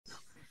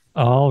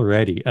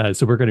Alrighty.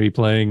 So we're going to be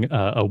playing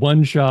a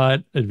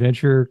one-shot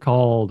adventure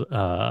called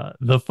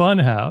The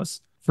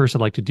Funhouse. First,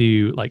 I'd like to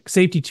do like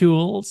safety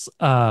tools.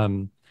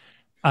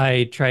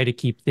 I try to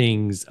keep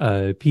things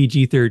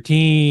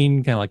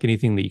PG-13, kind of like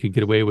anything that you could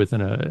get away with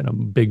in a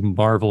big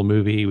Marvel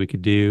movie we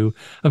could do.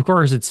 Of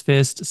course, it's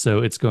Fist, so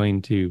it's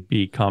going to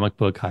be comic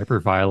book hyper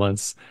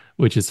violence,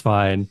 which is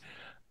fine.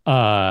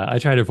 I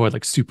try to avoid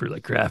like super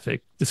like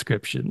graphic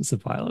descriptions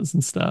of violence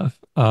and stuff.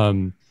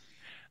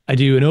 I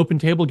do an open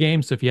table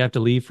game, so if you have to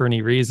leave for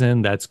any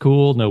reason, that's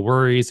cool, no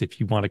worries. If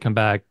you want to come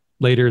back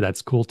later,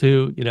 that's cool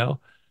too.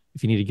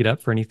 If you need to get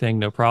up for anything,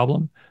 no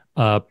problem.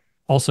 Uh,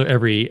 Also,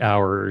 every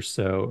hour or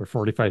so, or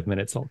 45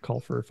 minutes, I'll call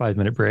for a 5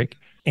 minute break.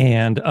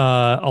 And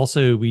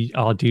also,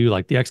 I'll do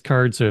like the X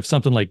card. So if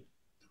something like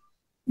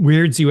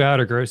weirds you out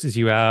or grosses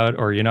you out,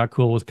 or you're not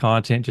cool with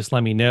content, just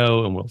let me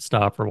know and we'll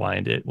stop,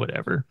 rewind it,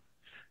 whatever.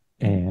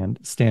 And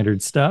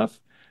standard stuff.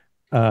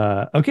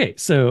 Okay,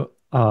 so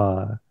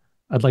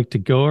I'd like to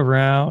go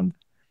around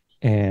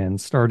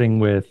and starting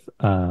with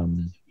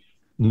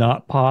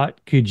NotPot,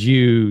 could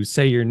you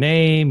say your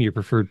name, your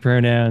preferred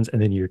pronouns,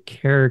 and then your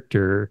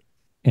character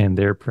and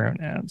their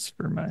pronouns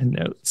for my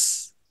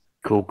notes?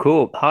 Cool,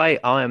 cool. Hi,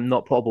 I am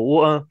not potable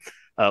water.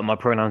 My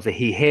pronouns are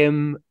he,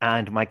 him,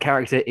 and my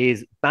character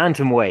is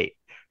Bantamweight,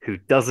 who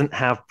doesn't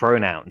have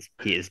pronouns.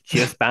 He is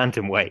just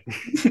Bantamweight.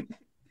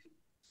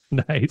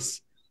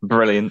 Nice.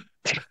 Brilliant.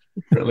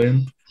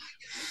 Brilliant.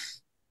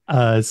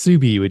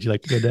 Subi, would you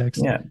like to go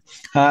next? Yeah.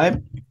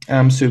 Hi,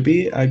 I'm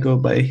Subi. I go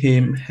by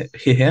him,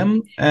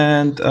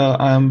 and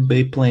I'm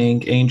be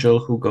playing Angel,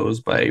 who goes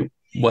by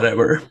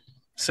whatever.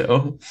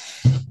 So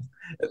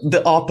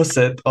the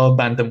opposite of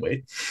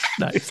bantamweight.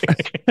 Nice.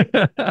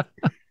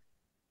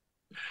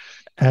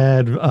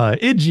 And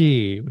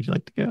Engi, would you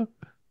like to go?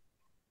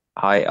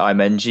 Hi, I'm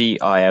Engi.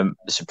 I am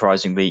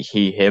surprisingly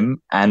he,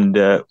 him, and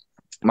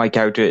my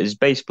character is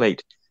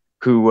Baseplate,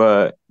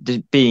 who,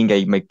 being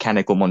a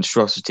mechanical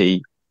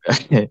monstrosity,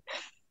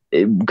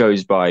 it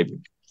goes by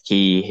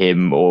he,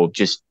 him, or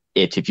just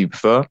it if you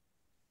prefer.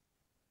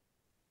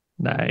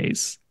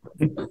 Nice.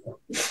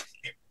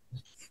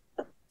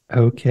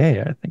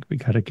 Okay, I think we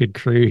got a good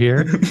crew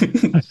here.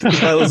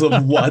 Piles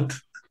of what?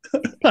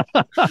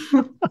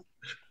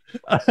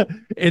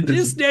 It's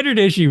just standard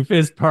issue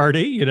fist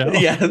party.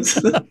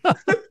 Yes.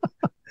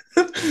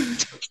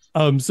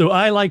 So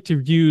I like to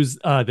use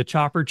the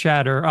chopper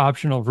chatter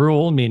optional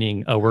rule,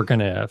 meaning we're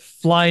gonna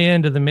fly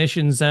into the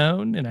mission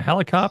zone in a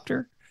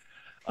helicopter.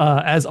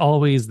 As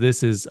always,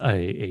 this is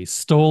a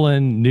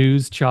stolen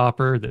news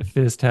chopper that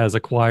Fist has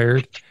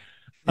acquired.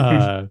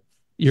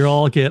 You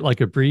all get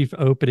like a brief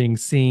opening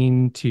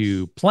scene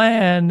to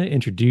plan,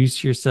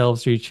 introduce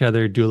yourselves to each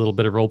other, do a little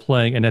bit of role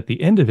playing, and at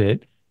the end of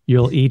it,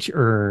 you'll each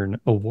earn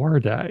a war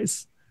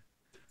dice.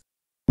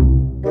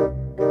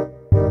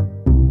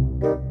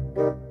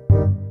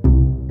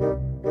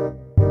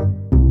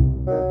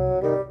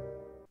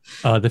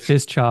 The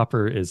fist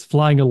chopper is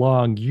flying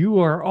along. You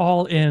are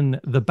all in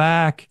the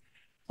back,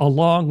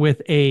 along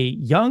with a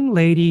young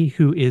lady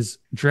who is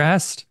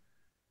dressed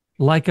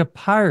like a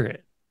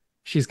pirate.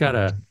 She's got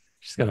a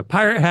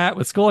pirate hat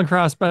with skull and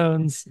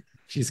crossbones.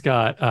 She's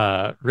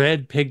got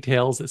red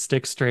pigtails that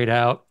stick straight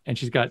out, and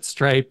she's got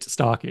striped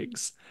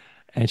stockings.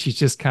 And she's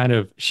just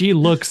she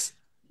looks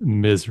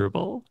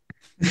miserable.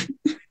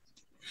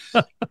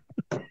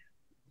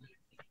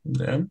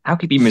 Yeah. How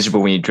can you be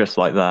miserable when you dress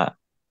like that?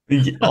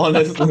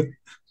 Honestly.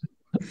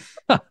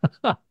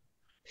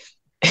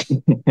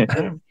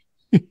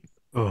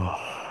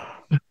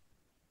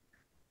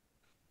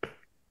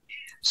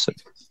 So,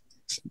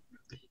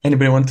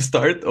 Anybody want to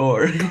start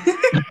or?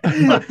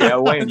 yeah,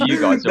 wait on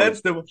you guys. That's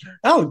the.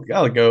 I'll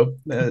go.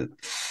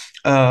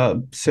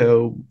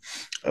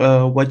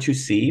 What you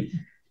see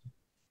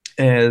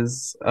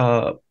is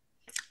a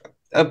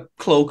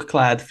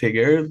cloak-clad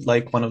figure,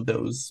 like one of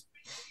those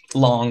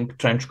long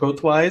trench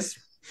coat wise,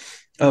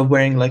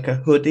 wearing like a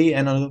hoodie,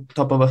 and on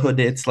top of a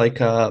hoodie, it's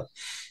like a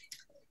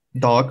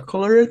dog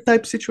collar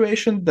type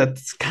situation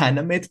that's kind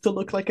of made to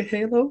look like a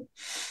halo.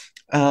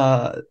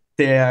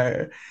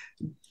 They're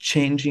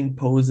changing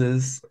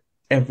poses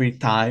every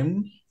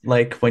time,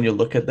 like when you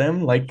look at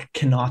them, like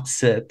cannot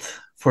sit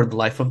for the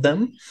life of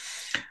them.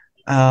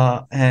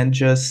 And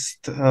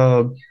just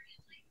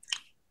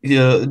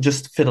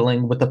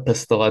fiddling with a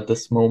pistol at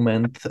this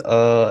moment.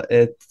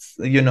 It's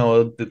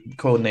the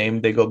code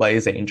name they go by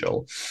is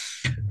Angel.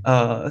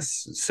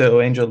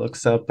 So Angel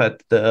looks up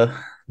at the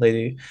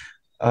lady.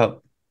 Uh,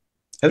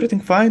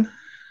 Everything fine?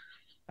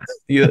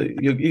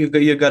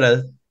 You got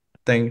a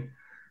thing.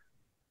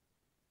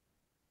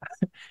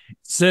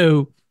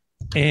 So,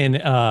 in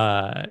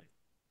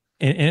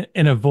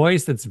in a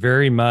voice that's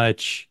very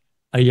much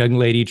a young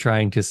lady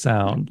trying to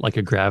sound like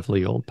a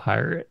gravelly old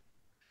pirate,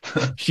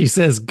 she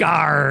says,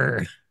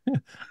 "Gar,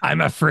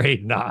 I'm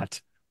afraid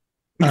not."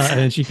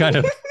 And she kind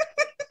of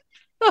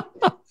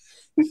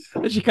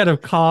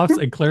coughs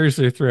and clears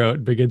her throat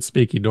and begins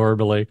speaking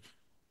normally.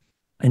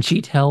 And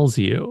she tells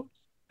you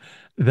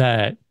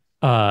that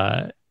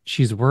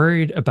she's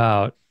worried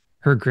about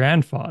her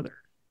grandfather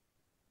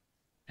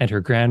and her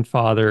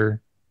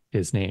grandfather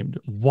is named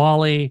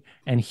Wally,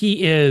 and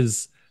he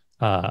is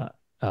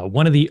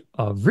one of the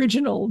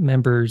original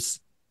members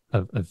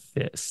of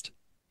Fist.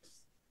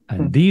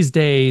 And these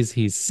days,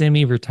 he's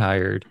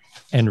semi-retired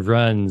and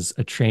runs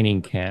a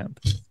training camp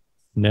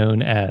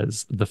known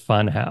as the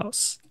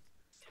Funhouse.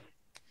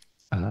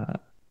 The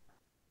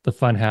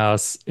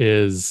Funhouse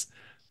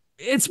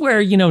it's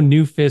where,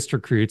 new Fist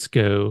recruits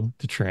go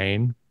to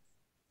train.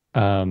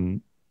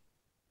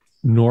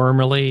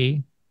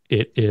 Normally,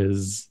 it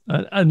is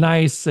a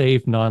nice,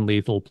 safe,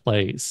 non-lethal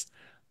place.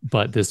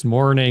 But this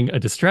morning, a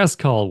distress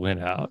call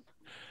went out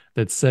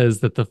that says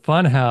that the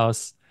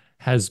Funhouse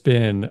has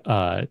been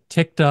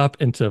ticked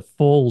up into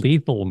full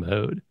lethal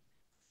mode,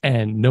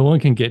 and no one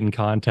can get in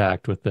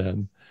contact with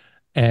them.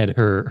 And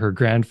her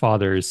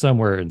grandfather is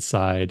somewhere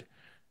inside.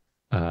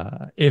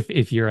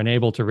 If you're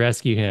unable to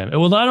rescue him, it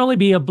will not only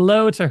be a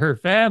blow to her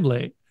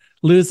family,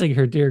 losing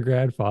her dear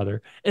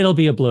grandfather, it'll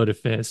be a blow to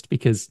Fist,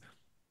 because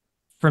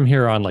from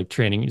here on, like,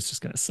 training is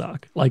just gonna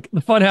suck. Like,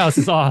 the Funhouse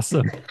is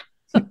awesome,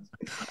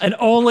 and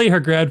only her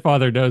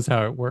grandfather knows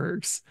how it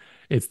works.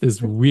 It's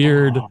this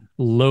weird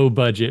low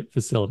budget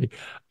facility.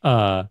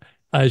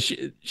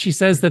 She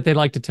says that they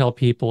like to tell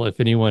people, if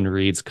anyone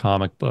reads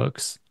comic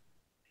books,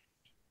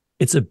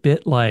 it's a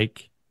bit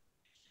like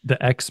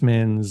the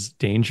X-Men's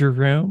Danger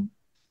Room,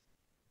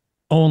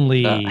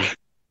 only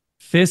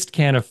Fist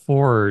can't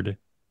afford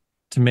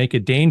to make a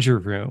danger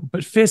room,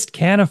 but Fist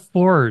can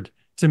afford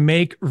to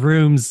make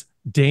rooms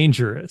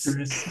dangerous,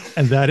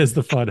 and that is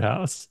the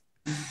Funhouse.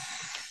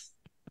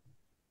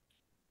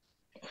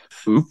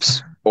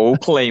 Oops, all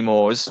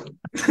claymores.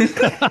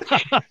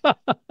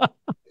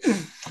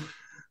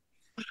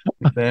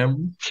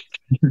 Them.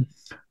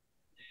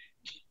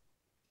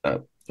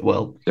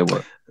 Well, They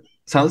were.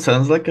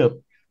 sounds like a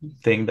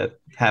thing that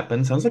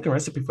happens. Sounds like a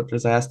recipe for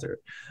disaster.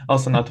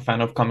 Also, not a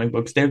fan of comic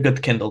books. They're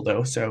good Kindle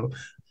though, so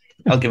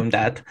I'll give them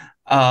that.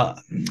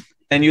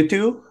 And you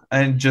two,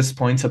 and just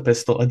points a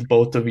pistol at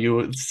both of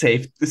you.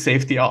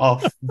 Safety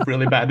off.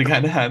 Really bad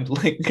kind of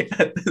handling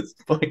at this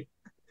point.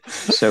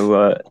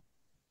 So,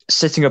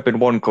 sitting up in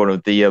one corner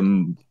of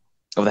the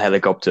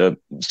helicopter,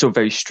 still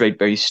very straight,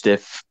 very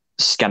stiff,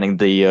 scanning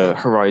the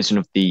horizon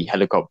of the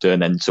helicopter,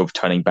 and then sort of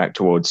turning back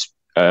towards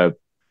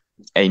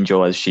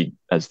Angel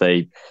as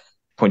they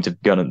point a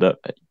gun at the.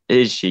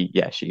 Is she?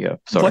 Yeah, she.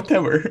 Sorry.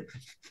 Whatever.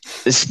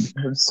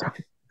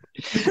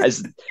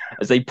 as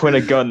they point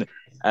a gun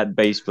at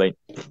Baseplate,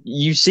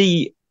 you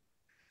see,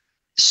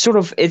 sort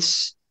of,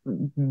 it's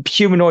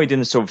humanoid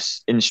in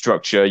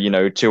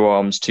structure. 2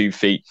 arms, 2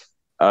 feet.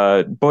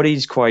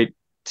 Body's quite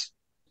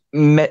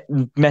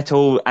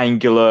metal,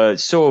 angular.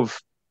 Sort of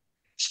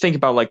think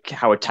about like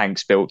how a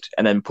tank's built,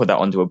 and then put that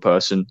onto a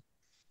person.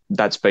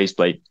 That's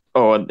Baseplate.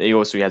 Oh, and he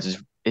also has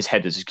his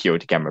head as a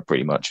security camera,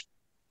 pretty much.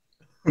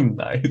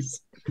 Nice.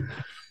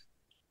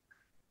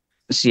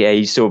 So yeah,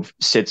 he sort of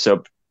sits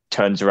up,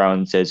 turns around,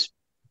 and says,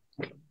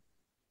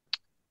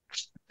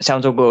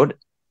 "Sounds all good.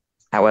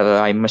 However,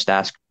 I must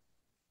ask,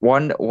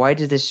 one, why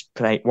does this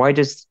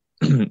playhouse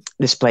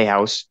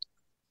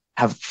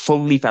have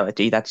full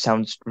lethality? That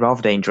sounds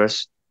rather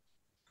dangerous.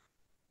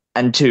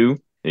 And 2,"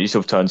 he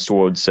sort of turns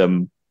towards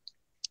the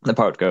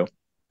pirate girl.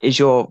 "Is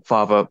your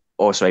father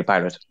also a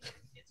pirate?"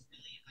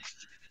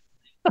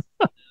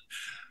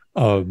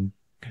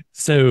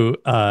 So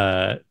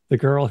the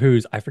girl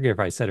who's, I forget if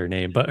I said her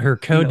name, but her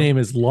code name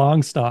is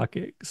Long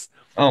Stockings.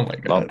 Oh my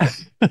god.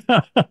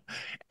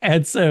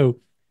 And so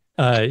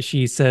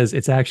she says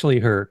it's actually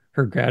her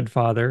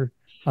grandfather.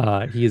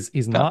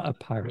 He's not a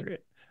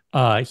pirate.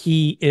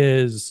 He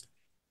is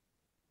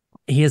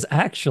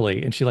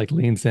actually, and she like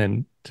leans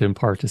in to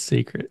impart a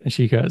secret, and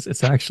she goes,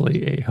 it's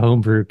actually a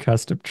homebrew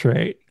custom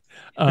trait.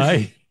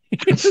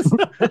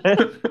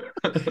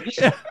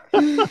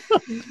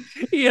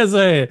 He is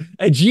a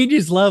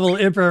genius level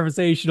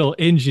improvisational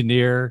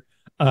engineer,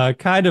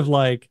 kind of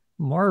like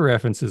more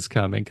references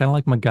coming, kind of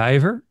like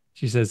MacGyver.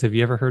 She says, have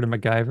you ever heard of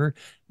MacGyver?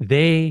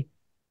 They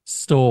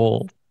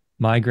stole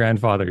my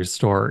grandfather's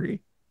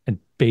story and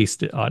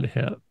based it on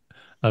him.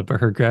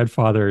 But her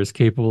grandfather is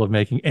capable of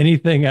making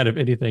anything out of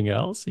anything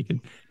else. He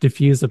can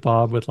diffuse a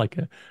bomb with like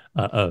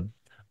a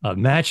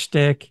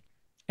matchstick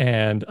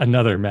and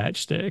another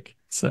matchstick.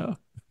 So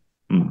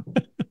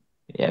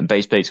yeah, and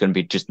Baseplate's going to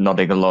be just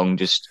nodding along,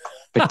 just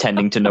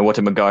pretending to know what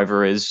a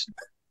MacGyver is.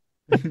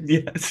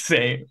 Yeah,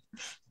 same.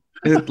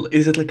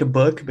 Is it like a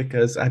book?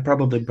 Because I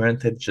probably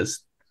burnt it,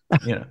 just,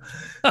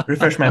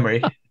 refresh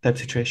memory type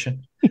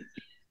situation.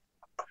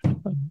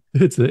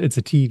 It's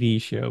a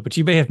TV show, but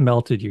you may have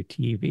melted your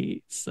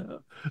TV,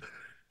 so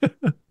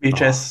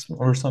VHS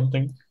or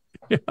something.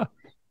 Yeah.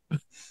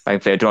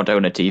 Thankfully, I don't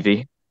own a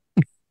TV.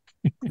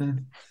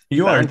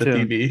 You are the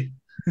TV.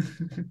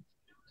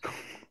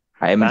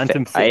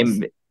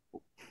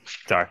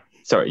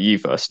 Sorry, you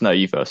first. No,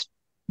 you first.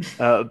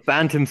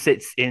 Bantam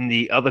sits in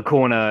the other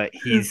corner.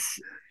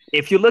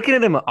 If you're looking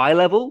at him at eye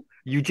level,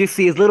 you just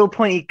see his little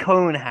pointy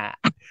cone hat.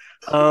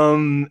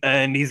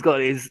 And he's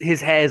got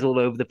his hair's all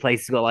over the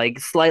place. He's got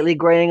like slightly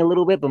graying a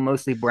little bit, but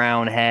mostly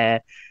brown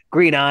hair.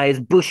 green eyes,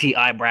 bushy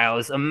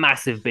eyebrows, a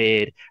massive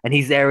beard, and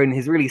he's there in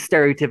his really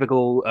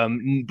stereotypical,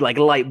 like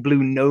light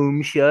blue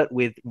gnome shirt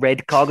with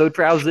red cargo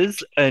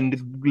trousers and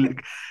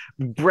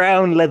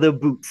brown leather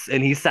boots.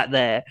 And he's sat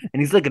there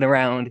and he's looking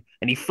around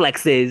and he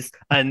flexes,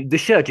 and the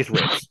shirt just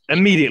rips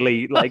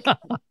immediately. Like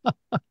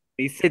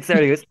he sits there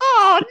and he goes,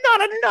 "Oh,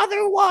 not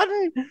another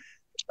one!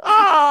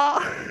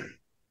 Oh,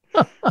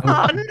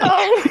 oh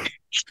no!"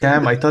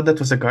 Damn, I thought that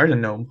was a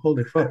garden gnome.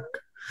 Holy fuck.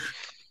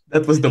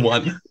 That was the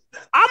one.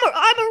 I'm a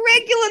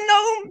regular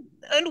gnome,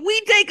 and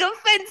we take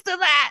offense to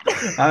that.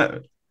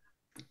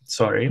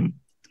 Sorry.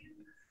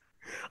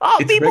 Oh,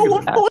 It's people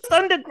regular. were forced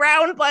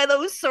underground by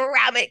those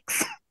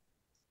ceramics.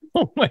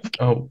 Oh my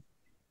God.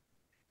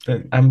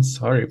 Oh, I'm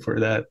sorry for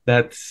that.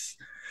 That's.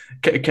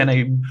 Can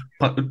I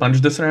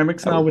punch the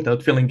ceramics now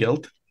without feeling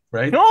guilt?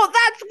 Right? No,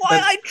 that's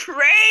why I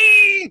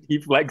train. He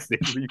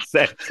flexes. He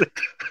says.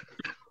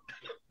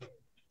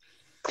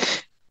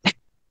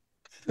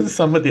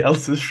 Somebody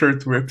else's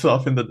shirt rips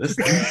off in the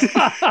distance.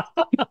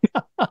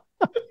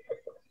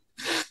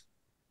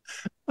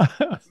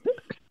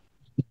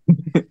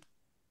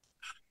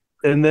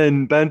 And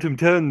then Bantam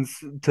turns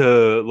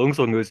to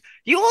Longsong and goes,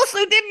 "You also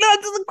didn't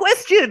answer the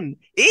question.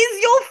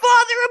 Is your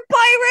father a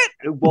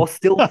pirate?" While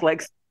still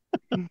flexing.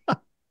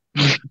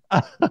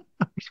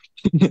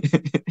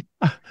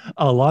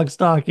 Long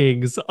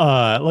Stockings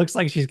looks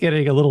like she's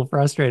getting a little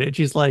frustrated.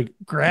 She's like,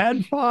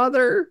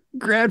 grandfather,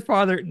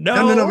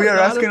 No, we are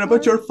asking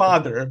about your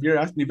father. We're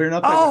not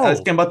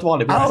asking about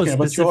Wally. We're asking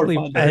about your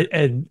father.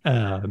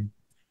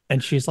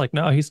 And she's like,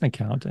 no, he's an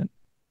accountant.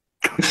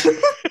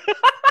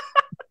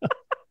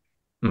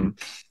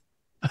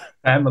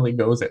 Family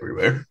goes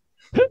everywhere.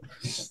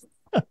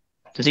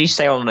 Does he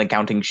sail on an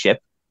accounting ship?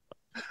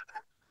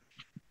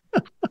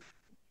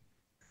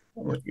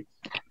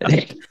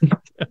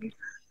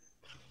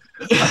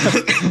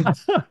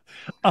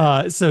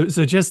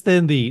 So just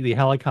then the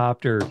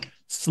helicopter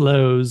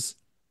slows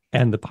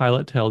and the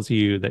pilot tells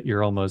you that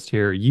you're almost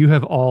here. You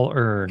have all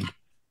earned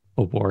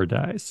a war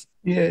dice.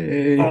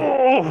 Yay.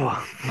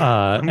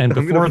 And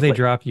before they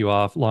drop you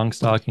off, Long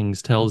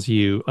Stockings tells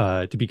you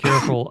to be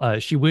careful.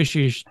 She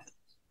wishes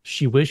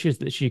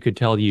that she could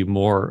tell you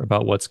more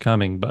about what's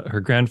coming, but her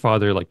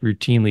grandfather like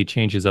routinely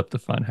changes up the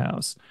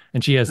funhouse,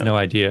 and she has no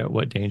idea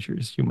what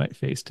dangers you might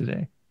face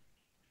today.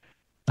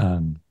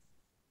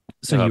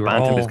 So you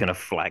Bantam all is going to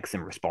flex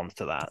in response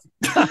to that.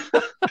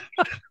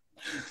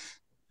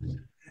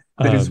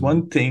 There is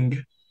one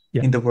thing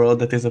yeah. in the world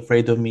that is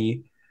afraid of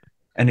me,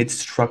 and it's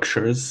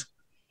structures.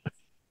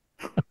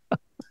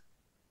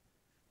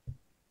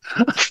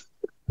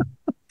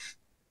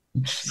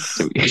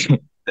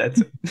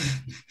 That's it.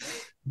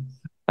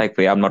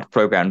 Likely, I'm not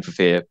programmed for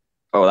fear.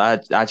 Oh,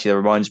 that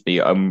reminds me.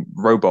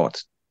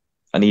 Robot.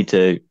 I need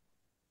to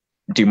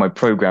do my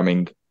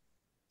programming.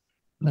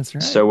 That's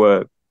right.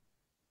 So,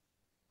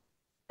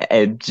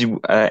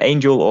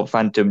 Angel or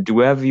Phantom, do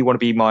whoever you want to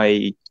be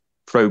my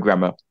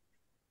programmer.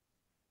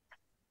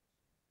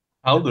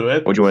 I'll do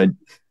it. Or do you want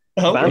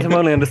to? Bantam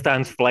only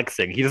understands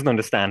flexing. He doesn't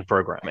understand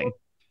programming.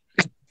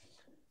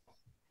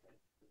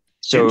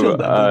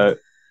 So,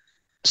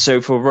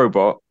 so for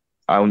robot,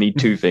 I'll need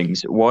two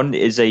things. One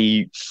is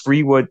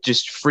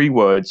just 3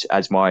 words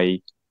as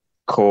my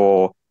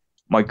core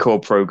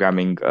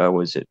programming.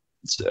 Was it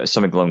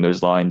something along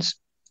those lines?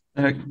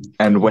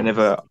 And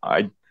whenever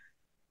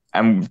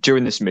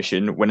during this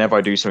mission, whenever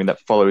I do something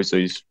that follows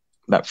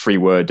that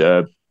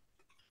 3-word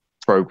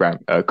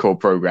core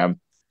program,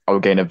 I'll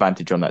gain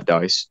advantage on that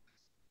dice.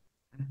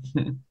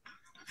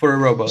 For a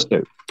robot.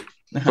 So,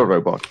 for a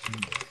robot.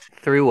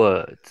 3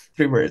 words.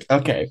 3 words.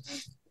 Okay.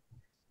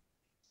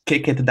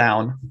 Kick it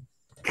down.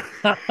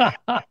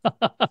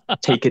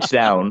 Take it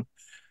down.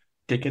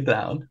 Kick it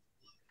down.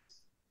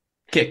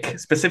 Kick.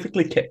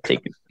 Specifically kick.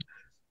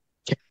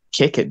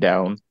 Kick it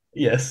down.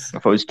 Yes.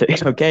 Opposed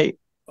to okay.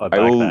 I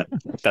like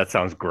that. That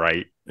sounds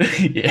great.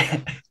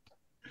 Yeah.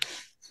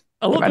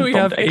 I love that we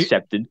have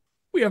accepted.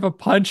 We have a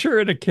puncher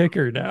and a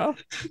kicker now.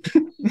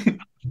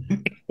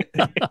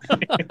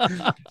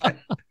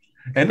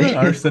 And an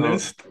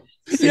arsonist.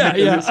 Yeah.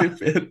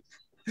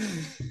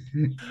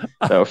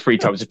 There are 3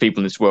 types of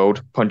people in this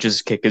world: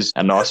 punchers, kickers,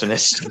 and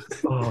arsonists.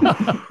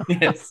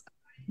 Yes.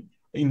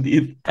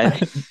 Indeed.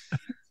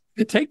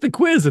 Take the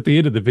quiz at the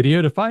end of the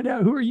video to find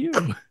out who are you.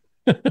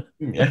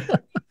 Yeah.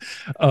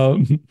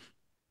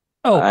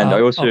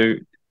 I also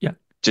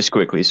just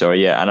quickly,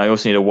 sorry, and I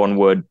also need a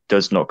 1-word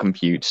does not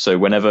compute. So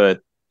whenever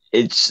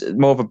it's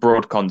more of a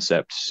broad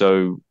concept.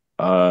 So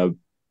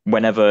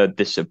whenever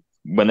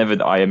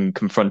I am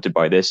confronted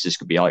by this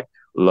could be like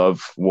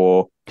love,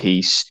 war,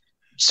 peace,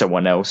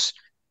 someone else.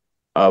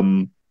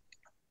 I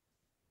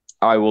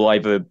will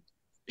either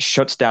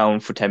shut down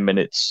for 10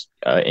 minutes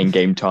in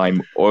game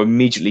time, or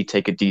immediately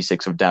take a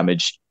d6 of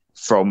damage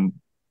from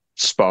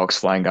sparks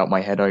flying out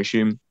my head, I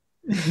assume.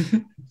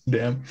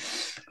 Damn.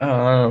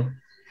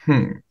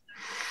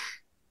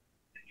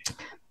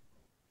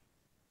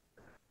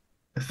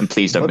 And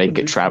please don't make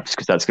it traps,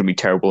 because that's going to be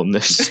terrible in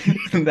this.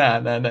 Nah.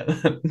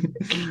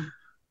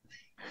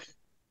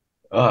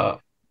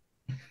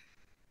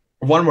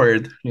 One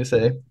word, you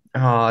say.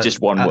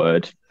 Just one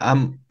word.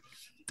 A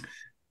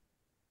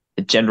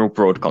general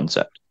broad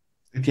concept.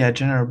 Yeah,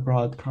 general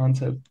broad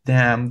concept.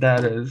 Damn,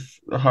 that is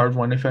a hard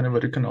one. If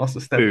anybody can also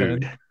step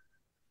Food. in.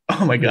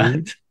 Oh my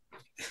god.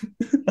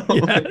 Oh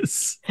my-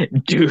 Yes.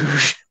 Dude.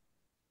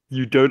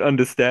 You don't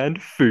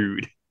understand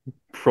food.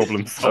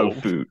 Problem Oh,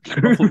 solved. food.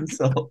 problem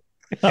solved.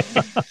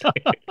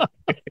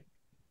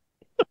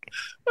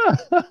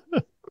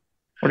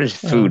 What is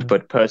food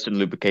but person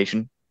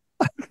lubrication?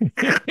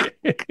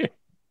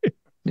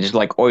 It's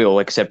like oil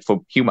except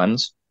for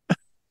humans.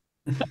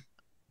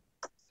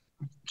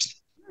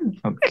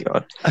 Oh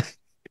god.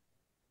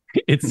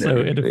 It's so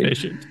Very big.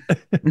 inefficient.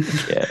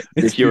 Yeah.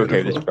 It's If you're okay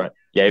with this, beautiful. Brand.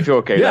 Yeah, if you're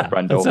okay with that, Yeah,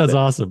 that Brandoff, sounds then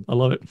awesome. I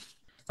love it.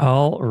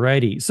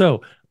 Alrighty.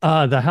 So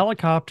the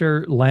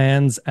helicopter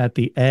lands at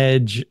the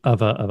edge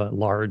of a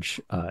large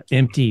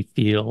empty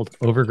field,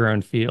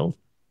 overgrown field.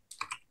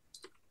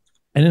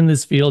 And in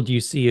this field, you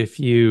see a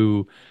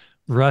few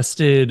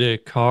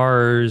rusted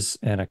cars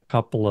and a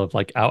couple of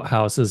like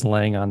outhouses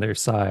laying on their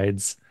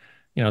sides.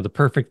 You know, the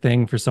perfect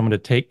thing for someone to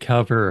take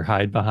cover or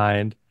hide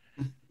behind.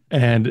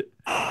 And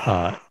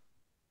uh,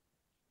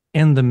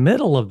 in the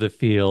middle of the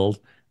field,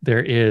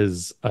 there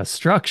is a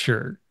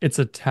structure. It's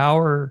a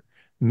tower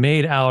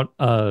made out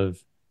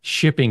of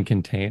shipping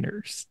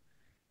containers.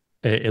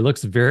 It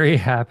looks very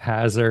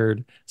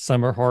haphazard.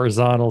 Some are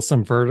horizontal,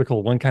 some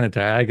vertical, one kind of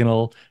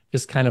diagonal,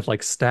 just kind of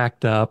like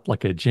stacked up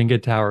like a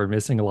Jenga tower,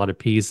 missing a lot of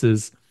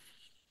pieces.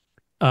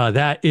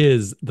 That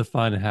is the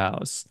fun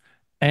house.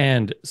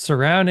 And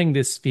surrounding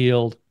this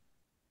field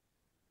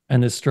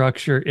and this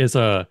structure is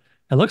it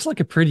looks like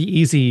a pretty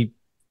easy,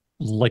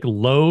 like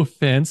low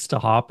fence to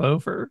hop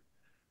over.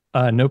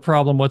 No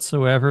problem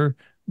whatsoever.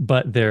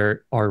 But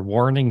there are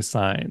warning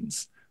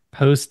signs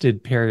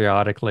posted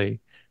periodically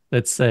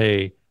that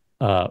say,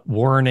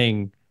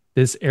 warning,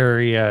 this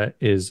area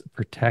is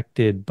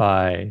protected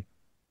by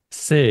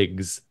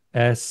SIGs,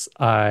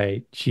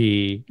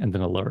 SIG, and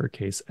then a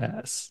lowercase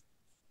s.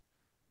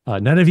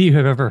 None of you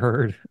have ever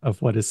heard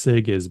of what a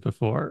SIG is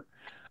before,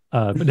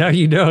 but now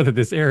you know that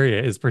this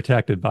area is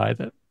protected by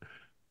them.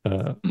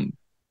 Uh,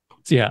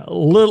 so yeah,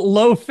 little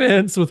low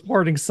fence with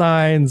warning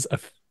signs,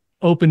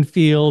 open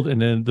field,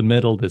 and in the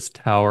middle, this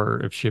tower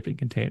of shipping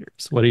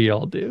containers. What do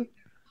y'all do?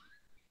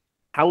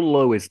 How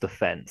low is the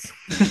fence?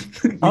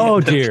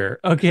 Oh dear.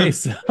 Okay,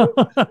 so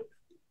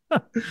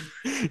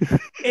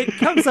it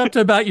comes up to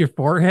about your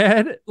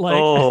forehead. Like,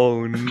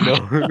 Oh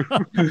no.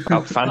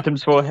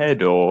 Phantom's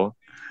forehead or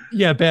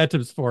yeah,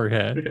 Bantam's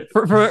forehead.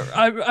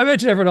 I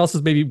imagine everyone else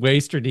is maybe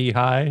waist or knee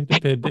high,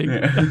 depending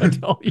Yeah. on how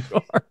tall you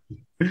are.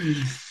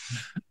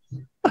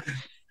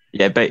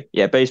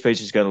 Base Page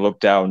is going to look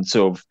down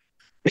sort of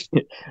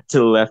to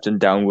the left and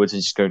downwards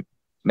and just go,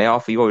 may I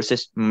offer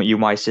you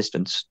my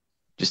assistance?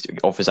 Just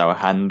offers out a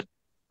hand.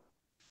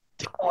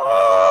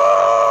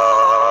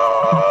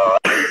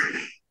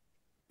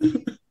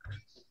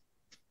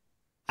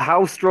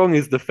 How strong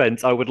is the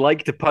fence? I would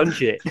like to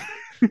punch it.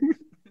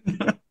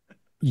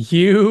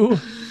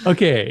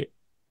 Okay,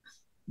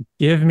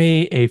 give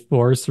me a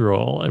force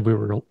roll, and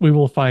we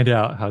will find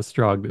out how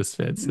strong this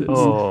fence is.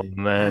 Oh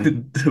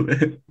man. Do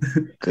it.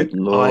 Good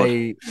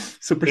lord.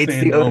 Super It's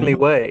Saiyan the only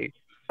Gnome. way.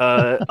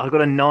 I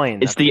got a 9. It's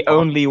That's the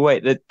only way.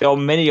 There are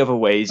many other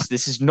ways.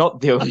 This is not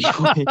the only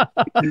way.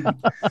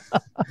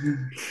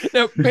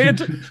 Now,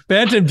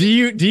 Bantam, do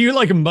you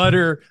like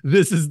mutter,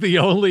 "This is the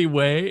only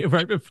way"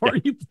 right before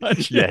you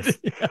punch Yes.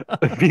 it?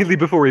 Immediately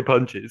before he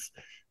punches.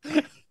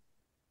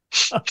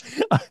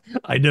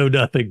 I know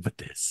nothing but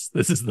this.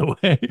 This is the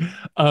way.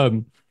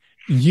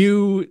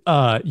 You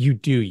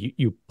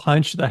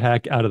punch the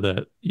heck out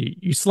of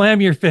you slam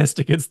your fist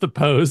against the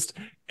post,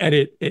 and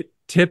it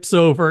tips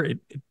over. It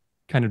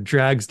kind of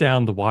drags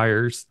down the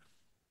wires.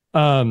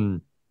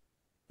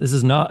 This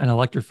is not an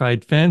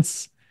electrified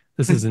fence.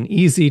 This is an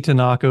easy to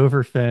knock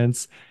over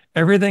fence.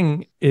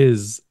 Everything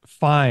is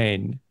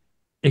fine,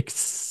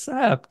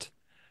 except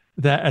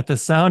that at the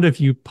sound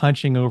of you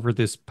punching over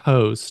this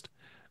post,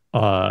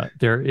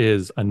 there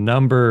is a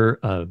number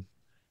of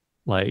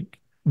like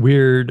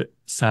weird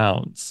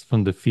sounds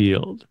from the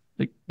field.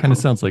 It kind of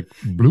sounds like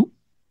bloop.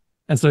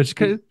 And so it's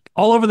kind of,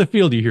 all over the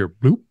field you hear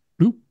bloop,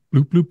 bloop,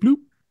 bloop, bloop, bloop.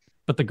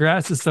 But the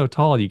grass is so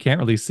tall you can't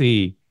really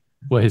see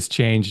what has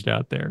changed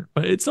out there.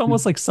 But it's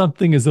almost like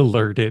something is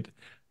alerted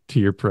to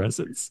your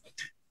presence.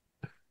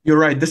 You're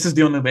right. This is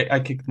the only way I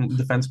kick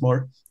the fence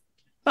more.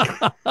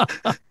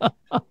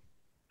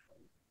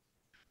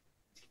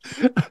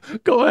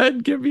 Go ahead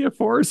and give me a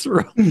force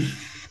roll.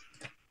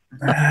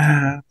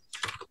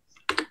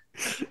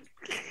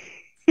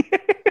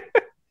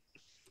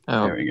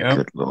 Oh, there we go.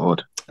 Good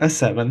lord. A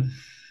 7.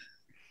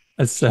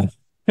 A 7.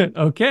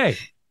 Okay.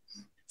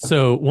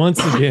 So once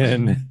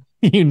again,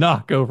 you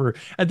knock over.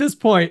 At this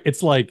point,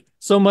 it's like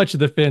so much of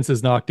the fence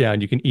is knocked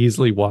down, you can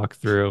easily walk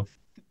through.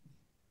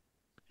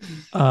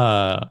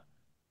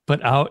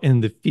 But out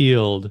in the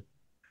field,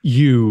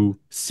 you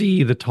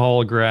see the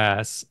tall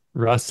grass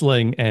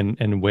rustling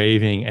and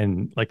waving,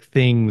 and like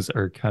things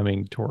are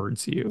coming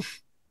towards you.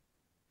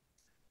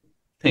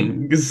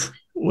 Things.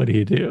 What do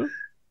you do?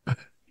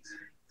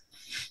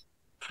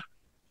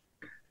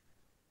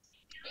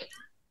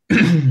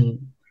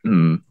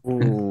 Hmm.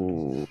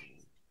 Ooh.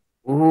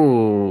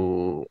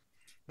 Ooh.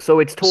 So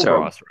it's tall So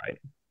grass, right?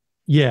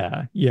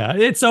 Yeah, yeah,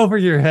 it's over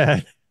your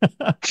head.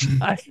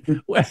 I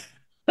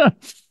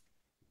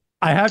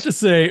I have to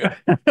say,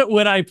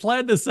 when I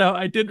planned this out,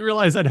 I didn't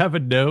realize I'd have a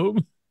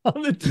gnome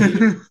on the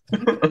team.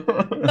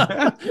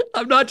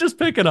 I'm not just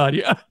picking on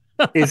you.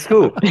 It's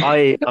cool.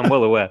 I'm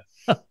well aware.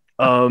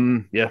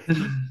 Yeah.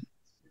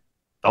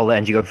 I'll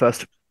let Engi go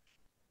first.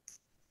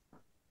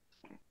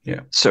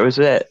 Yeah. so is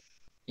it?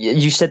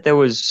 You said there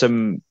was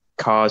some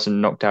cars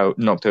and knocked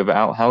over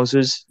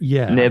outhouses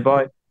Yeah,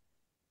 nearby.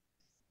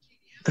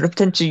 Could I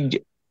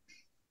potentially?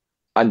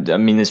 I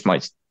mean, this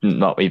might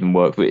not even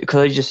work. But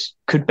could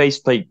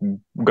baseplate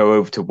go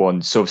over to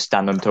one, sort of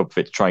stand on top of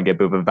it to try and get a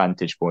bit of a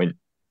vantage point,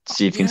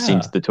 see if you can see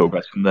into yeah, the tall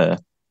grass from there.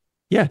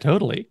 yeah,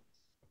 totally.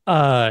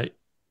 Uh,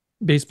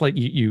 base plate,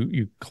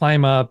 you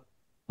climb up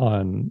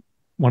on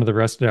one of the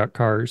rusted out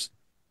cars,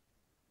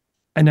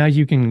 and now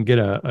you can get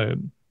a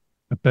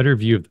better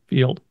view of the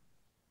field.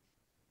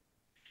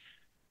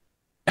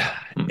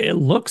 Hmm. It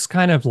looks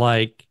kind of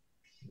like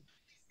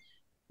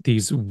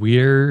these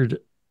weird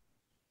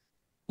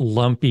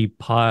lumpy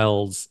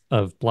piles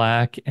of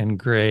black and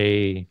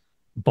gray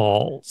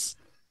balls,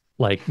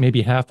 like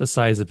maybe half the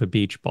size of a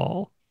beach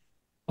ball,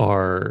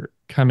 are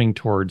coming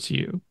towards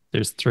you.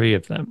 There's three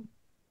of them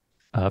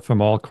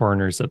from all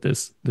corners of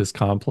this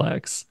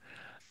complex.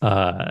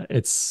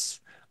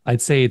 It's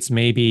I'd say it's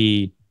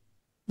maybe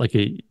like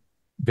a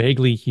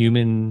vaguely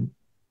human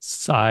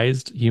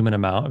sized human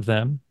amount of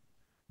them.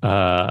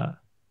 Uh,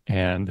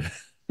 and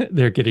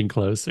they're getting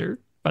closer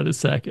by the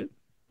second.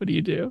 What do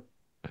you do?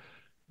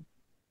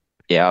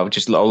 Yeah,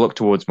 I'll look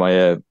towards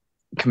my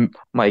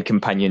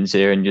companions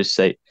here and just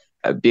say,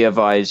 "Be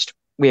advised,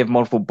 we have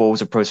multiple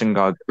balls approaching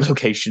our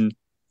location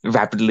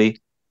rapidly.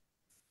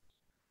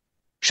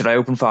 Should I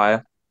open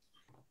fire?"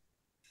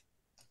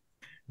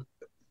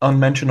 On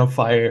mention of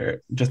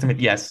fire, just a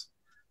minute. Yes.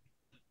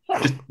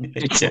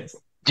 Just yes.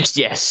 Just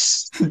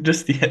yes.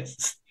 Just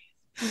yes.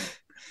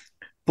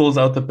 Pulls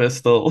out the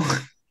pistol,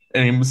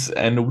 aims,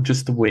 and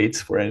just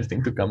waits for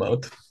anything to come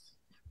out.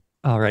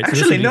 All right, so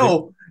this Actually, would either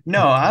no,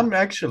 no. I'm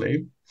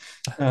actually.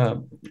 Uh,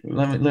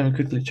 let me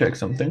quickly check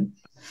something.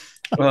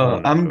 Oh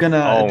no. I'm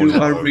gonna Oh do a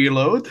no.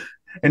 reload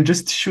and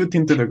just shoot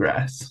into the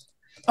grass.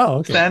 Oh,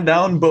 okay. Stand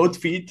down, both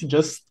feet,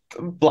 just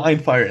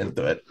blind fire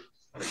into it.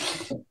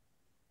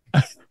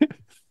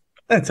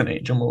 That's an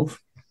angel move.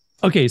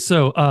 Okay,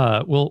 so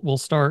we'll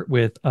start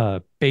with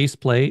base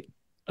plate.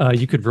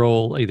 You could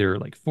roll either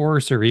like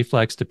force or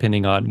reflex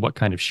depending on what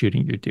kind of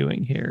shooting you're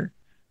doing here.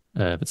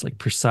 If it's like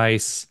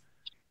precise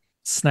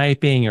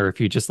sniping or if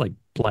you're just like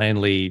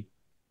blindly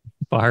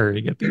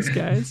firing at these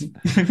guys.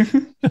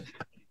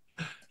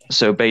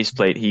 So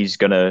baseplate, he's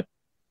gonna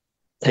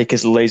take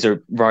his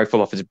laser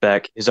rifle off his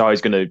back. His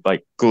eye's gonna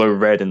like glow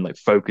red and like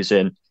focus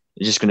in.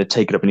 He's just gonna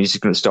take it up and he's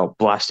just gonna start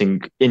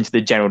blasting into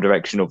the general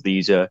direction of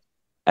these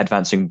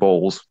advancing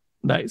balls.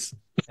 Nice.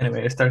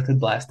 Anyway, I started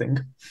blasting.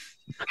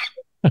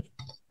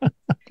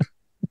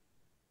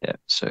 Yeah,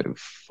 so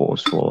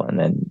forceful, and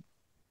then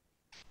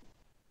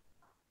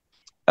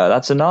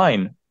that's a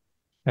 9.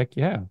 Heck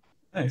yeah.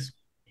 Nice.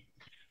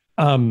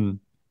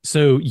 Um,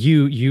 so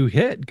you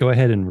hit. Go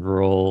ahead and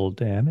roll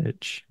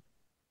damage.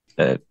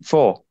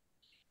 4.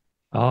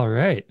 All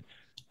right.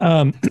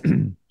 Um,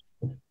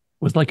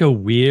 with like a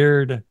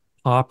weird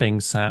popping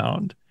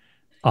sound.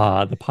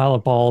 The pile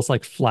of balls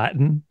like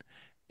flatten,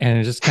 and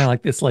it's just kind of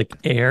like this like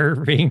air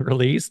being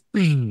released.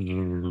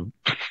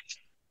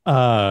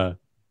 Uh,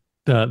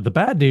 the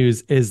bad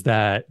news is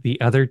that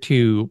the other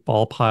two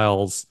ball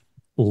piles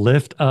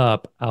lift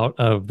up out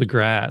of the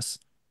grass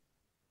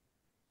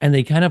and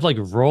they kind of like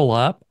roll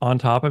up on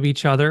top of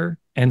each other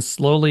and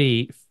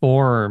slowly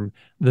form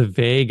the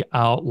vague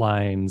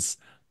outlines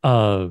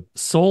of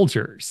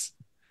soldiers.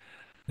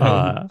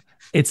 Uh,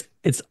 it's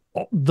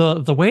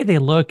the way they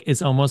look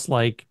is almost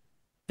like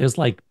there's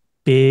like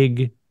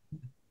big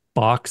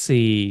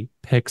boxy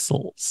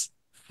pixels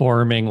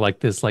forming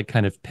like this like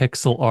kind of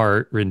pixel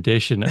art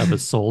rendition of a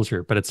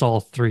soldier, but it's all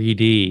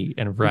 3D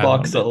and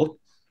round. Voxel.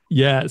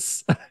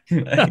 Yes.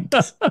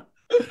 Nice.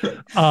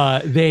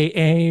 They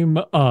aim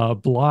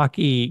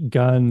blocky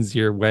guns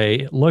your way.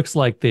 It looks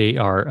like they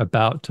are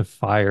about to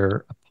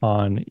fire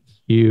upon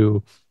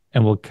you,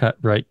 and we'll cut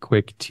right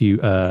quick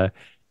to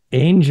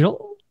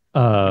Angel.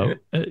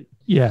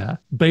 Yeah,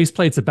 base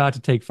plate's about to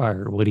take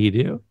fire. What do you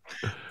do?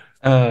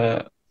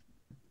 Uh,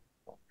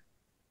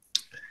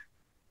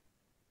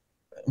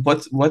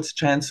 what's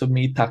chance of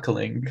me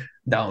tackling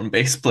down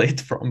base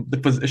plate from the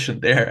position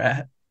they're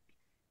at?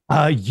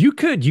 You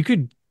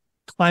could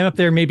climb up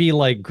there, maybe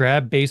like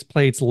grab base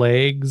plate's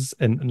legs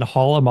and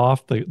haul him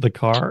off the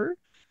car.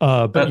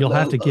 But you'll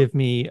have to give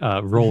me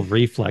roll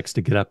reflex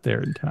to get up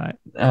there in time.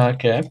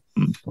 Okay,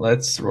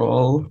 let's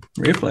roll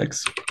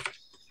reflex,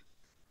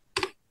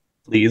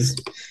 please.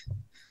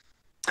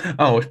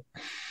 Oh,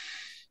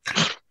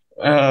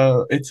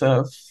 it's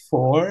a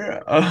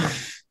 4.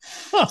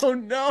 Oh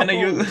no! And I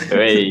use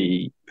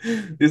Hey.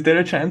 Is there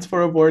a chance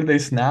for a war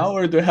dice now,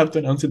 or do I have to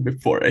announce it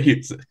before I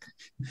use it?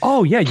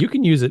 Oh yeah, you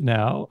can use it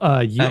now.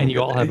 I'm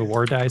You all have gonna. a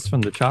war dice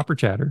from the chopper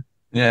chatter.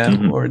 Yeah,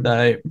 Mhm. war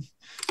die,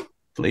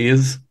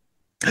 please.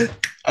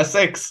 A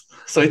 6,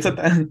 so it's a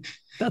 10.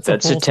 That's a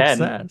That's a full 10.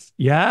 success.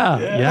 Yeah,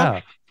 Yeah,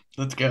 yeah.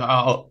 let's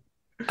go.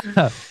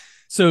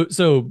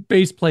 So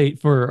base plate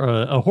for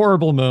a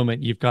horrible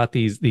moment. You've got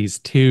these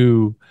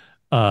two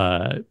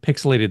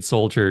pixelated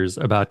soldiers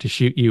about to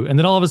shoot you, and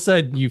then all of a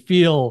sudden you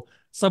feel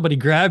somebody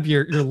grab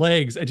your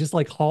legs and just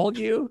like haul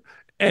you,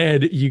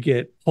 and you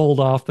get pulled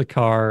off the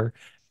car,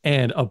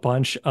 and a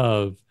bunch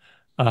of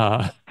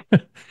uh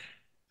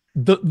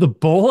the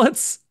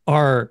bullets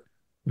are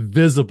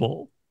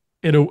visible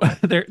in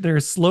a they're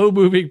slow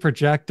moving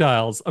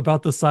projectiles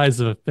about the size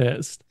of a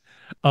fist.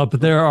 But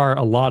there are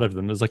a lot of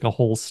them. There's like a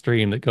whole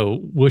stream that go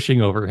whooshing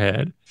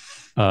overhead.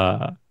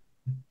 Uh,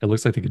 it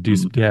looks like they could do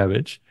some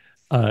damage.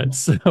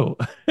 So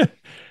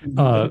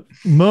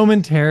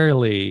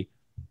momentarily,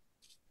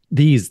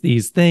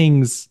 these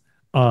things,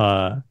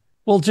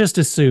 we'll just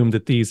assume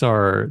that these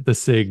are the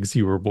SIGs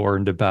you were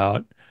warned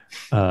about.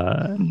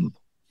 Uh, Mhm.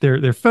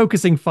 they're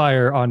focusing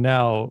fire on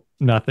now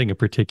nothing in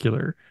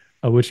particular,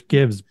 which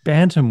gives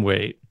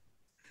Bantamweight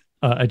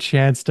a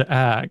chance to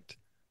act.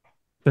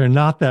 They're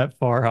not that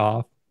far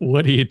off.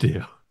 What do you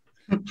do?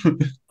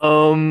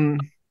 Um,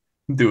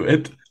 Do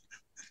it.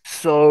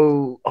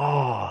 so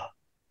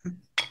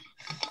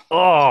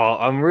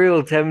I'm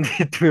real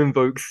tempted to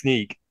invoke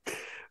sneak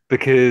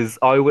because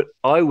I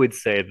would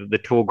say that the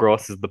tall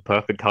grass is the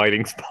perfect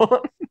hiding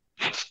spot.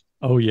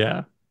 Oh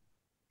yeah.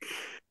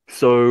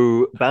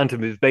 So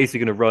Bantam is basically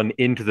going to run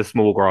into the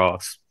small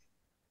grass,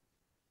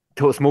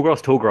 and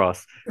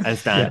Yeah.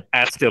 stand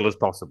as still as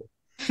possible.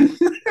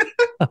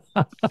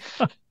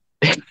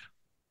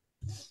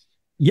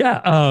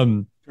 Yeah.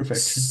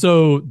 Perfection.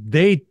 So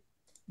they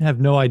have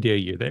no idea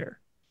you're there.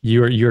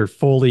 You're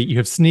fully you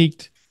have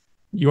sneaked,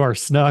 you are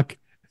snuck,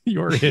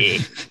 you're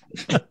hidden.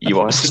 You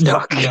are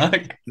stuck.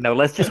 Now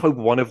let's just hope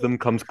one of them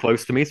comes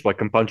close to me so I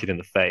can punch it in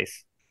the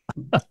face.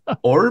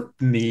 Or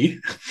knee.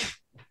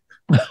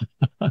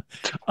 Or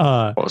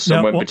Now,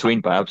 somewhere in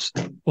between, perhaps.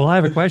 well, I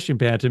have a question,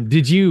 Bantam.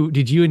 Did you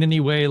in any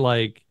way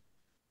like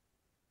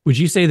would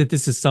you say that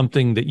this is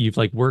something that you've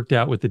like worked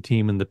out with the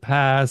team in the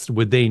past?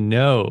 Would they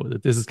know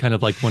that this is kind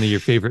of like one of your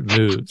favorite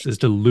moves is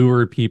to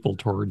lure people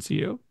towards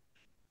you?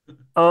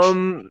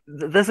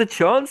 There's a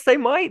chance they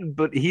might,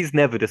 but he's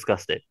never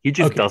discussed it. He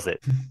just Okay. does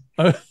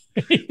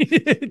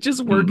it.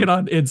 Just working Mhm.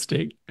 on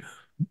instinct.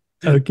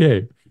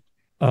 Okay.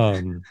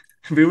 Um,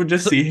 We would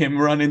just so, see him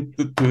run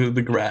into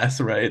the grass,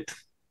 right?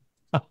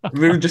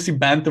 We would just see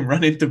Bantam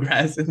run into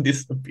grass and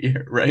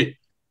disappear, right?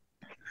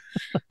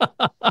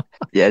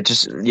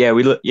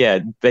 We look. Yeah,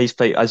 base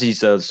plate as he's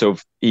sort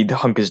of he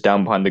hunkers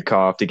down behind the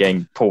car after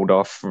getting pulled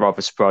off.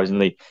 Rather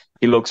surprisingly,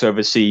 he looks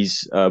over,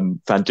 sees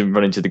Phantom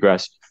run into the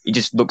grass. He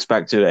just looks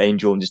back to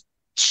Angel and just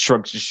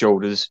shrugs his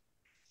shoulders.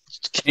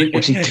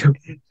 What's he do?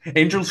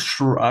 Angel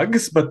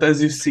shrugs, but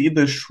as you see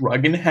the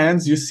shrug in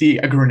hands, you see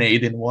a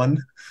grenade in one.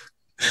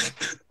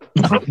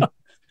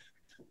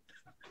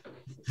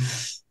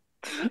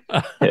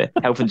 Yeah,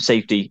 health and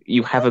safety.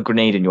 You have a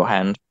grenade in your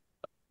hand.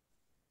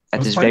 I That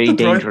was is planning very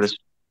to throw it. dangerous.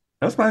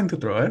 I was planning to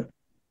throw it,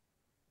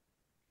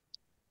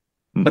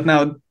 Hmm. but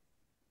now My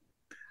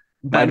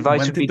Bantam advice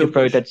went would be to into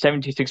throw that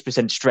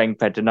 76%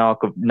 strength at an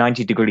arc of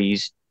 90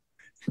 degrees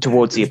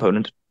towards the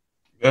opponent.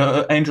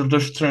 Angel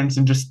just turns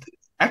and just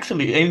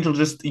actually Angel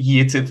just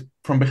yeets it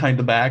from behind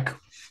the back,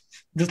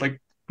 just like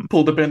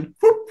pull the pin.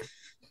 Whoop.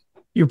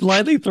 you're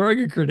blindly throwing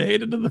a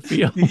grenade into the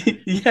field.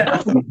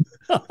 Yeah.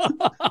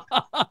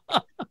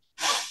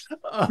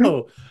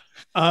 Oh,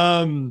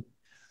 um,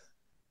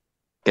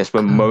 Guess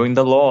we're mowing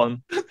the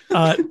lawn.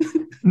 uh,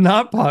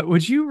 NotPot,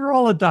 would you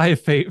roll a die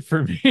of fate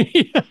for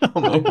me?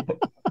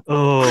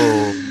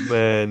 Oh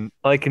man,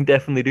 I can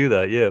definitely do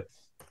that. Yeah,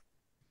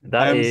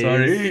 that I'm is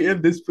sorry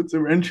if this puts a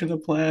wrench in the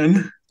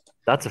plan.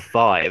 that's a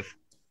 5.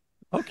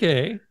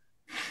 Okay.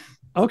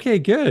 Okay,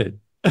 good.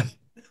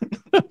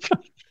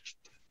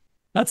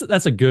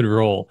 That's a good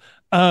roll.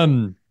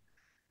 Um,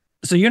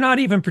 so you're not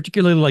even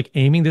particularly like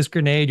aiming this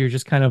grenade, you're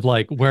just kind of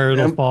like where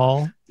it'll Um,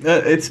 fall.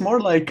 it's more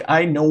like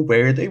I know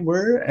where they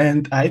were,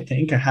 and I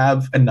think I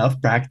have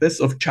enough practice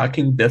of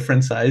chucking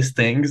different size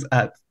things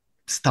at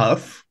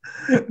stuff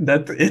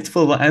that it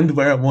will land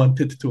where I want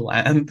it to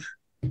land,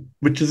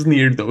 which is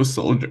near those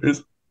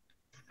soldiers.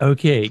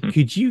 Okay, Hmm.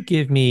 could you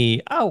give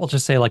me, oh, we'll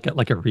just say like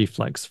a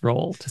reflex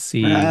roll to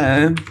see.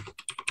 Man,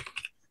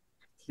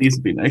 please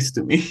be nice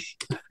to me.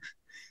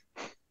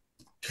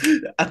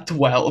 At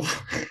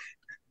 12.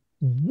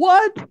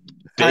 What?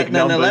 Big An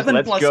numbers, 11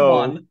 let's plus go.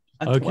 1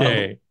 at 12.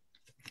 Okay,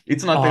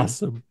 It's not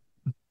awesome.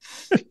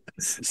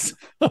 So,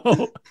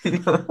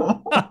 him.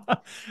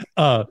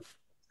 uh,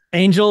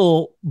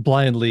 Angel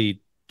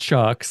blindly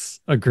chucks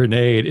a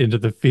grenade into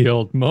the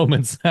field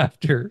moments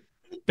after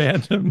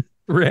Bantam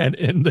ran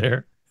in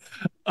there.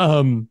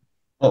 Um,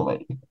 Oh my.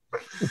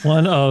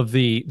 one of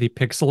the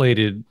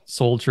pixelated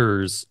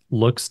soldiers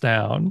looks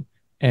down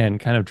and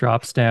kind of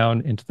drops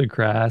down into the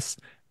grass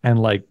and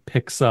like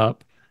picks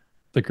up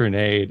the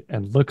grenade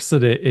and looks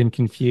at it in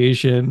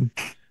confusion.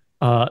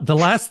 The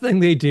last thing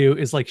they do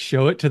is like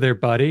show it to their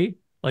buddy,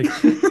 like,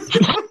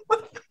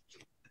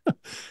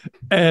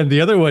 and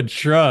the other one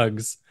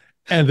shrugs,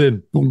 and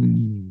then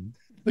boom,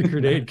 the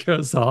grenade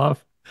goes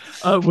off.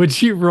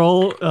 Would you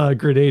roll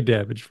grenade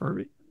damage for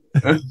me?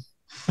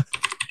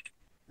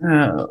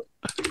 Uh,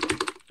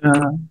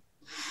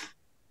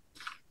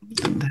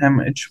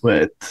 damage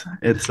with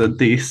it's a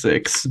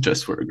d6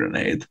 just for a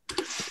grenade.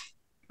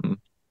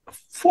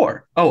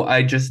 4. Oh,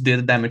 I just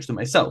did damage to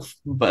myself,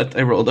 but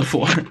I rolled a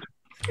 4.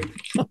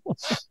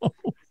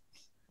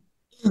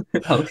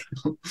 All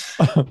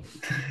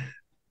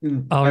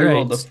I right.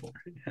 rolled a 4.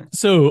 Yeah.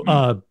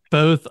 So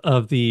both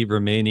of the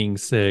remaining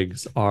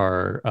SIGs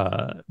are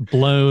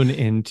blown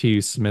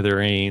into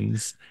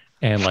smithereens,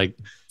 and like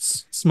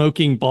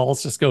smoking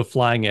balls just go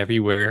flying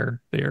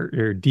everywhere.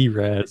 They're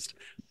de-rezzed.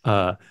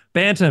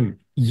 Bantam,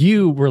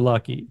 you were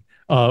lucky.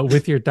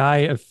 With your die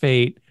of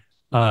fate,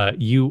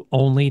 you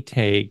only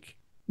take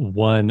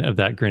 1 of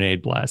that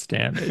grenade blast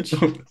damage.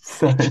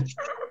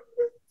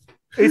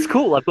 It's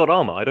cool. I've got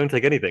armor. I don't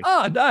take anything.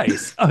 Oh,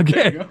 nice.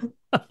 Okay.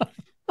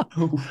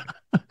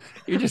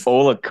 You're just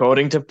all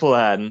according to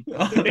plan.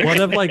 One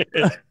of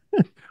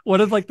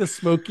like the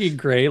smoky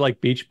gray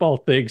like beach ball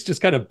things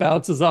just kind of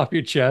bounces off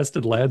your chest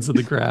and lands in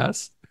the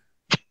grass.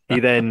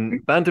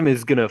 Bantam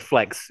is gonna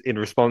flex in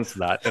response to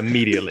that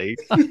immediately.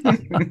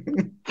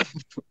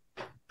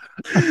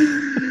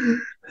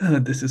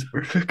 This is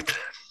perfect.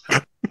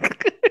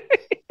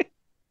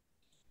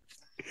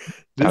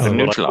 This is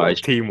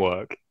neutralized.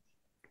 Teamwork.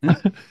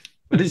 What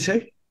did you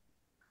say?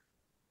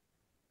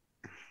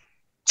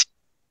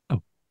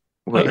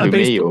 Wait, who,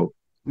 me or?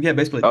 Yeah,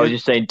 basically. I was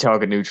just saying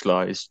target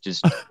neutralized,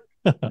 just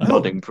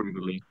nodding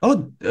probably.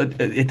 Oh,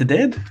 it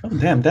did? Oh,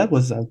 damn, that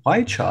was a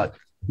wide shot.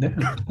 Damn,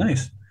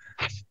 nice.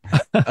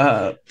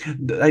 But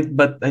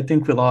I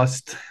think we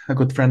lost a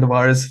good friend of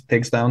ours,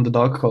 takes down the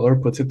dog collar,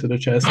 puts it to the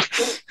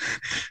chest.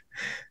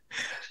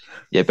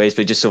 Yeah,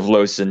 basically just sort of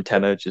lowers his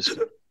antenna, just...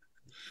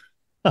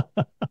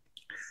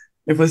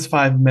 It was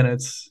 5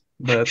 minutes,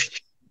 but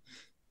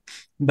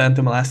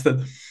Bantam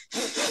lasted.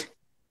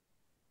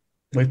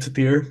 Wait a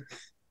tear.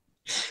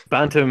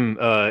 Bantam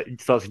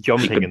starts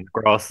jumping in the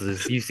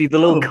grasses. You see the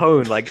little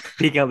cone like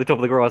peeking out the top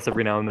of the grass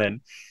every now and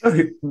then.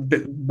 Okay,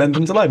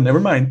 Bantam's alive. Never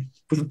mind.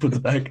 Put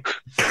it back.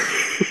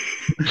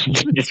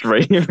 Just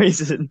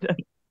raises it down.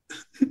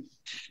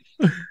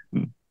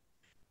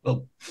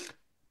 Well,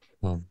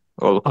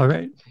 all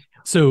right.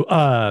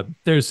 So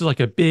there's like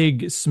a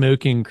big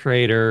smoking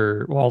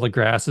crater. All the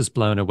grass is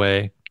blown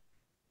away.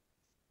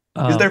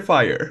 Is there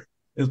fire?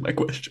 Is my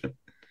question.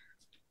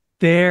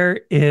 There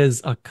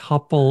is a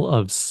couple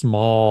of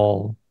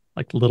small,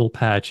 like little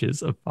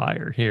patches of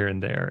fire here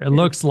and there. It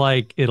looks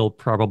like it'll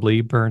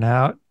probably burn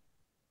out.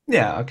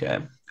 Yeah, okay.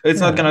 It's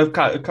not gonna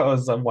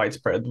cause a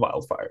widespread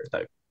wildfire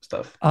type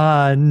stuff.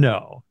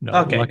 No.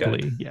 Okay,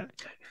 luckily, good. yeah.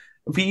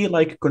 We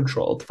like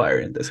controlled fire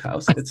in this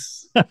house.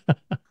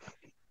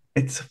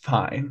 It's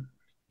fine.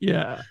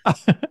 Yeah.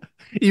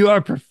 You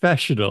are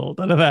professional.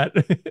 None of that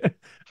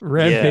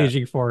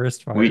rampaging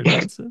forest fire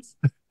nonsense.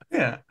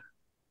 Yeah.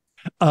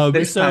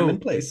 There's time and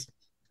place.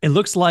 It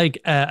looks like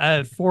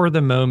for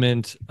the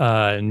moment,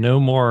 no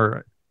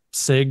more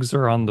SIGs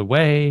are on the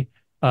way.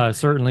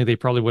 Certainly, they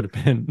probably would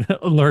have been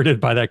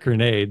alerted by that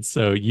grenade,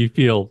 so you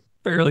feel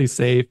fairly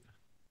safe.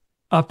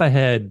 Up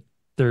ahead,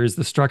 there's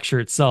the structure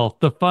itself,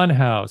 the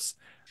funhouse,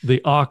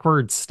 the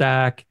awkward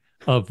stack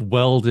of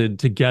welded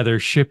together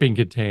shipping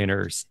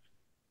containers.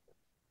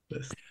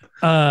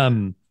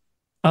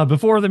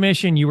 Before the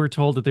mission, you were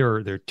told that there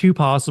are 2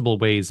 possible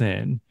ways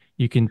in.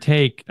 You can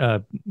take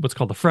what's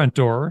called the front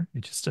door.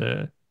 It's just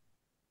a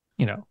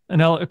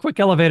quick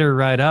elevator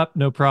ride up,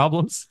 no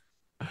problems.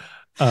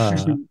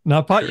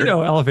 NotPot,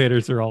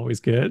 elevators are always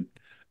good.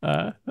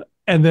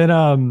 And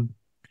then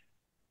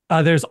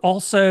there's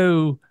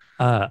also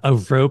a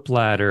rope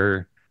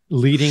ladder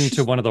leading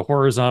to one of the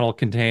horizontal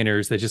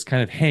containers that just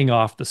kind of hang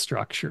off the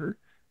structure.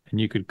 And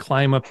you could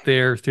climb up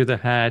there through the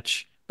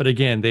hatch. But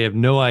again, they have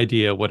no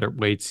idea what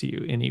awaits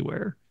you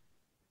anywhere.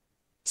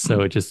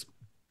 So it just,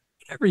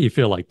 whatever you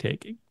feel like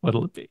taking,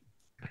 what'll it be?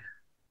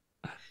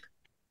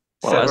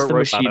 Well, as the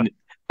machine,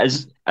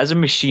 as a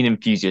machine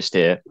enthusiast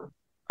here,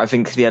 I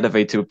think the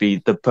elevator would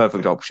be the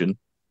perfect option.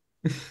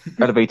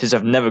 Elevators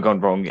have never gone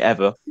wrong,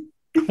 ever.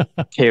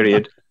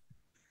 Period.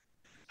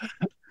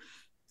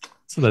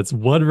 So that's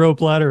 1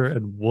 rope ladder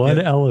and 1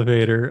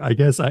 elevator. I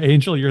guess,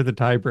 Angel, you're the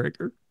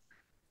tiebreaker.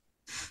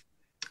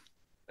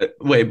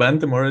 Wait,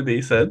 Bantam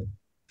already said?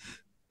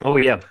 Oh,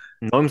 yeah.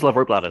 Gnomes love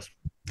rope ladders.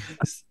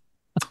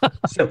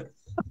 So,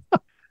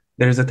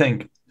 there's a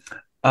thing.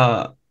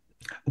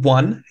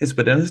 1 is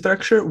within the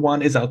structure,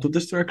 1 is out of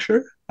the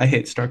structure. I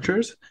hate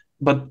structures,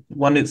 but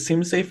 1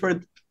 seems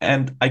safer,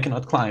 and I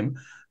cannot climb.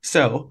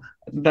 So,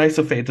 dice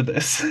of fate to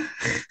this.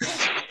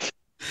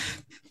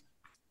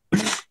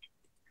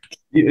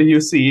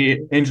 You see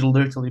Angel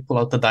literally pull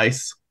out the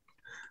dice.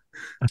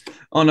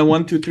 On a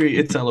 1, 2, 3,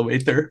 it's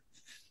elevator.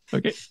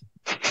 Okay.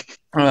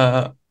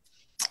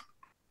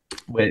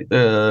 Wait,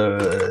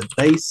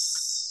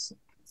 dice.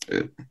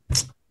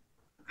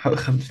 Uh,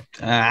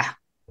 ah,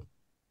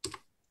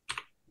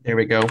 there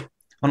we go.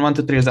 On 1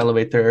 to 3 is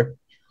elevator.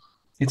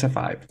 It's a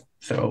 5.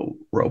 So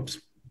ropes.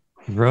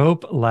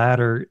 Rope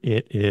ladder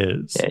it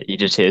is. Yeah, you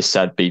just hear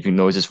sad beeping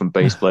noises from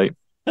baseplate.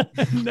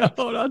 No,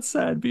 not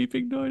sad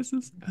beeping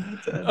noises.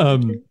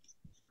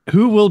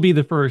 Who will be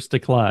the first to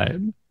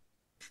climb?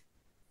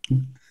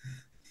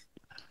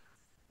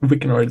 We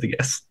can already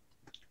guess.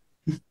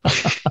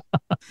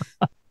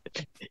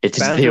 It is the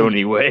Bantam.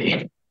 only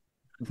way.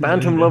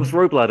 Bantam loves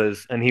rope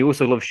ladders, and he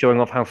also loves showing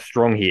off how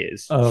strong he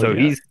is. Oh, so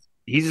yeah.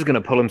 he's just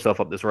gonna pull himself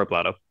up this rope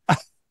ladder.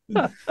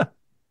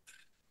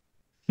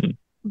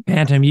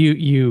 Bantam,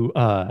 you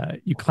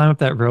climb up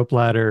that rope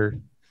ladder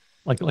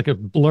like a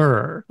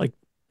blur. Like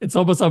it's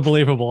almost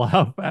unbelievable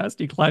how fast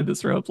you climb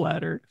this rope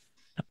ladder.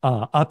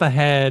 Up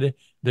ahead,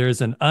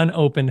 there's an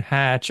unopened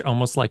hatch,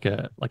 almost like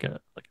a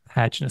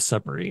hatch in a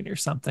submarine or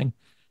something.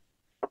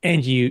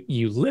 And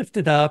you lift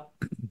it up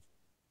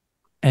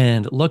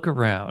and look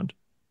around,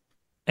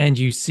 and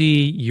you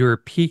see you're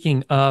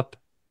peeking up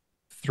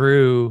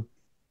through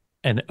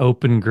an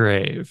open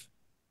grave.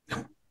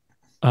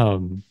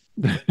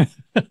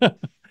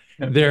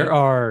 There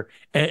are,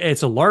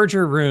 it's a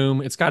larger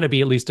room. It's got to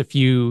be at least a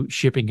few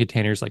shipping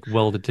containers like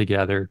welded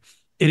together.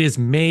 It is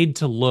made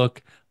to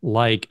look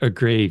like a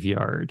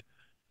graveyard.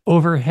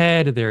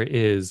 Overhead, there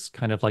is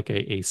kind of like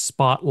a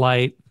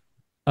spotlight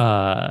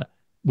uh,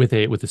 with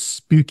a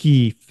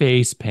spooky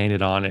face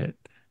painted on it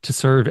to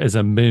serve as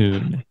a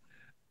moon.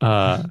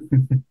 Uh,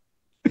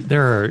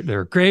 there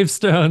are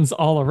gravestones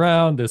all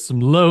around. There's some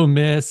low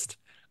mist.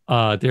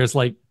 There's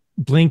like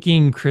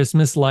blinking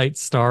Christmas light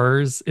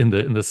stars in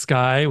the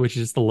sky, which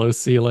is the low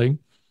ceiling.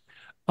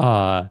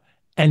 Uh,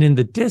 and in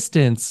the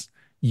distance,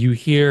 you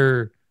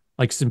hear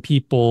like some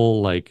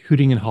people like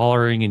hooting and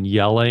hollering and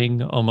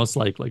yelling, almost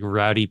like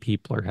rowdy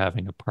people are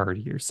having a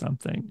party or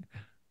something.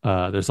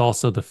 There's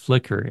also the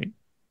flickering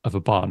of a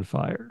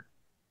bonfire.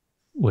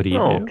 What do you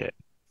Oh, do? okay.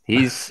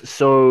 He's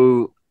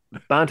so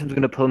Bantam's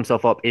gonna pull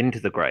himself up into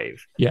the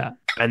grave Yeah.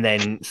 and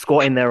then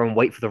squat in there and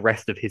wait for the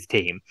rest of his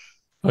team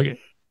Okay.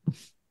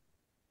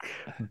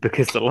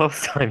 because the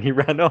last time he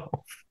ran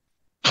off.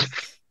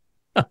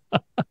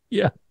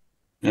 Yeah.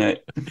 Yeah.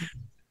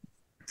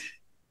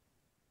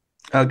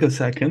 I'll go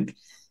second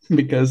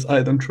because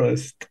I don't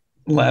trust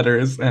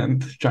ladders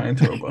and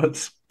giant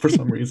robots for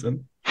some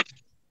reason.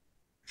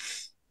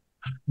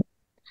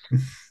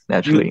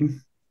 Naturally.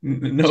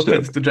 No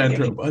offense to giant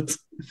robots.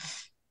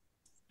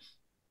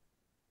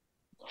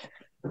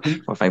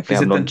 Well, thankfully,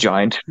 Is I'm it not then-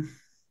 giant.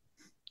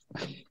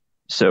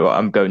 So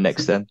I'm going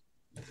next then.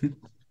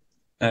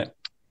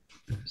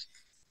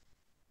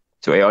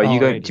 So are you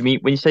going? Alrighty. Do you mean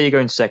when you say you're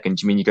going second?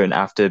 Do you mean you're going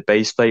after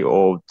baseplate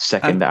or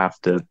second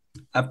after?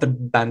 After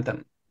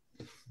Bantam.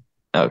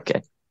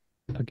 Okay.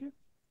 Okay.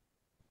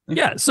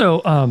 Yeah.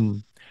 So,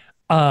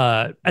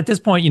 at this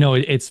point,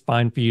 it's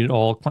fine for you to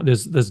all.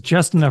 There's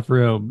just enough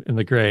room in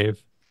the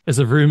grave. It's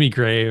a roomy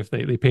grave.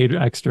 They paid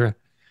extra.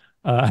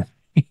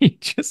 You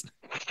just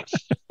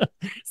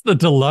it's the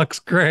deluxe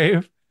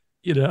grave.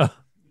 You know.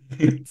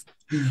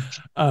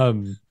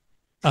 Um,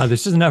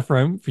 there's just enough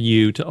room for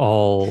you to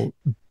all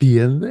be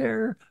in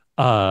there.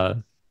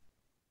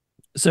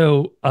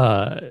 So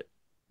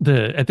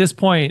at this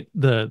point,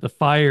 the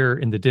fire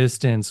in the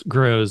distance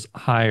grows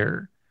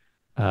higher.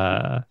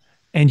 And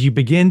you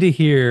begin to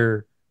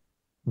hear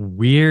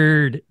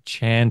weird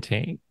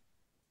chanting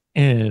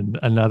in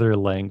another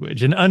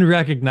language, an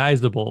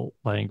unrecognizable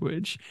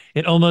language.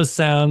 It almost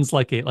sounds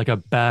like a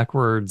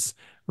backwards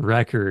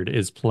record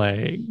is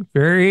playing.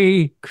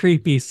 Very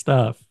creepy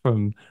stuff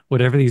from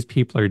whatever these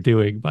people are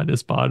doing by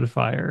this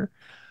bonfire.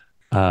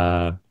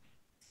 What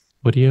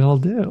do you all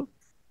do?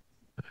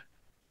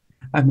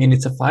 I mean,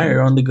 it's a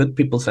fire. Only good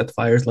people set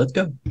fires. Let's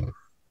go.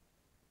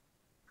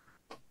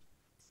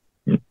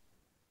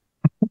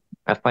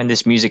 I find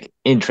this music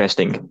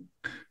interesting.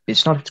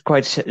 It's not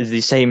quite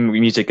the same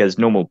music as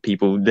normal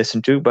people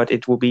listen to, but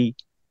it will be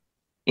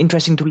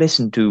interesting to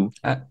listen to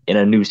in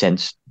a new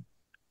sense.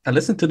 I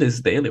listen to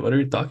this daily. What are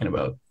you talking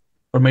about?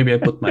 Or maybe I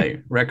put my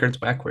records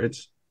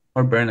backwards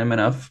or burn them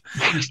enough.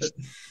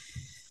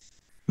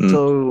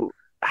 So,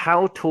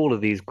 how tall are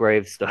these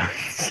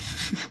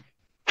gravestones?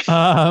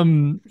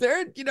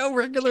 They're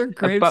regular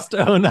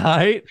gravestone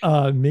height.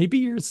 Maybe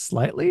you're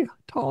slightly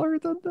taller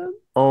than them.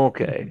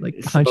 Okay,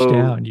 Like hunch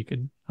down, you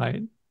can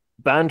hide.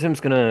 Bantam's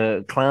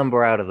gonna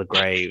clamber out of the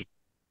grave,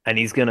 and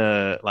he's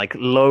gonna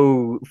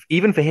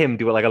even for him,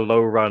 do like a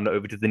low run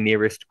over to the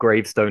nearest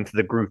gravestone to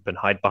the group and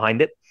hide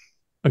behind it.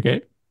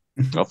 Okay.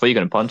 I thought you were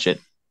going to punch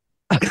it.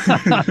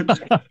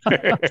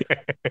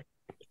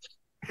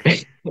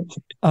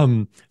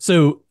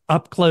 So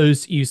up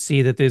close, you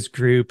see that this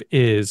group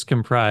is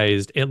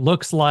comprised. It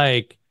looks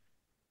like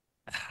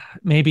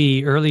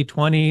maybe early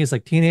 20s,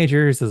 like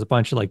teenagers. There's a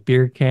bunch of like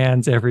beer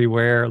cans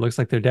everywhere. It looks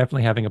like they're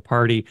definitely having a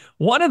party.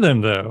 One of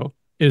them, though,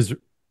 is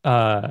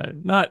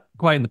not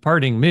quite in the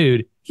partying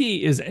mood.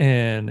 He is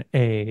in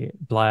a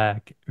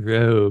black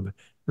robe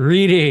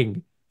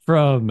reading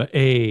from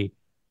a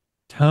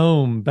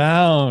tome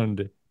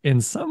bound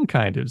in some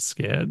kind of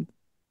skin.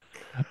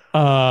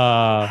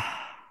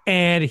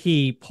 And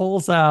he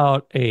pulls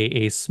out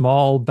a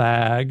small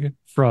bag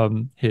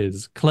from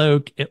his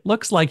cloak. It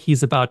looks like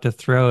he's about to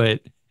throw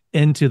it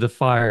into the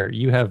fire.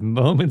 You have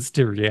moments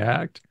to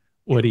react.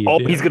 What do you Oh,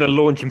 do? he's gonna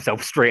launch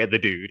himself straight at the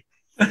dude.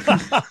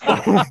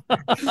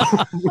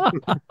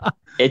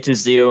 It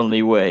is the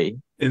only way.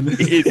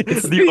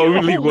 It's the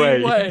only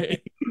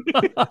way.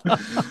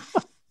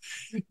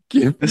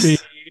 Give me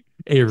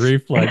a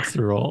reflex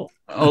roll.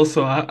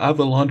 Also, I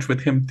will launch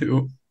with him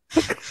too.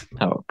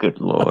 Oh,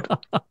 good lord.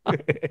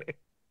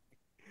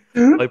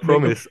 I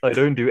promise I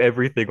don't do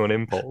everything on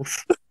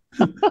impulse.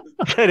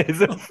 That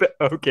is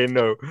okay,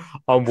 no.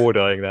 I'm war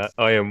dying that.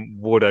 I am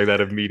war dying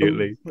that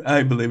immediately.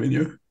 I believe in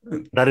you.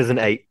 That is an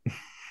 8.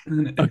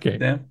 Okay.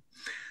 Damn.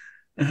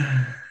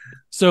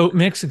 So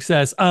mixed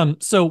success.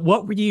 So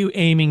what were you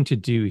aiming to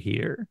do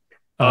here?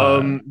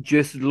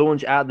 Just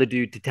launch at the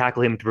dude to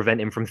tackle him to prevent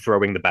him from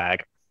throwing the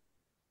bag.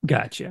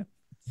 Gotcha.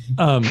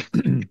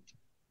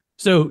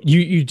 So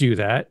you do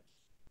that.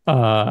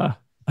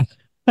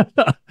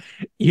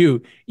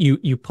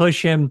 You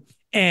push him,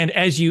 and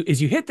as you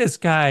hit this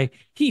guy,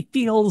 he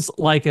feels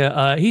like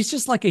he's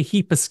just like a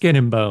heap of skin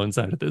and bones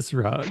under this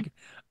rug.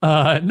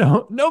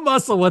 No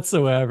muscle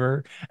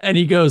whatsoever, and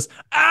he goes,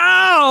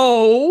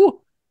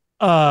 "Ow!"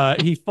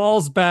 He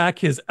falls back,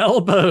 his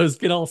elbows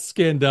get all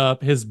skinned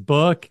up, his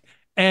book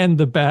and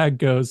the bag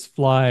goes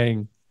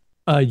flying.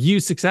 You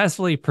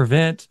successfully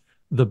prevent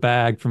the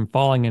bag from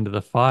falling into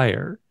the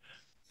fire,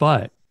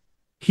 but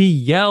he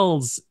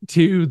yells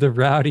to the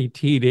rowdy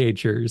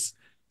teenagers,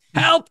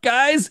 "Help,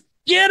 guys!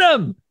 Get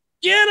him!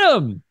 Get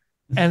him!"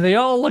 And they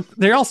all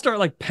start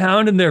like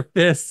pounding their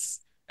fists,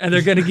 and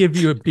they're gonna give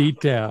you a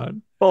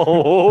beatdown.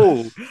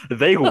 Oh,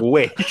 they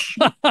wish.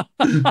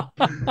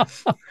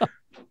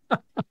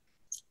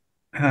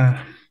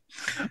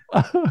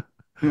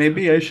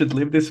 Maybe I should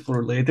leave this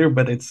for later,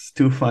 but it's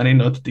too funny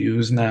not to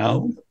use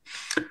now.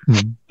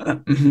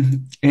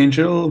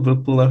 Angel will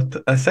pull out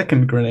a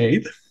second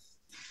grenade.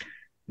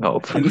 Oh,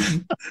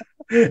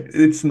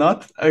 It's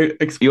not an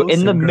explosive you're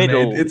in the grenade.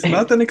 middle. It's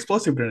not an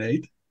explosive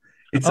grenade.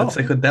 It's a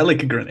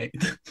psychedelic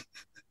grenade.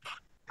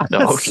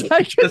 No. A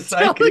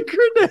psychedelic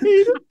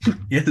grenade.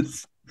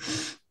 Yes.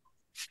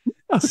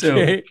 Okay.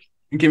 So,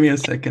 give me a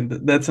second.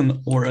 That's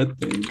an aura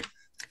thing.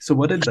 So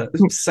what it does,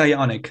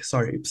 psionic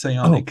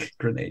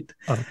grenade.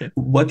 Okay.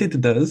 What it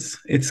does,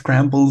 it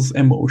scrambles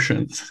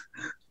emotions.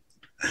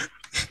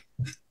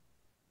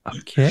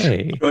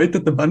 Okay. Throw it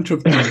at a bunch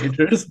of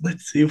teenagers.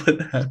 Let's see what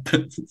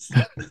happens.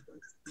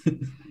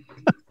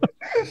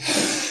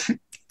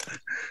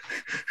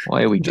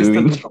 Why are we Just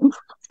doing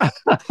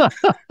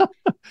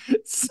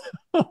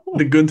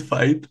the good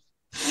fight?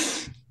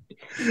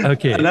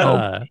 Okay.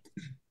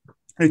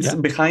 It's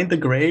behind the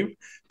grave,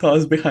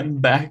 toss behind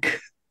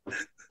back.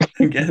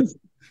 I guess.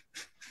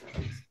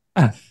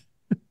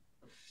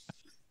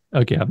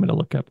 Okay, I'm gonna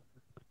look up.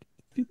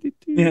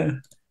 Yeah,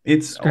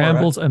 it's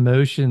scrambles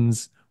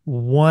emotions.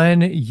 One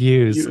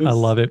use. I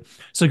love it.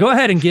 So go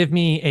ahead and give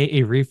me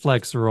a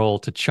reflex roll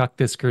to chuck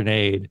this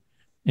grenade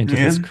into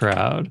this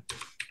crowd.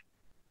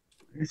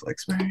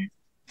 Reflex very.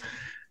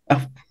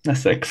 Oh, a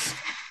 6.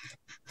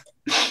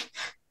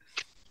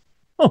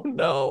 Oh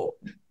no.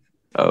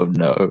 Oh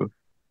no.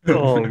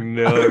 Oh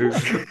no.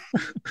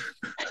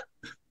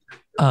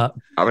 I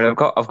mean,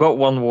 I've got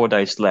one war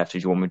dice left.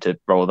 If you want me to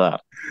roll that,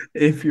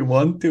 if you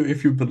want to,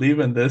 if you believe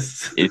in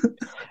this.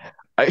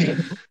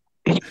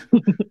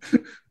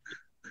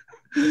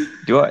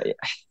 Do I?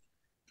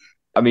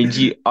 I mean,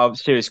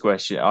 serious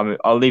question.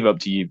 I'll leave it up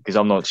to you because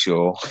I'm not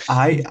sure.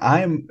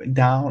 I'm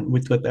down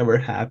with whatever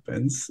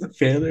happens.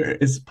 Failure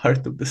is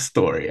part of the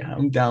story.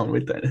 I'm down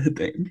with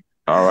anything.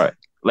 All right.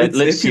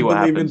 Let's see what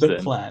happens. If you believe in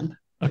the plan.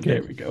 Okay.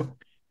 There we go.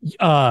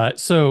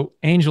 So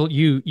Angel,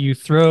 you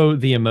throw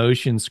the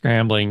emotion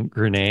scrambling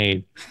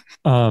grenade.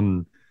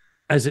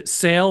 As it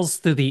sails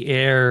through the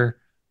air,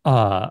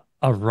 a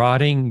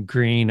rotting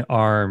green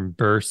arm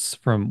bursts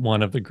from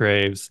one of the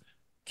graves,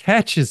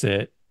 catches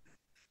it,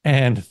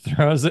 and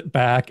throws it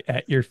back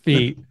at your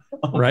feet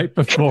right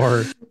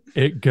before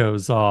it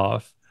goes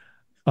off.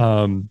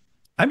 I'm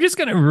just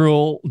gonna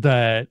rule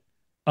that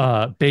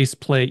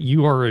baseplate,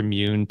 you are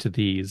immune to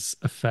these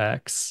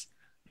effects.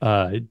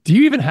 Do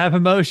you even have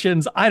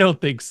emotions? I don't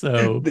think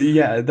so.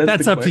 Yeah,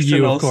 that's up to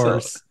you, of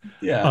course.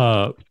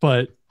 Yeah.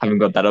 But haven't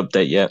got that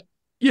update yet.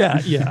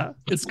 Yeah,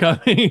 it's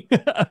coming.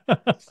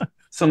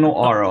 So no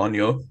aura on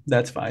you.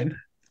 That's fine.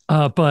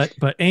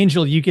 But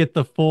Angel, you get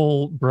the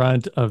full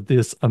brunt of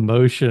this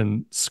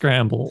emotion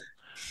scramble.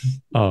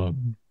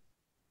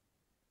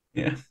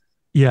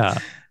 Yeah.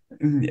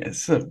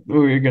 Yes,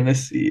 we're gonna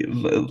see.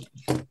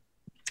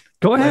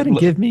 Go ahead and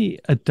give me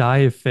a die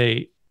of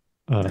fate.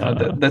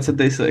 That's a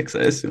D6,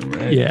 I assume,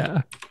 right?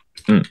 Yeah.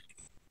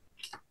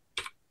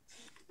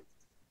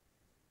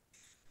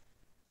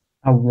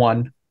 A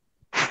 1.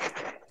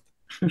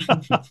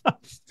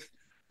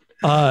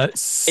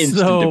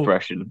 Instant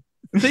depression.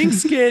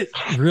 Things get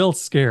real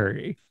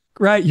scary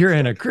right? You're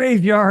in a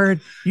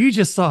graveyard. You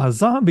just saw a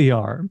zombie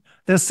arm.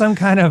 There's some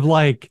kind of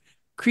like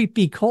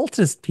creepy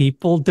cultist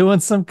people doing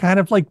some kind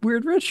of like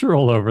weird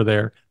ritual over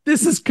there.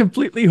 This is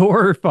completely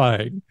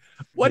horrifying.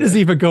 What is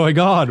even going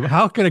on?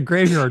 How can a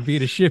graveyard be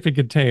in a shipping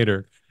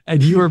container?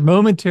 And you are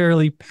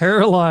momentarily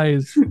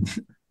paralyzed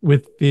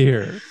with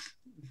fear.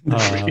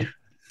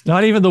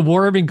 Not even the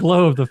warming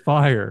glow of the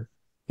fire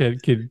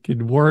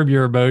can warm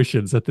your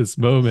emotions at this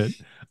moment.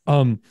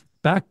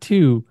 Back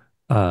to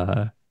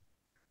well,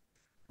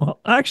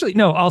 actually,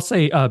 no, I'll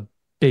say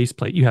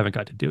baseplate. You haven't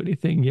got to do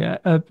anything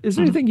yet. Is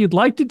there anything you'd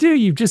like to do?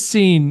 You've just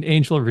seen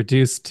Angel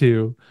reduced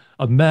to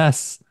a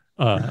mess.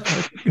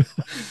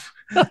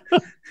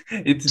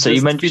 It's So just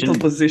you mentioned- fetal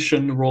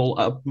position, roll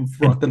up,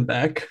 front and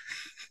back.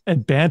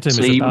 And Bantam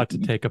So is you- about to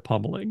take a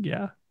pummeling.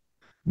 Yeah.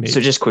 Maybe.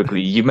 So just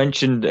quickly, you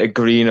mentioned a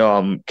green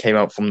arm came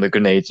out from the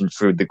grenades and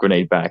threw the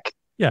grenade back.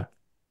 Yeah.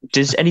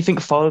 Does anything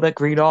follow that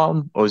green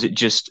arm, or is it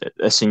just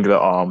a singular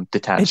arm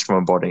detached from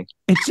a body?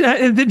 It's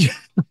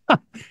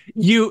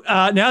you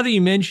now that you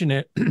mention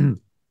it,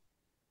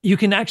 you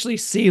can actually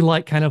see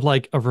like kind of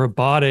like a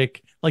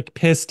robotic like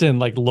piston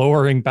like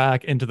lowering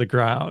back into the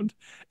ground.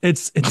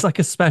 It's like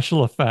a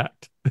special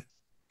effect.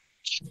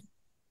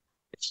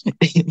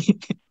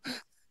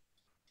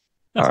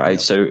 All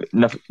right, so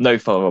no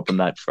follow up on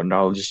that front.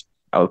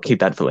 I'll keep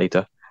that for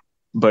later.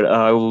 But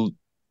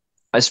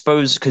I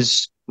suppose,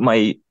 because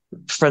my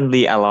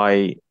friendly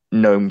ally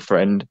gnome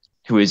friend,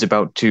 who is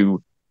about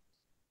to,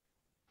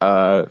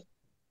 for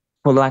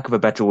lack of a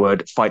better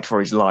word, fight for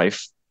his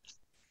life,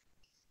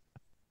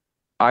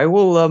 I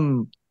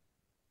will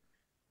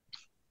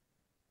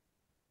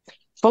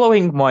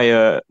following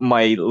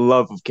my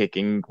love of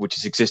kicking, which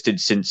has existed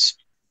since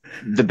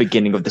the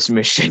beginning of this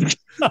mission.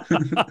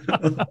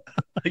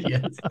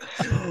 Yes.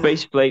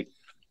 Baseplate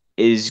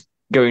is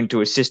going to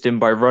assist him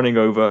by running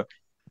over,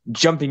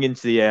 jumping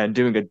into the air, and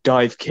doing a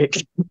dive kick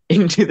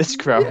into this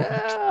crowd.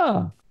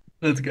 Yeah.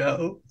 Let's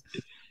go.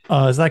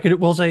 Is that could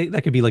we'll say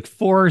that could be like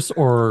force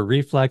or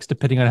reflex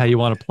depending on how you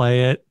want to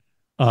play it.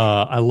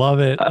 I love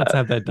it. Let's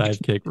have that dive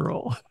kick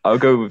roll. I'll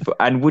go with,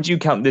 and would you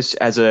count this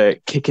as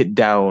a kick it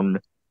down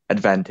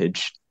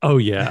advantage? Oh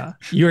yeah,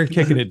 you're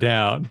kicking it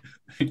down.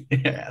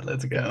 Yeah,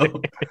 let's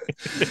go.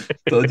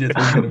 Told you it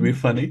was gonna be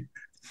funny.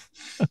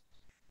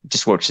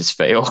 Just watch this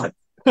fail.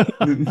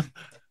 I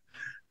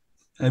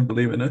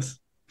believe in us.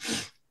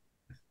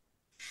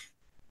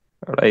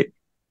 All right.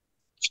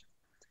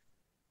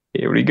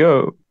 Here we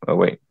go. Oh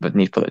wait, but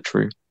need to put that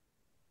true.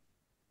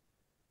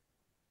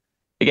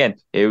 Again,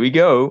 here we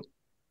go.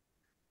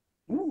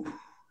 Ooh,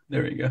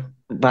 there we go.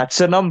 That's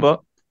a number.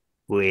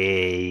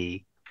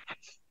 Way.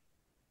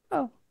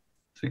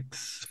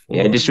 6, 4.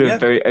 Yeah, just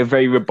with a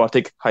very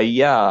robotic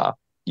hiya.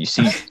 You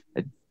see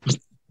a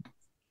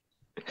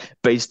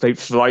baseplate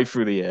fly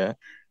through the air.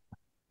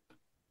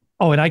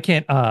 Oh, and I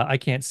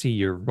can't see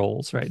your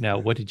rolls right now.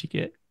 What did you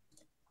get?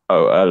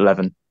 Oh,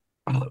 11.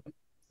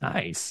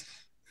 Nice.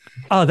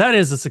 Oh, that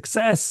is a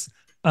success.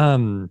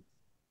 I'll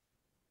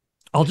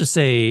just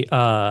say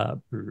what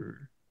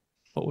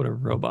would a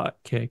robot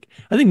kick?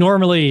 I think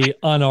normally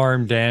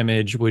unarmed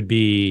damage would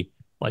be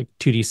like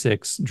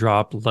 2d6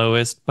 drop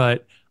lowest,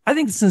 but I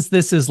think since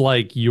this is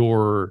like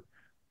your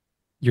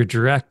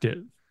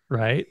directive,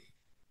 right?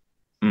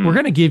 We're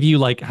gonna give you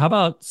like, how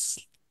about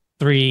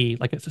 3,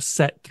 like it's a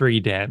set 3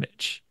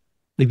 damage.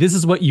 Like this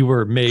is what you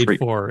were made 3.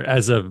 for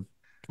as of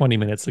 20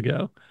 minutes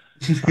ago.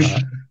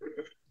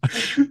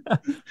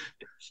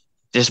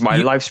 Just my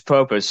life's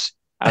purpose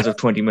as of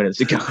 20 minutes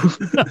ago.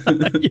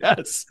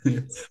 Yes.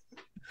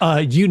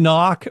 You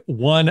knock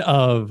one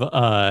of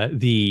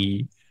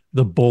the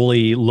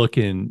bully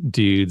looking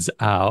dudes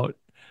out,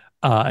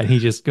 and he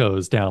just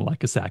goes down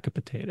like a sack of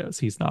potatoes.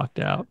 He's knocked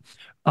out.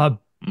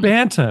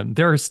 Bantam,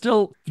 there are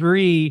still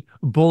 3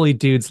 bully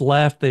dudes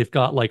left. They've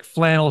got like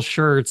flannel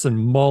shirts and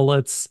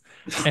mullets,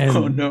 and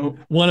Oh no.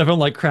 one of them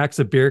like cracks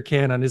a beer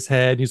can on his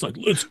head. He's like,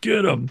 "Let's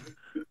get him."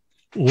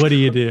 What do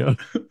you do?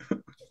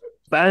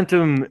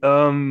 Bantam,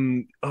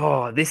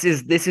 this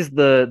is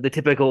the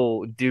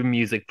typical Doom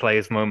music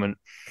players moment.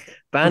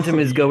 Bantam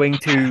is going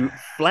to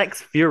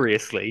flex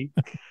furiously.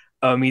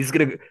 He's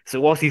gonna, so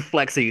whilst he's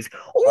flexing, he's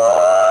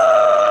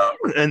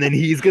and then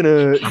he's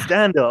gonna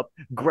stand up,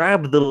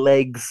 grab the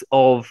legs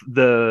of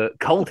the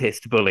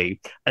cultist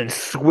bully, and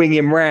swing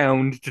him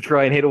round to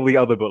try and hit all the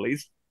other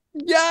bullies.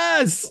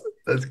 Yes.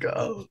 Let's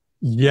go.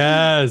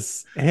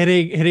 Yes.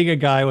 Hitting a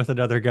guy with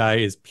another guy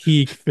is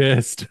peak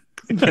fist.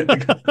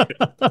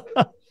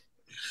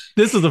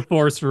 This is a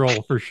force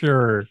roll for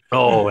sure.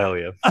 Oh hell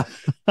yeah!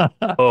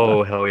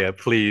 Oh hell yeah!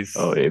 Please.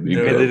 Oh, here we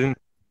No, go. they didn't.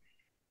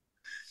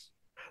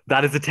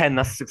 That is a 10.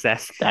 That's a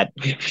success. That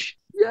Yes.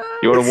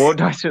 you want a war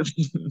dice?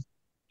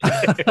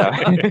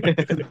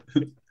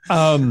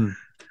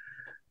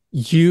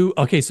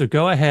 Okay, so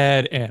go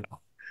ahead and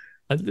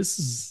this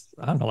is,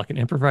 I don't know, like an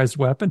improvised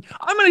weapon.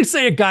 I'm gonna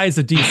say a guy's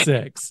a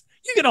d6.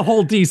 You get a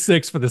whole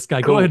d6 for this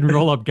guy. Go Cool. ahead and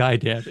roll up guy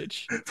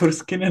damage. For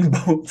skin and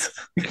bones.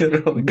 You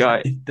can roll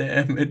Guy.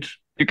 damage.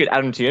 You could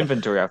add them to your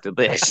inventory after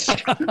this.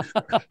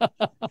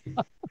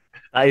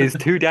 That is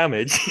 2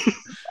 damage.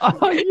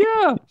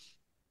 Yeah.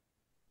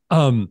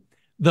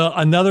 The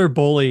another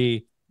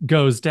bully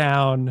goes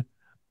down.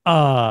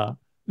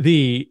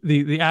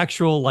 The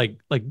actual like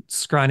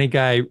scrawny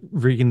guy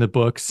reading the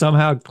book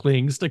somehow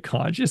clings to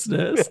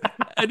consciousness,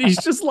 and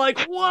he's just like,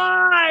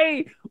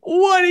 "Why?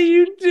 What are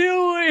you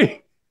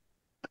doing?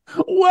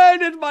 When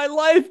did my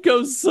life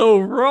go so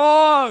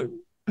wrong?"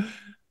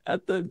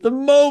 At the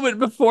moment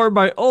before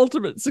my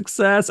ultimate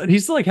success, and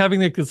he's like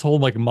having like this whole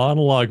like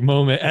monologue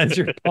moment as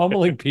you're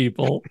pummeling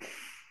people.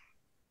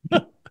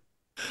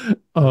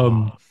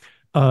 Um,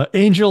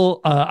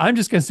 Angel, I'm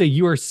just gonna say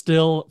you are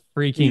still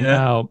freaking Yeah.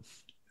 out,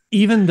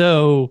 even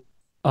though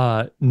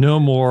no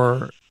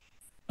more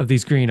of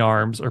these green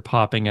arms are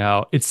popping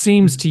out. It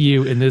seems to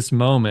you in this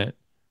moment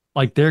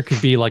like there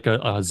could be like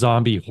a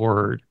zombie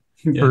horde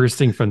Yeah.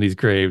 bursting from these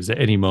graves at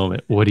any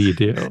moment. What do you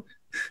do?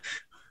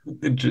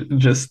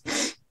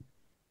 Just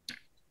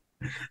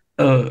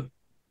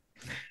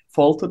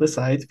fall to the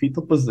side,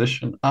 fetal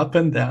position, up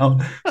and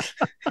down.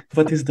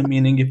 What is the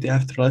meaning if the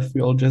afterlife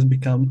we all just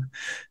become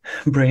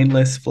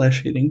brainless,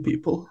 flesh-eating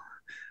people?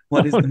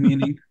 What is the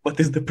meaning? What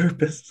is the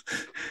purpose?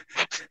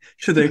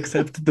 Should they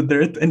accept the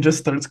dirt and just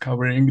start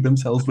covering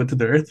themselves with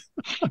dirt?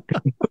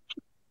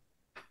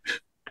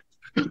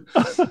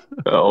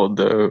 Oh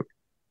no.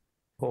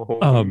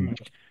 Um,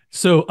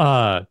 so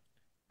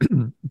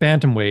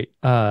Bantamweight,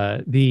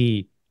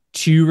 the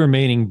two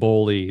remaining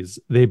bullies,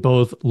 they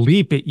both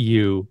leap at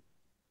you,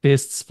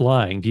 fists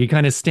flying. Do you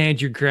kind of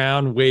stand your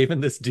ground,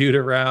 waving this dude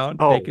around,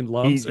 Oh, taking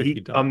lumps, or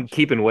you I'm dodge?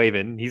 keeping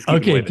waving. He's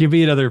keeping Okay, waving. give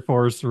me another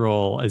force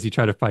roll as you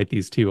try to fight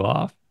these two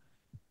off.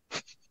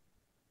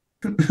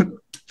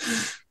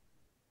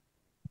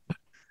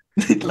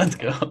 Let's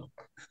go.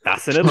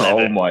 That's an Oh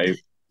 11. my.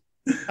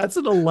 That's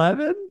an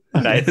 11?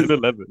 That is an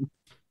 11.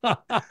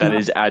 That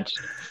is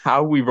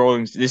how are we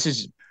rolling? This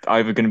is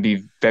either going to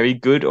be very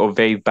good or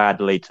very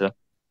bad later.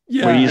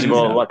 We're Yeah, using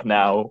all yeah. luck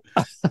now.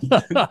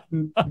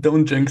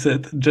 Don't jinx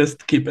it.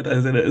 Just keep it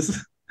as it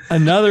is.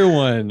 Another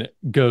one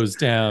goes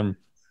down.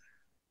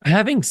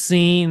 Having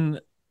seen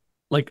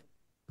like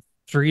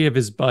three of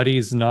his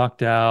buddies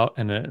knocked out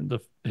and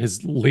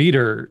his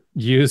leader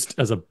used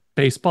as a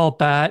baseball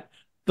bat,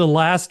 the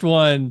last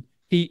one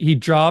he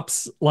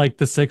drops like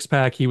the six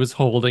pack he was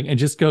holding and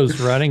just goes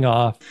running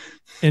off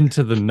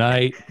into the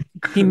night.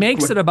 He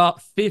makes it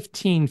about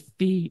 15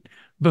 feet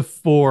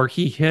before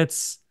he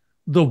hits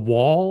the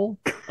wall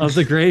of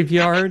the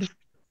graveyard,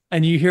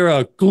 and you hear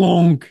a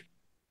glonk,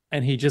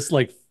 and he just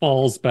like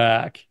falls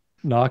back,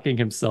 knocking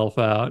himself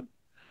out.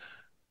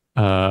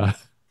 Uh,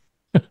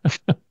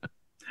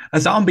 A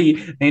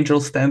zombie angel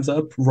stands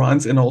up,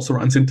 runs, and also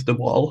runs into the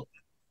wall.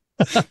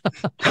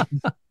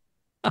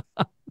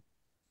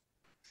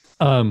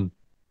 um,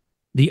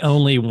 the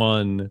only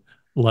one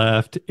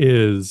left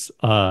is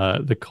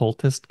the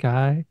cultist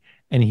guy,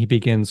 and he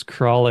begins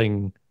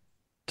crawling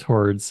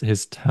towards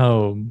his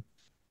tome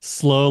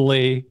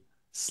slowly,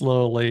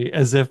 slowly,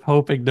 as if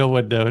hoping no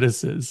one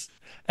notices.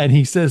 And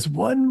he says,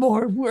 "One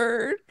more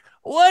word.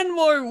 One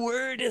more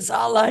word is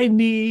all I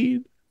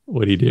need."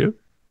 What do you do?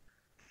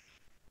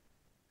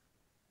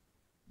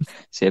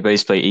 So yeah,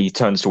 basically he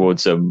turns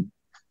towards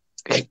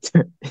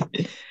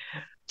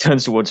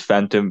turns towards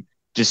Phantom,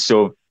 just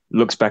sort of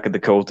looks back at the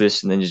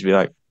cultist and then just be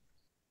like,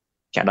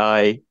 "Can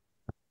I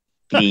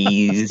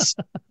please?"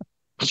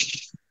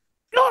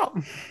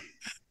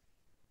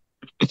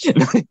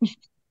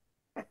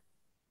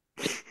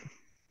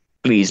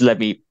 Please let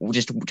me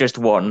just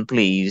one,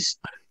 please.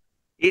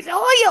 It's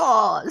all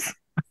yours.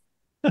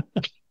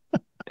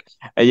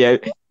 And yeah,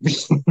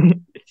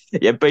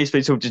 yeah,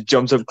 basically sort of just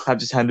jumps up,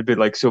 claps his hand a bit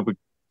like sort of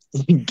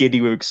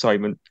giddy with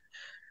excitement,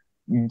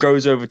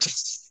 goes over to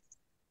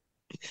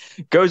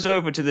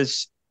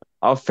this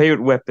our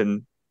favorite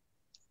weapon,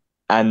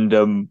 and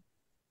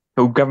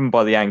he'll grab him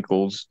by the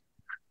ankles.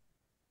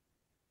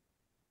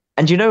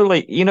 And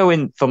like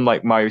in from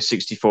like Mario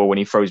 64 when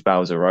he throws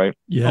Bowser, right?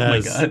 Oh my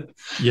Yes. god.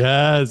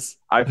 Yes.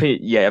 I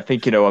think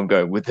you know where I'm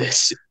going with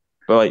this.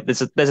 But like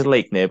there's a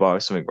lake nearby or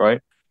something,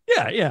 right?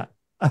 Yeah, yeah.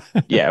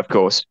 Yeah, of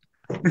course.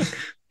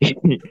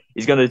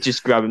 He's gonna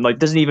just grab him, like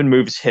doesn't even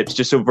move his hips,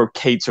 just sort of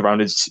rotates around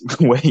his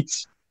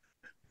waist,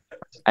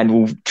 and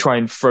will try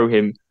and throw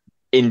him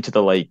into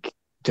the lake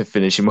to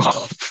finish him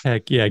off.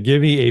 Heck yeah.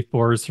 Give me a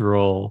force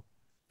roll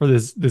for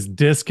this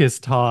discus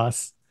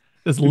toss,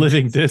 this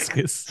living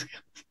discus.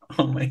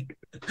 Oh my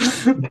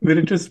god.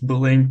 We're just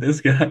bullying this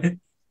guy.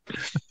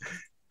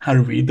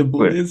 Are we the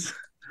bullies?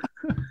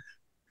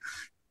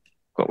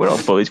 We're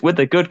not bullies. We're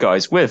the good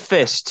guys. We're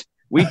Fist.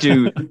 We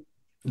do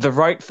the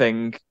right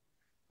thing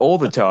all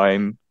the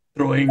time.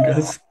 Throwing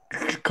us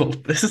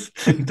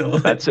cultists into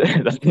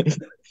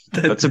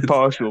That's a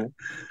partial.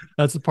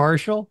 That's a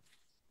partial.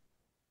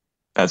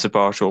 That's a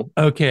partial.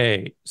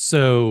 Okay,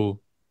 so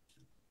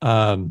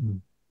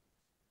um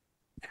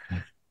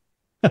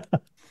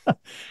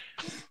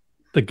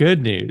the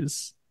good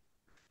news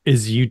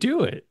is you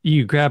do it.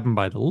 You grab him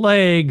by the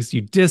legs,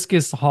 you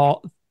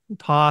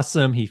toss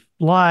him, he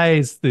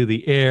flies through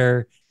the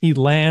air, he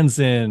lands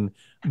in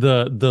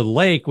the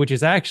lake, which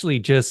is actually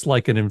just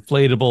like an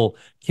inflatable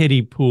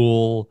kiddie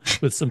pool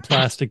with some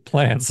plastic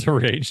plants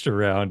arranged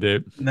around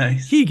it.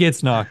 Nice. He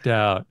gets knocked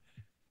out.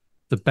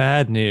 The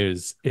bad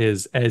news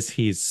is as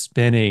he's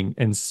spinning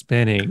and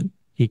spinning,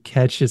 he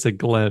catches a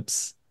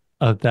glimpse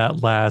of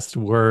that last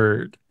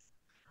word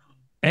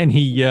and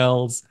he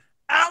yells,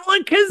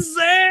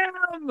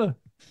 Alakazam!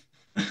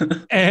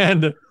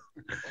 And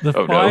the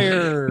Oh, no.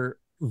 fire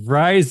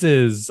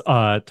rises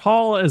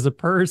tall as a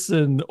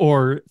person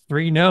or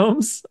three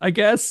gnomes, I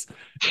guess.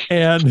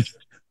 And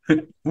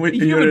Wait,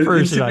 human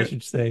person, I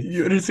should say.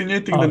 You're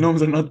insinuating the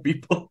gnomes are not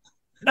people.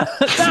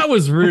 That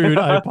was rude.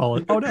 I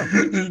apologize. Oh no,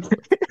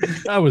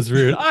 that was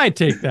rude. I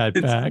take that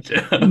back.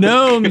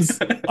 Gnomes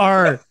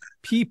are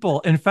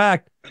people. In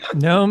fact,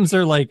 gnomes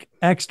are like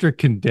extra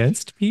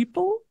condensed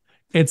people.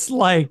 It's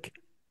like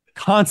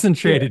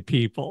concentrated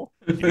people.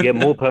 You get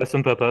more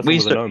person per person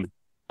with a gnome.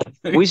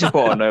 We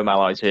support our gnome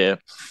allies here.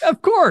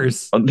 Of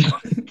course. I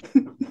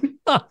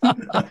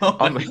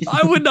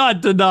would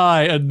not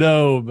deny a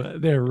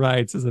gnome their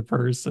rights as a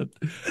person.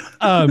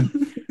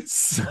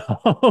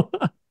 So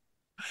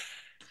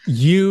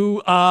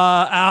you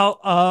out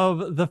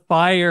of the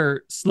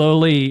fire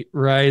slowly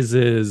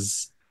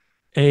rises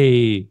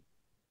a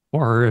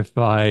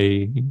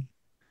horrifying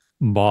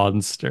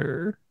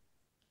monster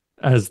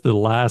as the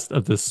last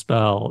of the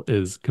spell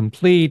is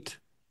complete.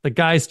 The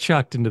guy's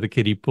chucked into the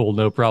kiddie pool,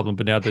 no problem,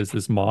 but now there's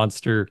this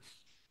monster.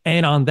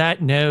 And on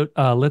that note,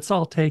 let's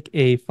all take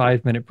a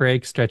 5-minute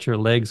break, stretch our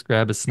legs,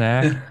 grab a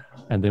snack,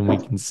 and then we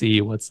can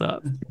see what's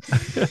up.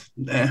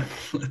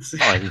 Let's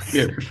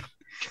see.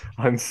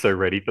 I'm so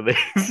ready for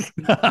this.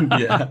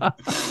 Yeah.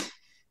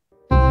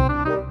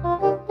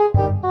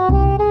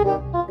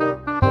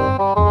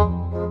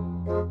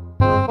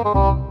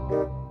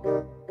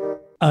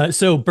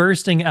 So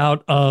bursting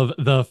out of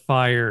the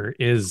fire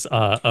is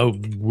a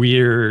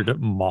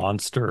weird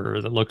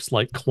monster that looks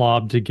like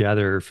clobbed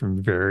together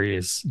from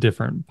various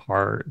different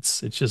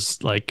parts. It's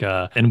just like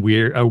a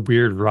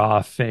weird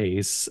raw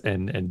face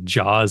and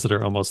jaws that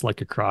are almost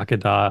like a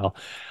crocodile.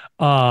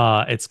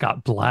 It's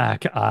got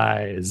black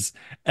eyes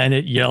and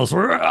it yells,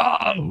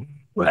 "Who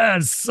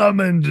has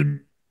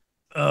summoned?"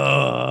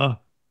 And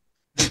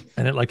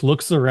it like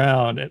looks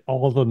around at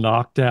all the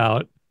knocked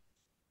out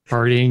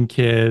partying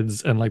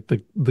kids and like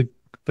the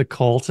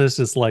cultist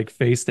is like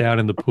face down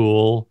in the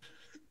pool.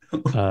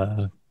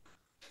 And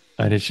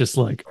it's just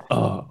like,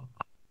 oh.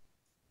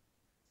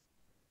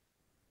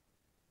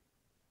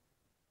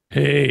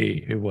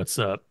 Hey, what's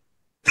up?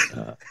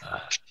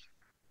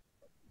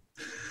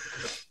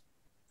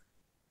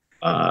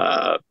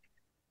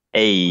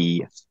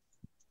 Hey.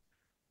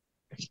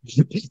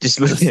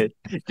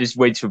 Just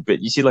waits for a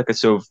bit. You see like a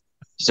sort of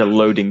just a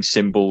loading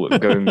symbol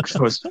going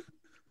across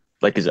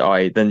like his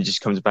eye, then it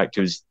just comes back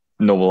to his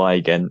normal eye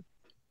again.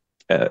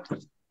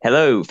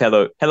 Hello,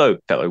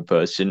 fellow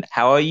person.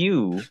 How are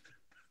you?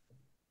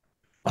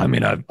 I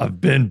mean,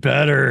 I've been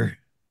better.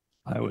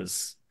 I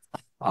was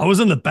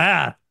in the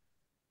bath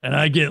and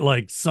I get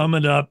like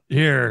summoned up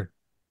here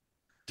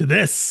to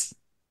this.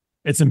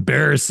 It's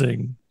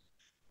embarrassing,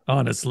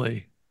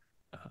 honestly.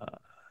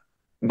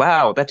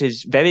 Wow, that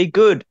is very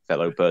good,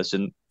 fellow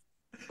person.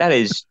 That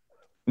is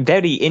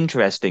very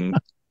interesting.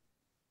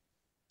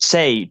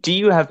 Say, do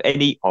you have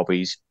any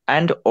hobbies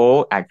and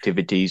or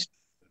activities?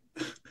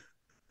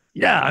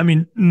 Yeah, I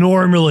mean,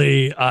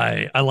 normally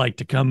I like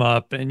to come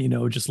up and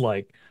just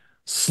like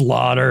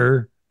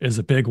slaughter is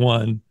a big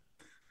one.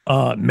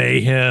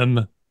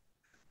 Mayhem.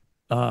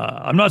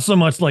 I'm not so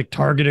much like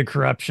targeted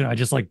corruption. I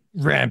just like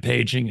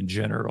rampaging in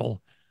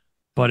general.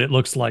 But it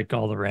looks like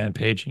all the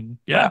rampaging.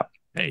 Yeah. Wow.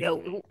 Hey.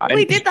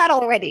 We did that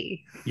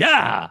already.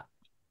 Yeah.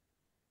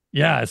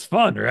 Yeah, it's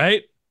fun,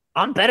 right?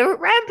 I'm better at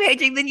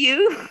rampaging than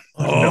you.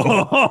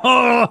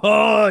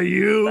 Oh,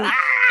 you.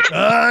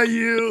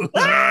 You.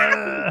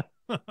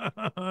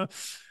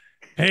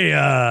 Hey,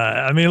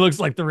 I mean, it looks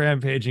like the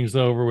rampaging's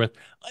over with.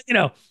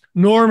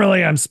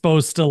 Normally I'm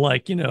supposed to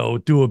like,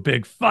 do a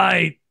big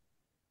fight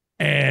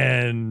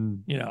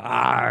and,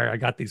 I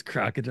got these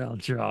crocodile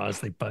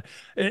jaws.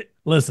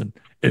 Listen,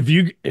 if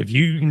you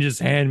can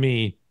just hand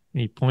me, and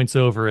he points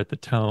over at the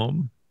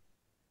tome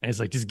and he's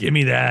like, just give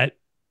me that.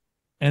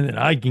 And then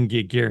I can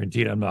get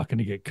guaranteed I'm not going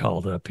to get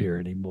called up here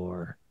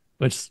anymore,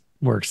 which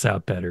works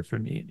out better for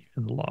me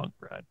in the long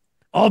run.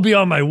 I'll be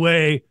on my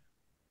way.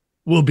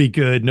 We'll be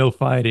good. No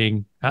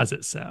fighting. How's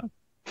it sound?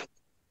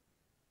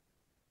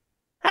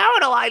 How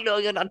do I know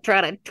you're not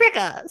trying to trick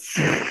us?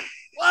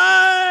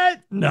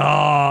 What?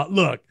 No,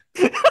 look.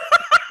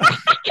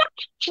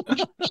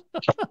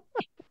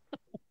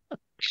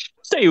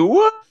 Say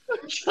what?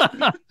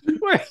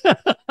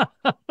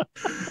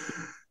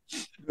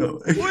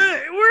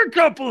 We're a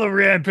couple of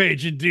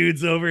rampaging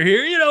dudes over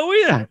here. We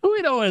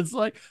know what it's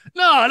like.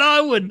 No, I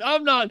wouldn't.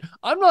 I'm not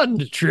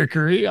into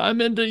trickery. I'm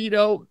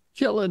into,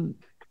 killing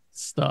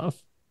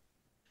stuff.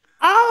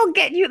 I'll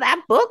get you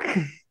that book.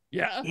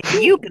 Yeah.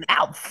 If you can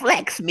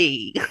outflex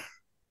me.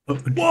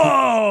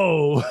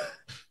 Whoa.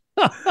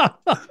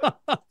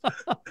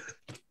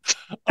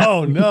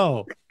 Oh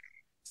no.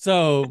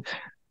 So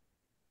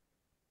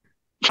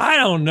I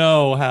don't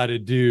know how to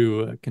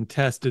do a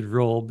contested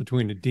roll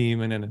between a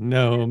demon and a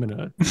gnome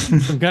and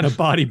some kind of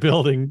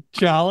bodybuilding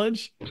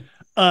challenge.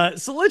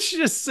 So let's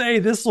just say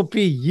this will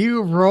be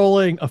you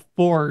rolling a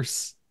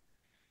force,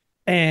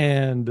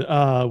 and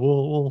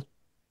we'll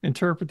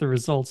interpret the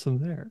results from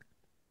there.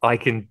 I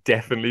can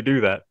definitely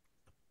do that.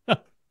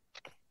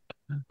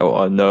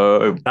 Oh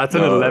no. That's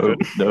an no, 11.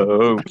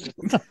 No.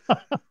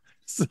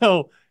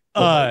 So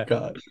Oh my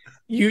god.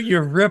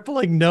 your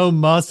rippling gnome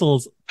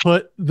muscles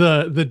put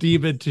the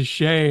demon to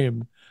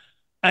shame,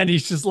 and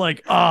he's just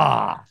like,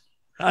 I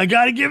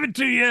gotta give it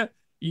to you.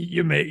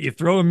 You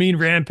throw a mean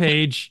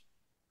rampage,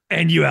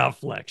 and you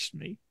outflexed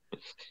me.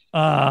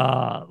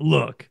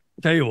 Look,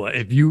 tell you what,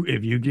 if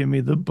you give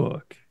me the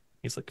book,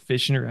 he's like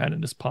fishing around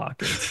in his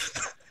pocket,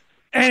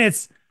 and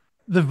it's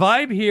the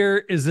vibe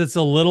here is it's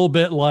a little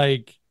bit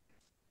like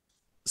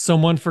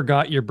someone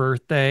forgot your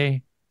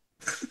birthday,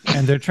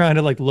 and they're trying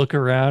to like look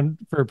around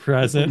for a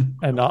present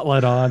and not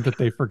let on that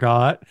they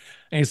forgot.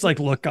 And he's like,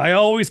 look, I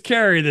always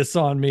carry this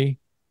on me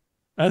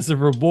as a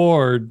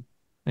reward.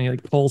 And he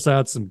like pulls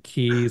out some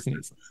keys, and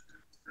it's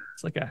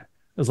like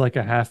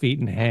a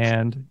half-eaten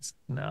hand.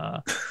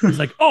 Nah. He's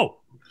like, oh,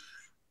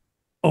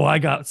 I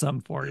got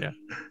something for you.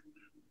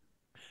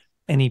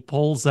 And he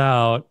pulls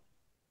out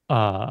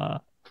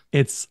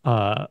it's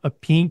a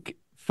pink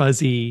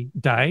fuzzy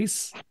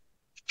dice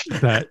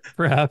that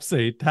perhaps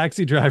a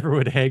taxi driver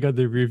would hang on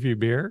the rearview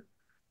mirror.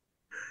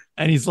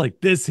 And he's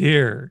like, this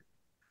here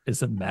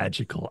is a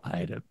magical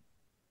item.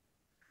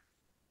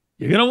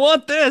 You're going to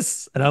want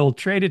this, and I will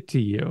trade it to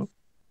you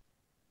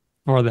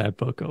for that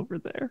book over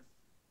there.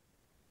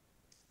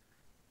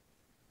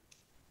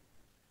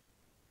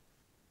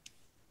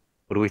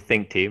 What do we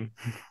think, team?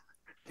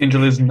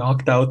 Angel is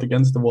knocked out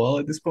against the wall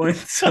at this point.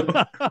 So.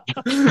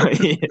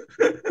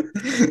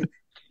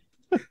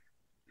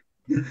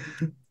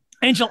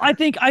 Angel, I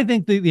think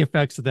the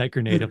effects of that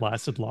grenade have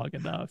lasted long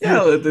enough.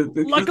 Yeah,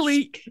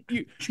 luckily,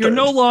 you're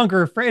no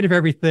longer afraid of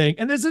everything,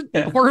 and there's a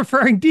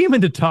horrifying demon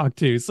to talk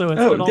to, so it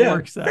all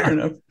works out. Fair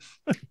enough.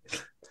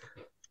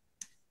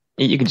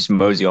 You can just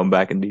mosey on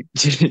back and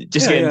just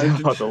get into a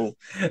huddle.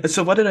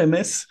 So what did I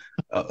miss?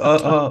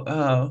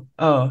 Huddle.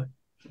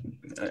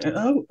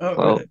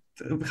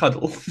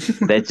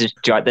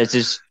 There's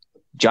this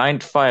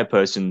giant fire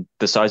person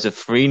the size of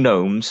 3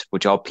 gnomes,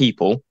 which are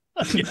people.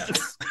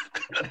 Yes.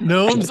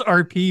 Gnomes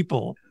are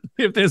people.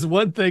 If there's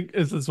one thing,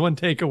 is this one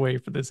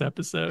takeaway for this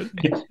episode.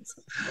 Yes.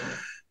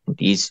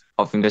 He's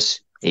offering us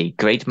a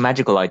great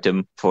magical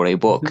item for a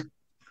book.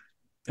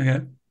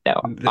 Okay.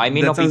 Now, I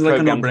may not be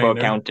programmed for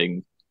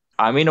accounting.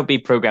 I may not be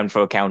programmed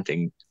for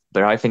accounting,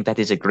 but I think that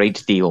is a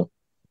great deal.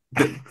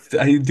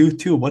 I do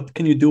too. What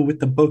can you do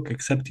with the book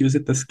except use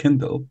it as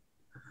Kindle?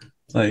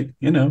 Like,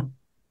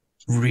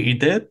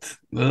 read it?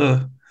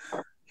 Ugh.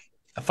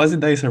 Fuzzy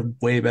dice are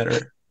way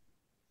better.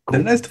 Cool.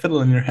 They're nice to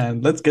fiddle in your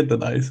hand. Let's get the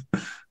dice.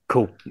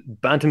 Cool.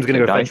 Bantam's going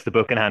to go fetch the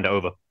book and hand it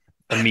over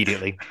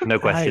immediately. No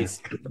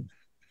questions. Nice.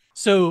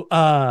 So,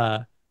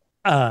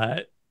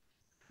 the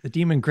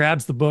demon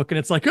grabs the book, and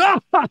it's like, and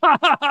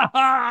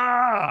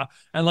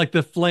like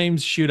the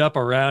flames shoot up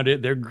around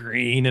it. They're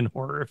green and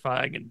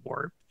horrifying and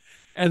warped.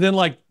 And then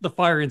like the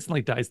fire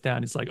instantly dies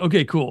down. It's like,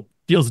 okay, cool.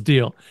 Deal's a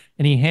deal.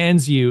 And he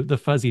hands you the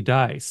fuzzy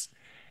dice.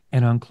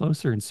 And on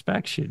closer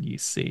inspection, you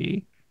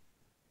see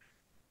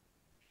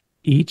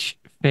each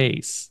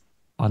face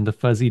on the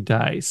fuzzy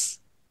dice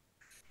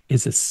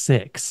is a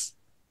 6,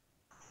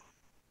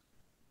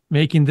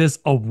 making this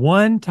a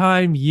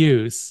one-time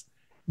use,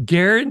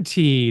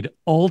 guaranteed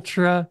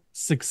ultra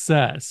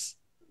success.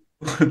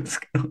 Let's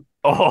go.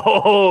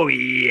 Oh,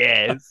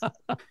 yes.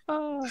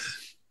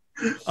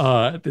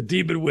 The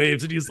demon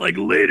waves, and he's like,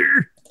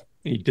 later.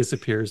 And he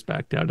disappears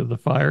back down to the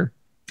fire.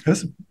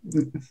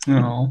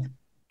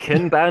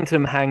 Can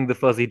Bantam hang the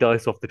fuzzy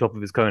dice off the top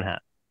of his cone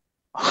hat?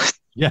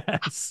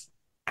 Yes.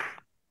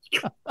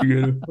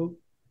 Beautiful.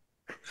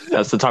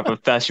 That's the type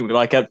of fashion we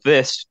like at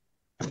this.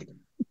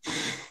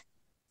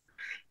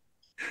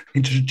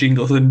 It just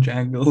jingles and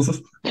jangles.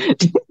 By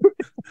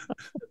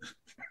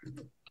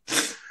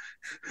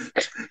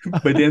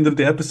the end of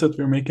the episode,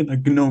 we're making a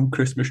gnome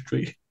Christmas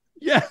tree.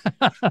 Yeah.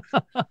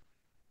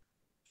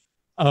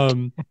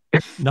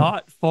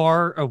 Not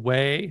far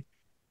away,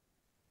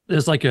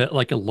 there's like a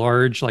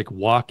large like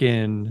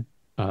walk-in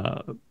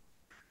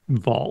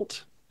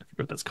vault. I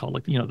forget what that's called,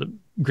 like the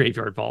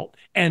graveyard vault.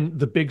 And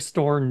the big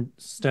stone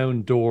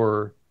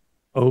door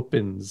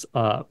opens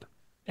up,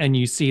 and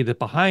you see that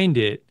behind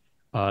it,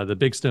 the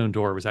big stone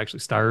door was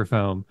actually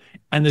styrofoam,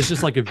 and there's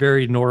just like a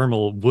very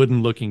normal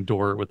wooden-looking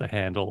door with a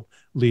handle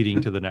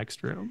leading to the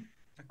next room.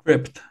 A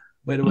crypt,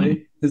 by the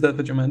way. Is that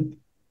what you meant?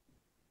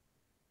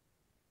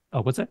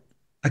 Oh, what's that?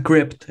 A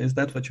crypt. Is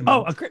that what you meant?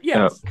 Oh, a crypt.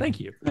 Yes, thank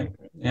you.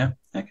 Yeah.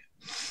 Okay.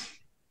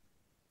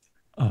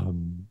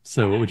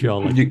 So what would you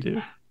all like to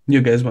do?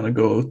 You guys want to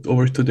go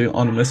over to the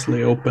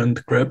anonymously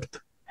opened crypt?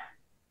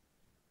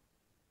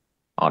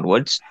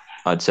 Onwards,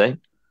 I'd say.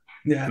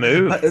 Yeah.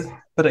 Move.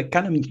 But I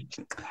kind of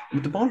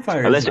the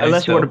bonfire. Unless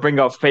you want to bring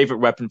our favorite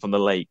weapon from the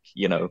lake,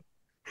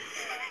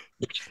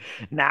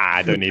 Nah,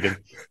 I don't need him.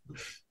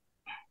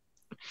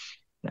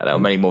 Now, there are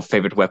many more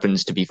favorite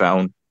weapons to be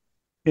found.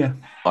 Yeah.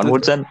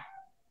 Onwards then.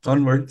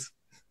 Onwards.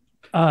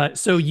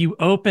 So you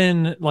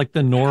open like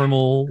the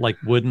normal, like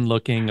wooden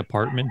looking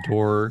apartment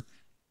door,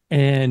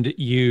 and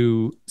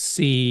you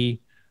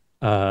see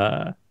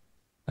uh,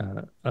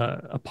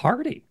 a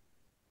party.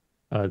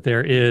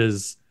 There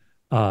is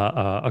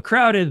a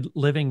crowded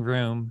living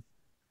room.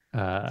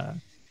 Uh,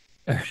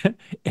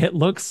 it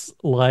looks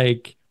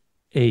like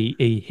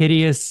a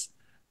hideous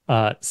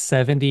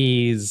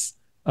 70s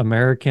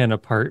American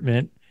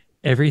apartment.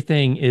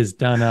 Everything is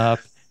done up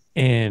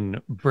in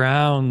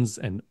browns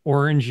and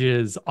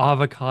oranges,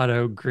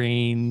 avocado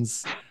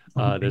greens. Oh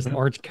my There's an God.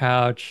 orange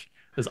couch.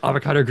 There's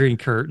avocado green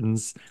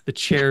curtains. The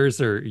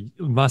chairs are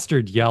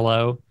mustard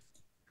yellow.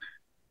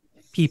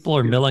 People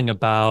are milling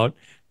about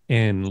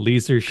in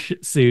leisure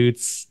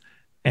suits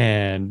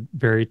and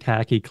very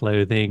tacky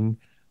clothing.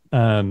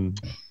 Um,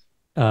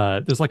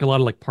 there's like a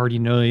lot of like party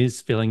noise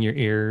filling your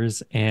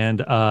ears,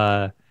 and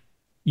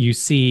you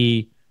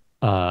see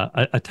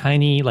a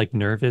tiny, like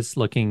nervous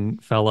looking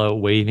fellow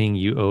waving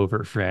you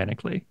over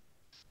frantically.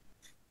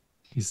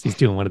 He's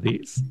doing one of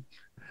these.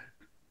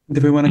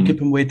 Do we want to Hmm. keep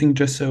him waiting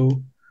just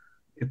so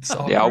it's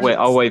Yeah, awkward?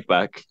 I'll wave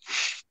back.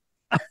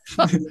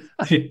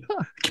 Keep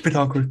it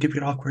awkward. Keep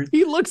it awkward.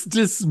 He looks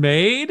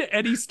dismayed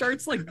and he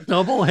starts like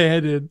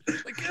double-headed.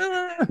 Like,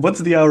 "Ah." What's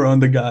the aura on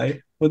the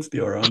guy? What's the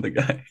aura on the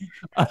guy?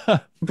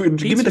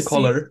 Give me the HC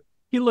color.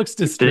 He looks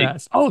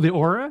distressed. Oh, the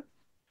aura?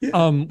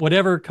 Yeah.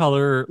 Whatever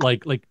color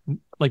like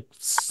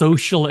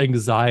social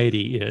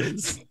anxiety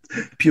is.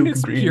 Puke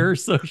It's green. pure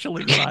social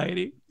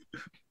anxiety.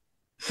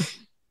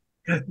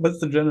 What's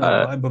the general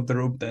Uh, vibe of the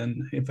room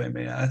then, if I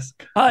may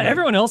ask?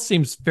 Everyone else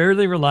seems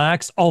fairly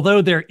relaxed,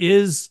 although there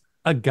is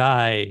a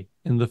guy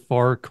in the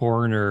far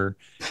corner.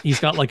 He's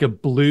got like a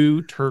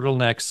blue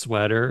turtleneck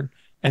sweater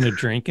and a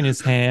drink in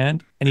his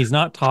hand, and he's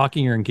not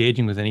talking or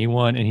engaging with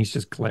anyone, and he's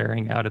just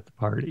glaring out at the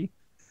party.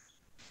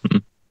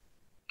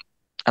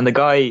 And the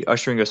guy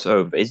ushering us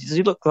over, does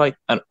he look like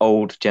an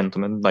old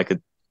gentleman, like a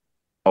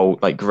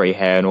old, like grey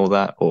hair and all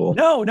that, or?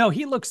 No,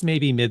 he looks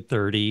maybe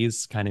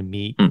mid-30s, kind of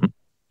meek. Mhm.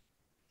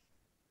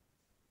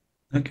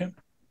 Okay.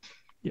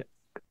 Yeah.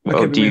 Well,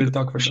 Okay, we do made you it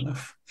awkward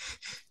enough.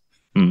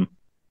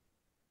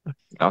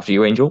 after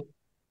you, Angel?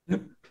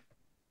 Yep.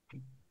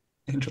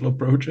 Angel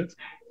approaches.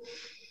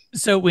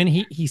 So when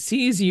he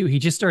sees you, he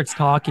just starts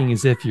talking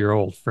as if you're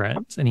old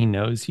friends and he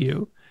knows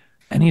you.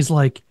 And he's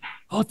like,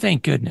 "Oh,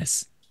 thank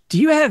goodness. Do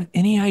you have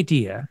any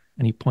idea?"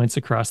 And he points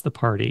across the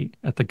party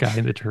at the guy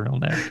in the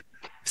turtleneck.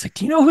 He's like,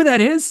 "Do you know who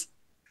that is?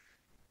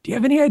 Do you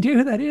have any idea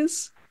who that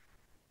is?"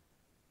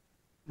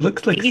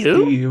 Looks like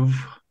You?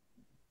 Steve.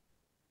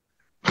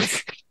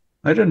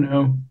 I don't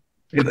know.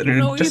 I don't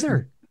know Just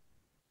either.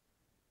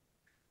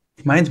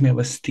 reminds me of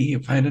a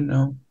Steve. I don't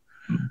know.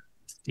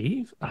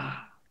 Steve?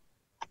 Ah,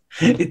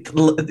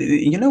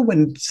 You know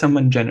when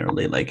someone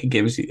generally like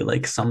gives you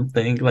like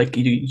something like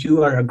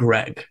you are a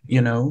Greg, you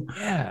know?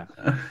 yeah.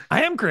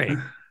 I am great.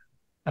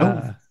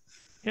 Oh.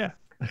 Yeah.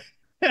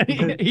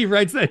 He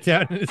writes that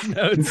down in his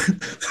notes.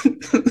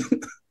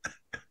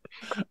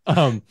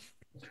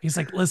 He's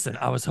like, "Listen,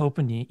 I was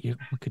hoping you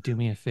could do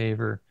me a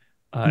favor.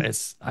 I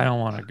don't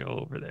want to go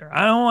over there.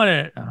 I don't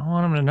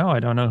want him to know. I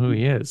don't know who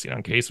he is,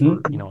 in case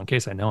in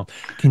case I know him.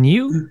 Can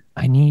you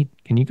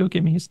go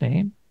get me his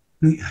name?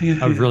 I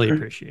would really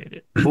appreciate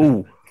it."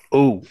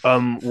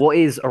 What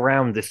is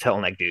around this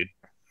turtleneck dude?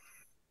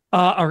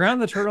 Around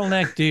the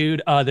turtleneck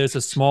dude, there's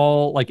a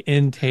small like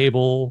end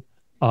table,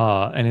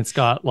 and it's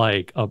got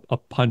like a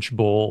punch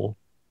bowl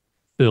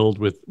filled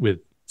with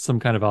some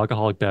kind of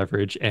alcoholic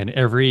beverage, and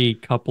every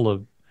couple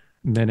of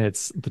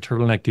minutes the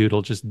turtleneck dude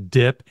will just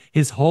dip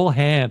his whole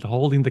hand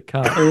holding the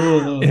cup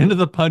Oh. into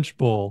the punch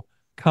bowl,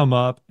 come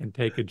up and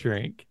take a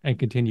drink and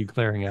continue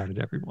glaring out at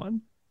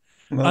everyone.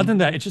 Well, Other than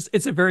that,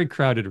 it's a very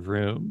crowded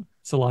room,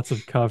 so lots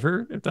of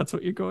cover if that's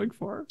what you're going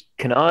for.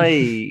 Can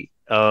I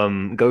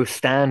go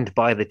stand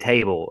by the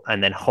table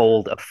and then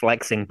hold a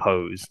flexing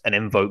pose and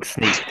invoke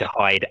sneak to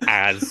hide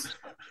as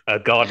a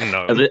garden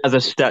gnome? As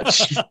a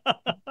statue.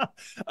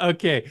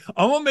 Okay,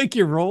 I'm gonna make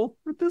you roll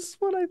for this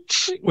one. I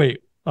think.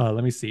 Wait,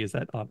 let me see. Is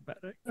that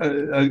automatic?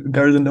 a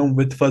garden gnome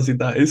with fuzzy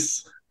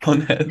dice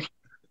on head.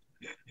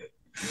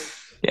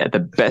 Yeah, the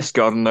best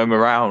garden gnome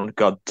around.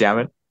 God damn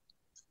it.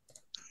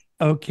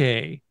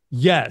 Okay.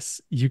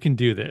 Yes, you can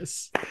do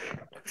this.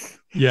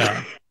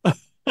 Yeah.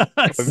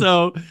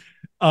 So,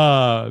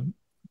 uh,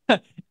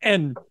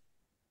 and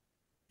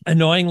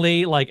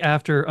annoyingly, like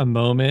after a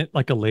moment,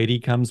 like a lady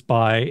comes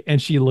by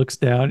and she looks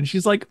down and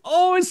she's like,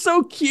 "Oh, it's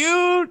so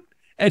cute,"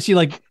 and she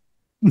like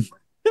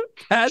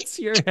pats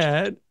your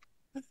head,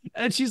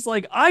 and she's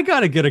like, "I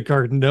gotta get a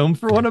garden gnome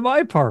for one of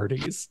my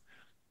parties."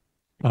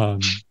 Um.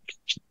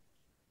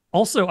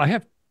 Also, I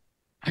have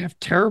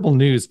terrible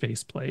news,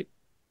 Baseplate.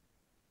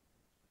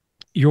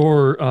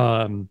 Your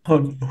Oh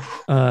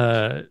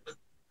no.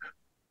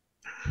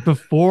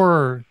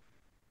 before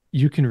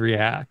you can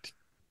react,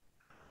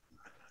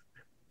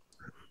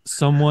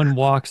 someone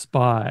walks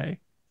by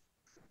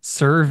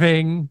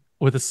serving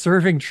with a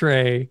serving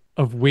tray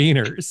of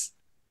wieners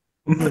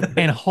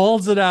and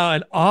holds it out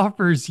and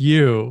offers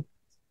you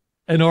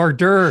an hors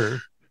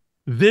d'oeuvre.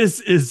 This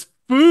is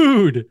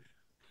food.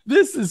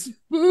 This is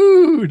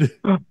food.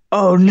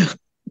 Oh no.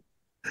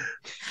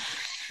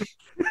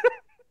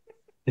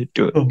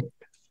 Do it. Oh.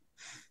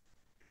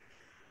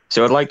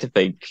 So I'd like to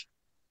think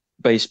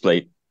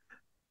Baseplate,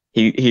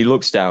 he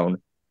looks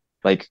down,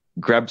 like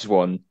grabs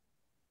one,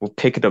 will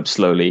pick it up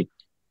slowly,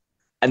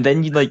 and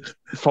then you like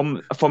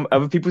from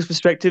other people's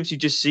perspectives, you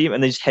just see him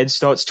and his head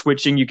starts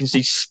twitching. You can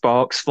see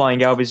sparks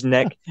flying out of his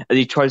neck as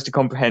he tries to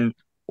comprehend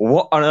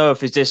what on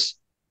earth is this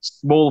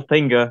small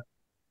finger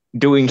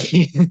doing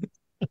here.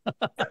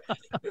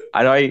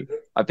 And I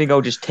think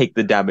I'll just take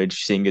the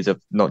damage, seeing as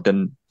I've not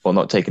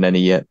taken any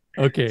yet.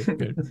 Okay,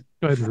 good.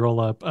 Go ahead and roll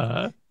up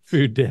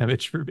food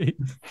damage for me.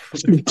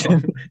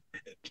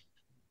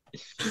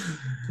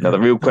 Now the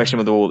real question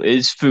of the all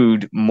is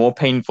food more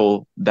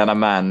painful than a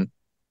man?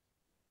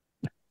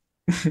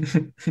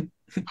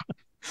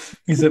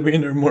 Is a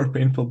wiener more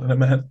painful than a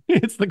man?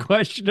 It's the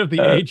question of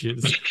the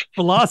ages.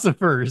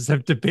 Philosophers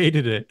have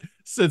debated it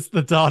since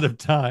the dawn of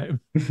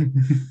time.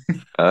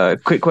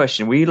 Quick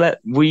question.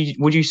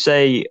 Would you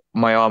say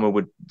my armor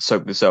would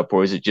soak this up,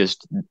 or is it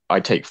just I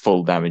take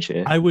full damage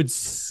here? I would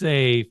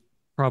say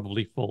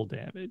probably full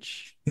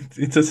damage.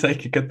 It's a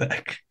psychic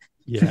attack.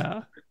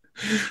 Yeah.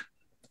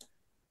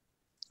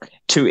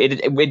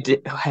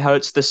 It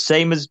hurts the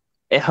same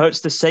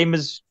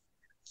as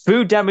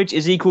food damage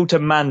is equal to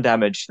man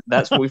damage.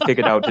 That's what we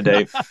figured out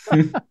today.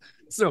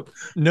 So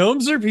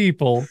gnomes are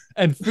people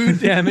and food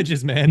damage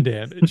is man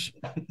damage.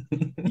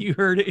 You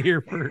heard it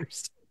here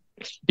first.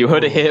 You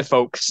heard it here,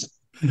 folks.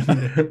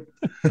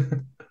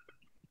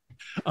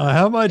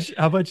 How much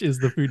is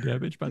the food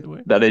damage, by the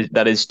way?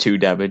 That is 2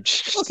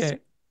 damage. Okay.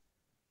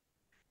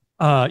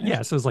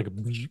 Yeah, so there's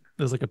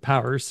like a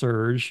power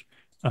surge.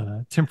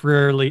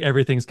 Temporarily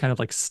everything's kind of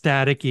like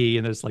staticky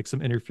and there's like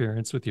some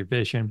interference with your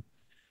vision.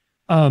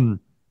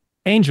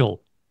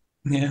 Angel.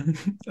 Yeah.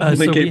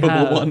 Only so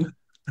capable one.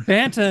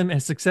 Bantam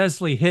has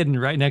successfully hidden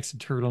right next to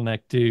Turtleneck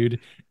Dude,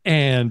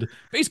 and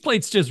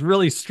Baseplate's just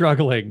really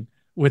struggling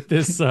with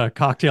this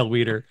cocktail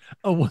weeder.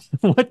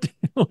 What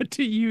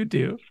do you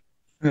do?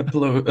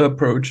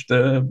 Approach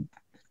the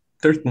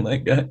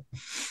turtleneck guy.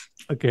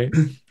 Okay.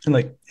 I'm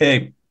like,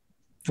 hey,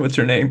 what's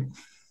your name?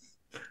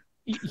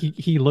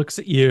 He looks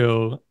at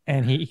you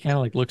and he kind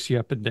of like looks you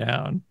up and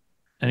down,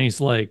 and he's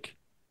like,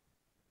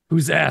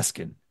 "Who's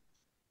asking?"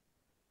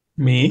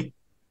 Me.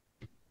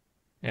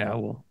 Yeah,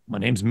 well, my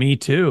name's Me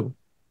Too.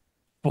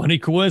 Funny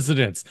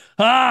coincidence.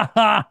 Ha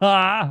ha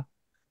ha.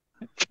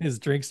 His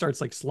drink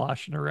starts like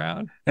sloshing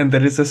around. And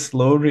there is a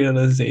slow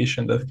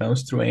realization that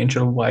comes through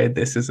Angel why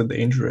this is a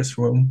dangerous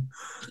room.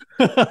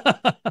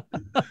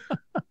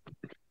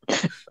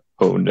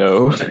 Oh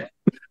no.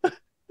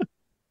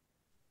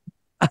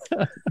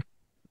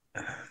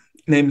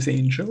 Name's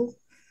Angel.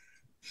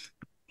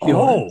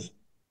 Yours.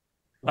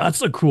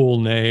 That's a cool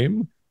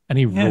name. And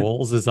he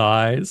rolls his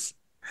eyes.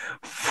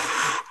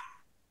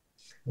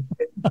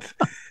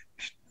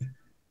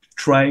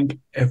 Trying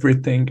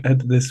everything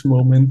at this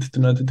moment to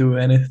not do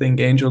anything.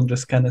 Angel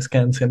just kind of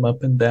scans him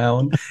up and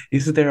down.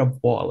 Is there a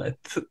wallet?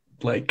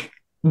 Like,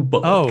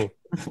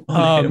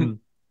 on him?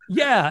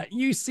 Yeah,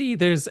 you see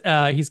there's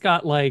he's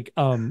got like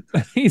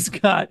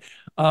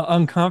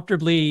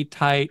uncomfortably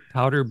tight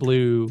powder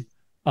blue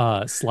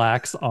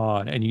slacks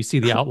on, and you see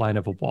the outline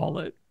of a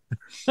wallet.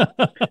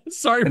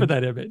 Sorry for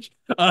that image.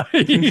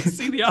 You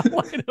see the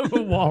outline of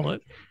a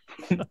wallet.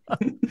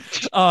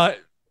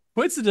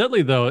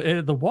 Coincidentally,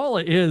 though, the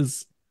wallet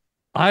is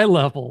eye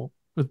level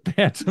with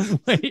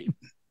Bantamweight.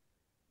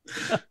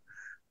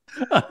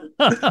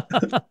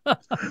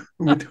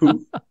 With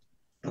who?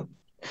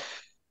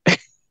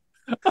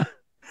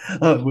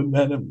 With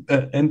Bantam,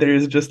 and there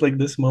is just like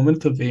this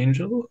moment of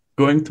Angel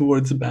going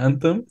towards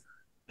Bantam,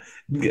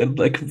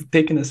 like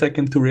taking a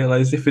second to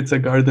realize if it's a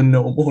garden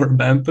gnome or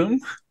Bantam,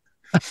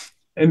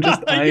 and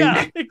just eyeing.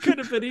 Yeah, it could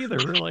have been either,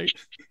 really.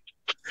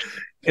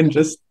 And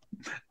just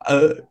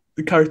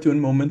the cartoon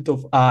moment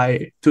of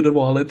eye to the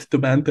wallet to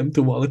Bantam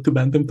to wallet to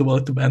Bantam to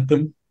wallet to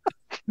Bantam.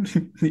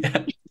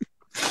 Yeah,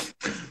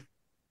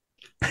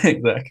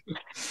 exactly.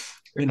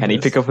 And Can he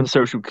pick up on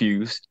social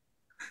cues?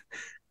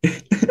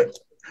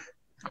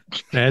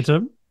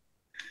 Bantam?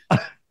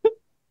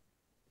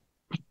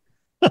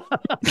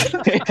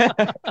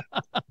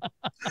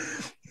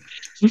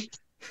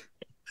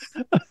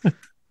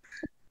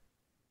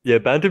 Yeah,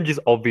 Bantam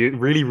just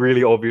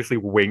really obviously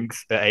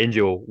winks at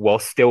Angel while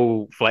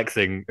still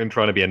flexing and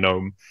trying to be a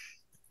gnome.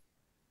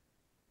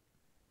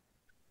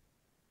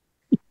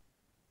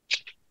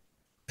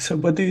 So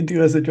what do you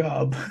do as a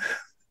job?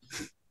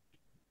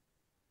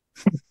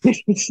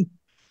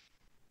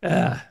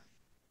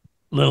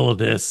 Little of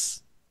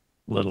this,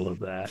 little of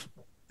that.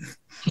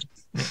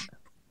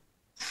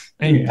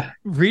 And he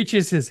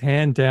reaches his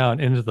hand down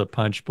into the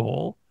punch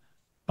bowl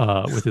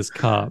with his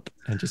cup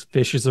and just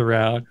fishes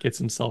around, gets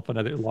himself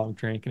another long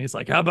drink, and he's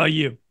like, "How about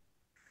you?"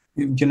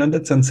 You know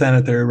that's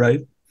unsanitary,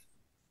 right?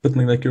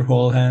 Putting like your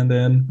whole hand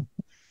in.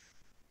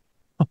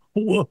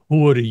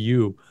 What are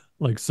you,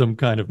 like some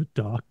kind of a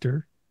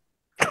doctor?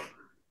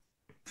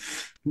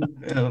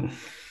 Um,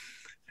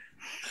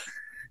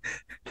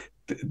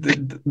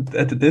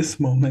 at this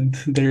moment,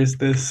 there's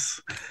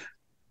this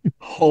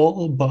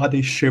whole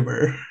body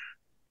shiver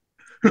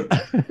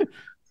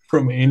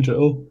from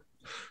Angel.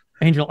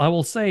 Angel, I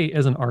will say,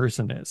 as an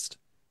arsonist,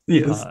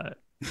 Yes, uh,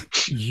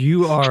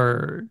 you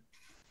are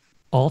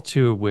all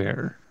too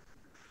aware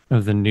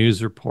of the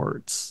news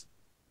reports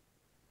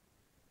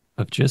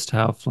of just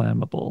how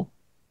flammable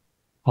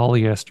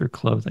polyester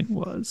clothing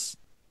was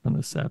in the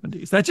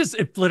 70s. That just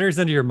it flitters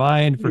into your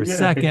mind for a yeah,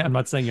 second. I'm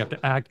not saying you have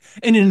to act.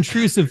 An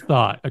intrusive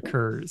thought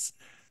occurs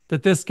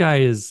that this guy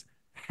is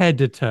head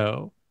to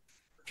toe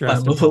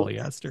dressed in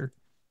flammable.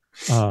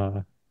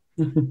 polyester.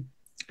 Uh,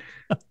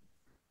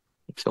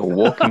 It's a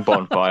walking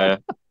bonfire.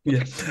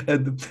 Yeah.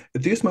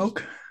 Do you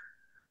smoke?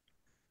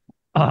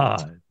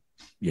 uh,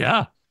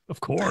 yeah, of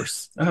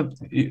course.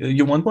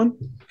 You want one?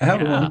 I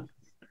have Yeah, one.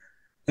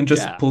 And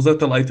just yeah. pulls out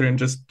the lighter and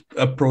just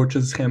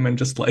approaches him and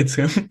just lights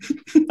him.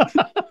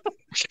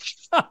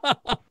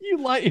 You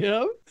like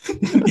him?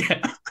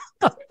 Yeah.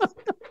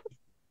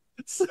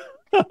 So,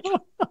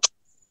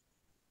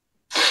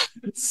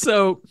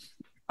 so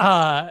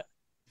there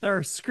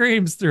are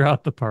screams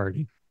throughout the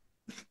party.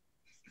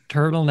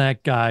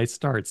 Turtleneck guy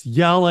starts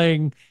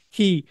yelling.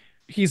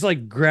 He's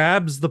like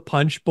grabs the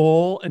punch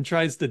bowl and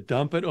tries to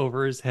dump it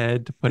over his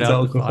head to put It's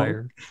out the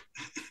alcohol.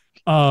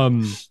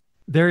 fire.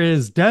 There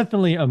is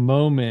definitely a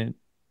moment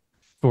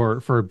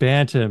for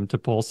Bantam to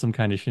pull some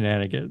kind of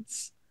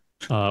shenanigans.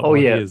 Oh While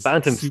he yeah, is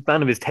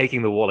Bantam is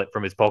taking the wallet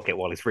from his pocket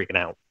while he's freaking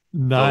out.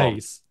 Go on.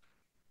 nice.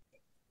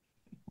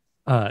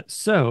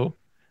 So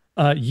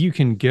you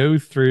can go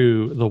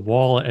through the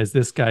wall as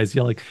this guy's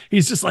yelling.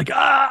 He's just like,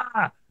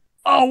 ah,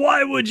 oh,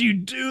 why would you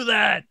do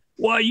that?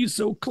 Why are you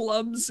so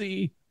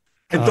clumsy?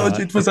 I told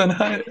you it was And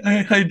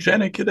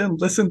unhygienic. You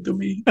didn't listen to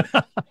me.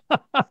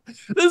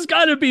 there's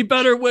got to be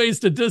better ways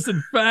to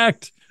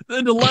disinfect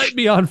than to light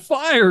me on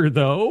fire,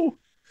 though.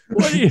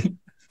 What do you?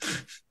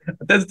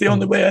 That's the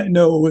only way I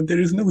know. There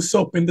is no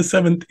soap in the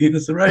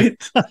 70s,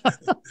 right?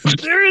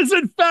 There is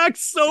in fact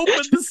soap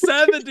in the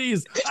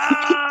 70s.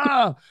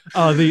 Ah,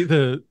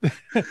 the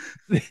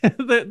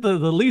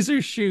the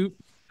laser shoot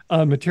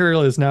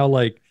material is now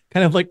like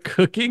kind of like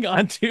cooking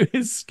onto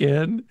his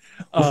skin.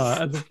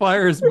 And the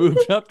fire has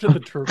moved up to the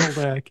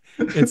turtleneck.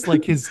 It's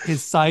like his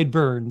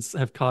sideburns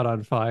have caught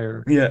on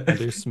fire Yeah. and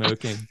they're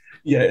smoking.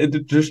 Yeah,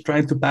 just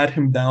trying to pat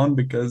him down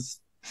because,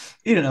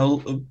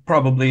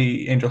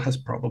 probably Angel has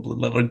probably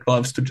leather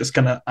gloves to just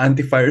kind of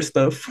anti-fire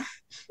stuff.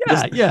 Yeah,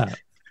 Just yeah.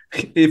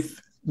 if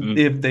Mm.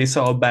 if they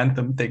saw a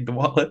Bantam take the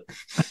wallet.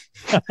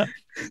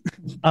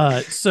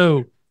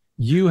 So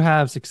you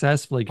have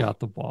successfully got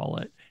the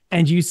wallet,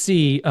 and you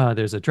see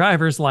there's a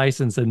driver's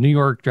license, a New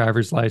York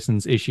driver's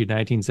license issued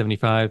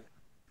 1975.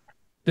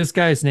 This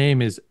guy's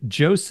name is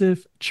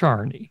Joseph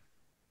Charney.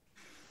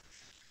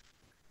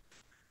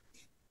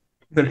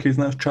 There he's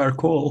now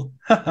charcoal.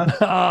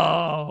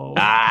 Oh,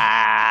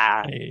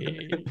 Ah!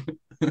 hey.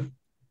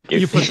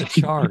 You put the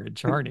char in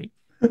Charney.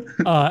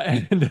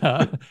 And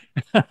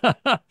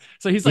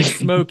so he's like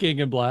smoking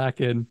and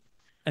blacking,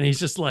 and he's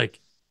just like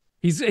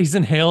he's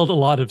inhaled a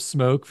lot of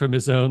smoke from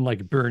his own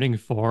like burning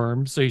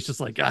form. So he's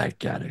just like, I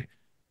gotta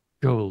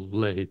go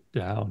lay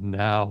down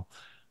now.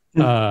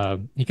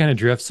 He kind of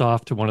drifts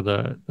off to one of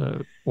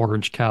the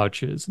orange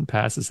couches and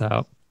passes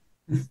out.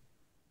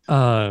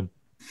 Uh,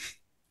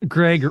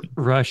 Greg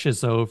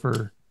rushes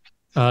over,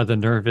 the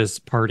nervous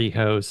party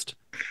host,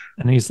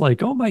 and he's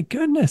like, "Oh my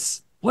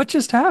goodness, what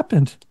just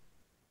happened?"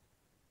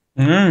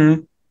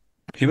 Mm,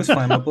 he was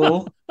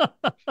flammable.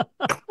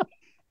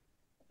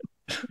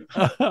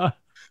 Uh,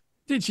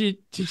 did you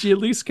at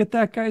least get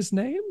that guy's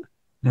name?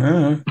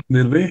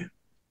 Did we?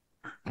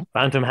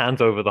 Bantam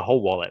hands over the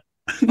whole wallet.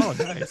 Oh,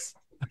 nice.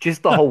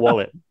 Just the whole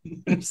wallet.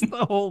 It's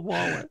the whole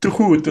wallet. To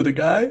who? To the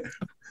guy?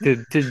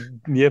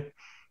 Yep.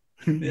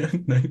 Yeah,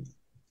 nice.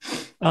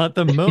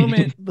 The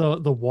moment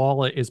the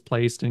wallet is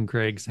placed in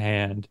Greg's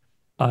hand,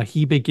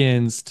 he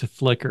begins to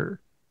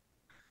flicker,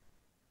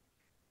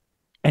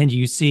 and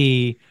you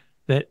see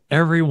that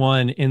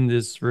everyone in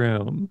this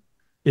room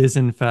is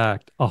in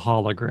fact a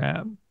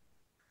hologram.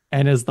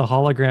 And as the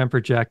hologram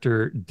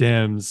projector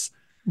dims,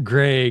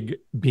 Greg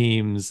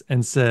beams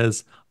and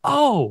says,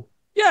 "Oh,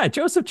 yeah,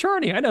 Joseph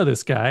Charney. I know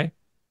this guy."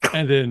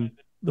 And then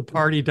the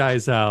party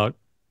dies out,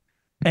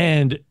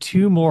 and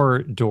two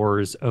more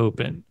doors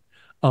open.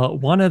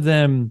 One of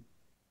them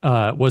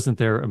wasn't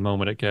there a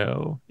moment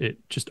ago. It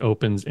just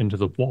opens into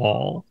the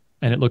wall,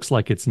 and it looks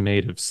like it's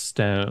made of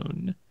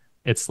stone.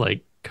 It's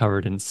like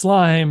covered in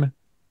slime,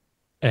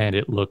 and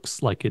it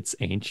looks like it's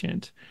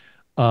ancient.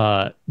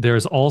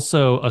 There's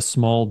also a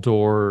small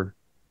door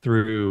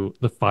through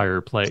the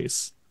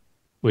fireplace,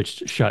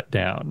 which shut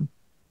down.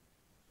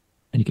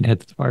 And you can head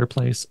to the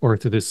fireplace or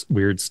through this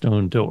weird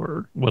stone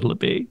door. What'll it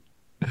be?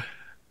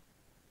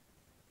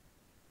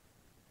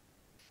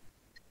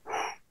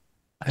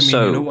 I mean,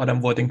 So- you know what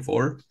I'm voting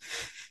for?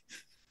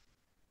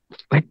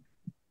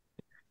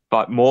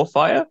 But more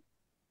fire?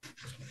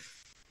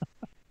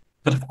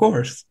 But of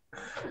course,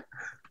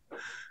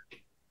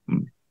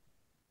 Hmm.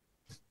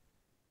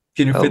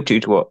 can you Well, fit?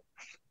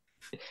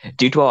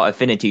 due to our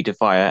affinity to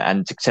fire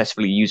and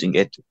successfully using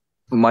it,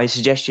 my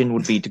suggestion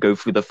would be to go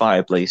through the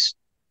fireplace.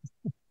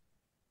 I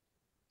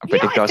Yeah,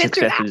 predict I our fit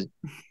through that. successes.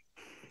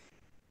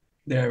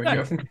 There we go.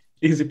 Nice.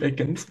 Easy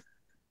pickings.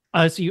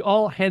 So you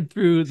all head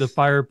through the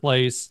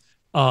fireplace.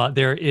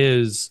 There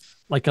is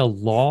like a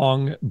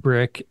long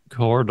brick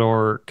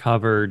corridor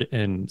covered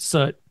in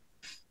soot,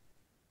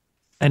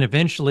 and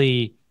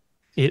eventually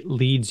it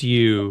leads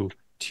you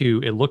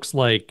to, it looks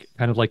like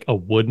kind of like a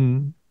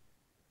wooden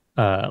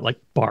like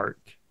bark.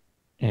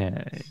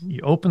 And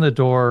you open the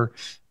door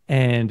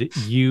and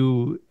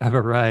you have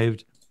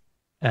arrived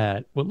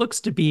at what looks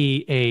to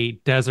be a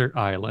desert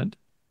island.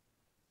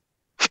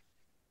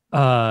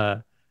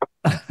 Uh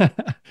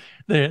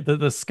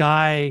the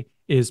sky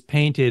is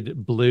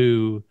painted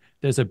blue.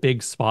 There's a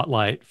big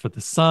spotlight for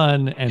the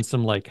sun and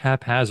some like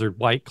haphazard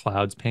white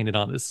clouds painted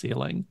on the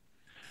ceiling.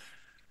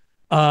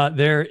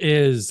 There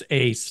is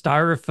a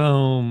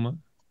styrofoam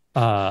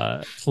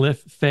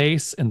cliff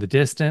face in the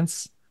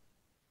distance.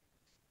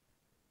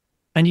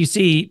 And you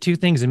see two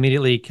things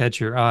immediately catch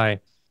your eye.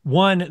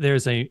 One,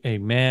 there's a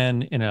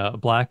man in a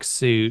black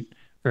suit,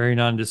 very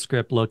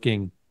nondescript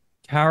looking,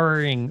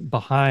 cowering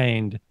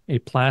behind a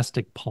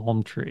plastic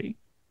palm tree.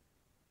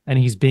 And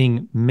he's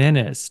being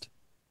menaced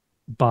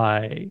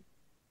by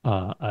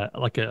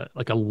like a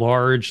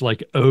large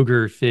like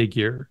ogre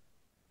figure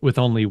with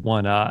only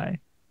one eye.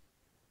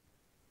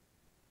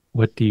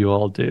 What do you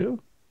all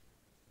do?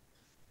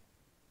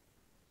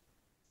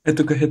 I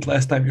took a hit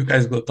last time. You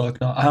guys go talk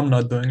now. I'm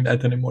not doing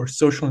that anymore.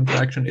 Social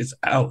interaction is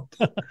out.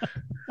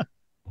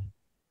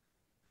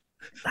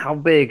 How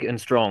big and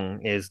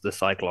strong is the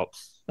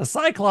Cyclops? The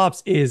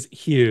Cyclops is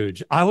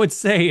huge. I would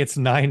say it's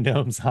 9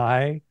 gnomes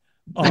high.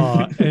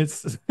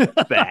 It's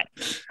Bet.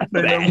 I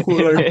know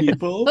cooler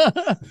people.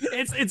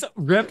 it's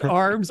ripped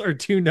arms are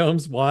 2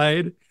 gnomes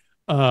wide.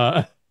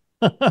 I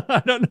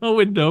don't know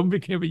when gnome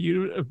became a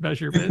unit of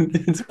measurement.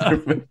 It's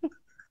perfect.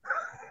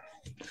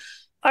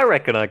 I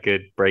reckon I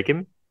could break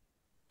him.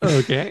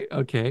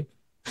 Okay.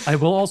 I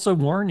will also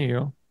warn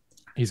you,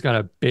 he's got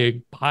a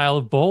big pile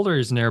of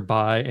boulders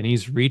nearby, and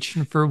he's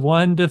reaching for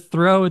one to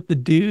throw at the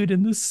dude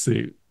in the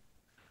suit.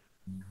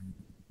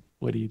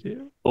 What do you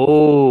do?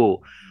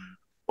 Oh,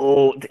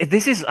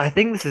 this is. I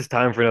think this is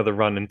time for another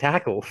run and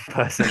tackle.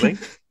 Personally,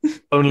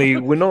 only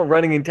we're not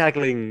running and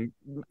tackling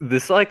the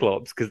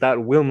Cyclops because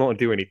that will not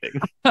do anything.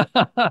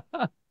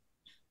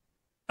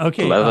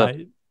 Okay, Clever.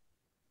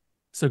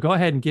 so go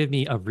ahead and give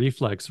me a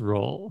reflex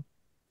roll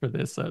for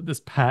this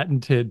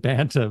patented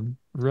bantam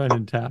run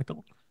and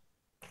tackle.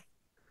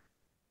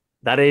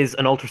 That is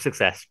an ultra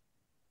success.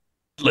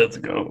 Let's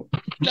go.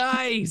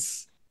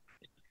 Nice.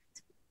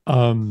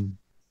 Um,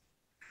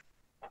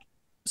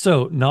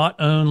 so not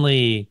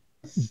only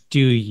do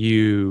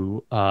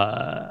you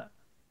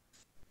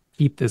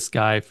keep this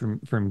guy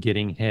from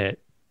getting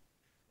hit,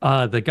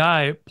 the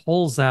guy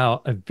pulls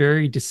out a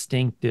very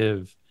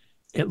distinctive,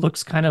 it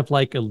looks kind of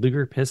like a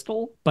Luger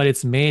pistol, but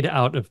it's made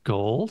out of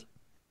gold.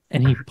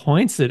 And he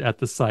points it at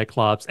the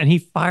Cyclops and he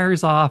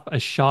fires off a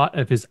shot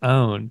of his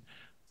own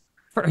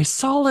for a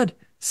solid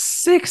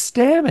 6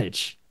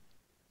 damage.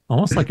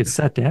 Almost like it's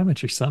set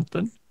damage or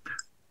something.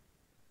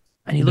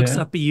 And he looks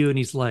Yeah. up at you and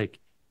he's like,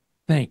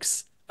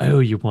 thanks, I owe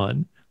you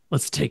one.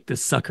 Let's take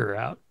this sucker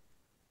out.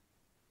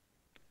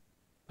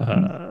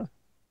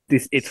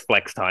 It's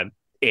flex time.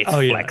 It's Oh,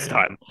 yeah, flex yeah.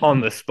 time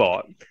on the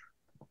spot.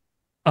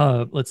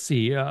 Let's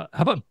see. How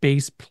about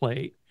base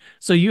plate?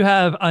 So you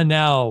have a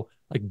now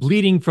like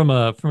bleeding from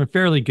a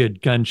fairly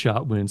good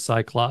gunshot wound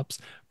Cyclops,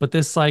 but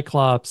this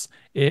Cyclops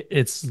it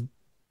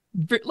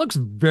looks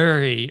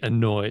very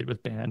annoyed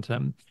with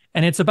Bantam,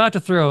 and it's about to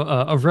throw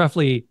a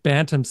roughly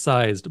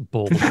Bantam-sized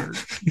boulder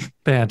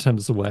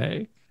Bantam's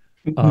way.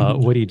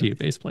 What do you do,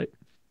 base plate?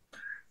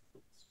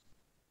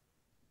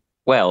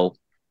 Well,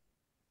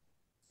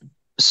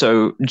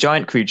 so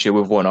giant creature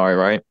with one eye,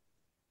 right?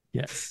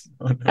 Yes.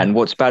 Oh, no. And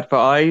what's bad for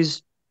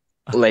eyes?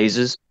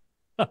 Lasers.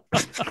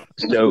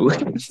 So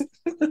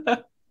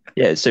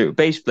yeah, so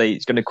Baseplate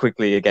is going to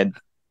quickly again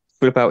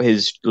whip out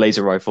his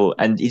laser rifle,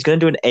 and he's going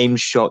to do an aim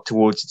shot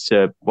towards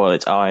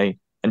its eye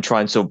and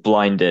try and sort of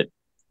blind it,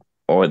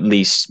 or at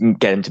least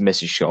get him to miss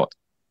his shot.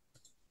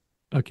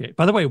 Okay.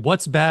 By the way,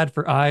 what's bad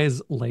for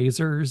eyes?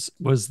 Lasers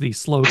was the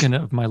slogan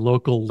of my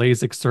local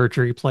LASIK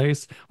surgery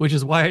place, which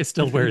is why I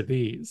still wear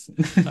these.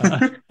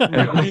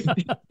 Really?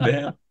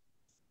 Damn.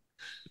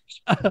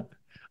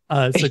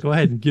 So go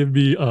ahead and give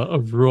me a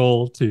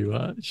roll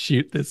to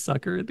shoot this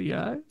sucker in the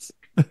eyes.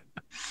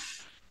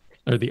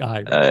 Or the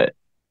eye.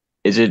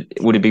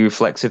 Would it be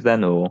reflexive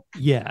then, or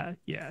Yeah,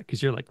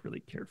 because you're like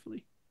really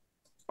carefully.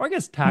 Or I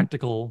guess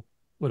tactical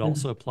would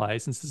also apply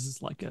since this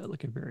is like a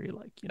very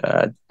like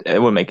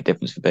it won't make a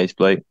difference for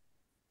Baseplate?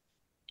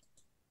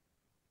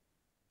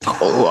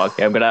 Oh,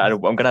 okay. I'm gonna add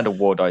a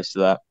war dice to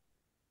that.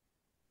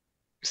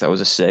 because that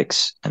was a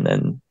 6, and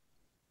then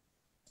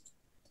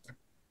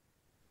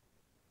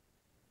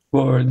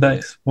More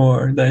dice.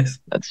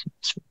 that's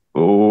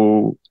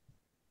oh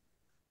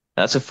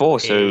That's a 4,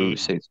 Hey.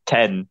 so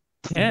 10.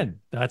 10.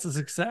 That's a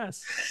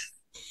success.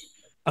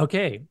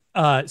 Okay.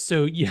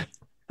 So yeah,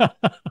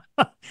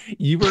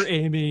 you were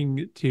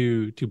aiming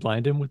to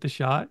blind him with the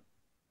shot.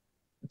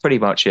 Pretty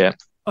much, yeah.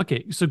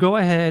 Okay, so go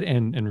ahead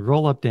and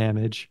roll up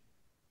damage.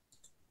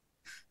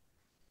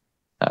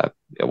 Yeah,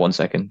 1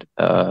 second.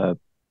 Uh,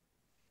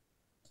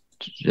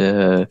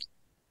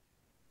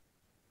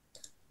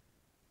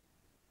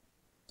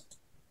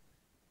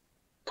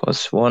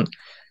 +1.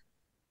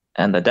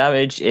 And the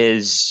damage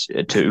is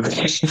 2.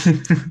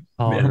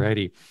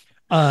 Alrighty.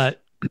 Uh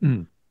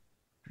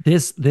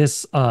this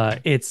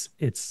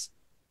it's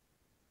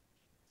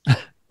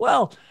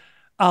well,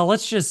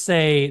 let's just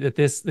say that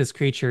this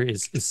creature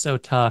is so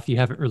tough you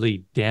haven't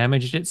really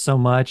damaged it so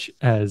much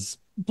as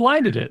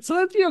blinded it. So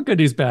that's good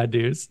news, bad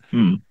news.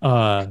 Hmm.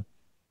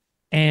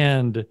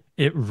 And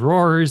it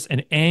roars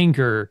in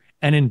anger,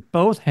 and in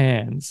both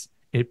hands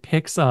it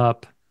picks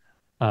up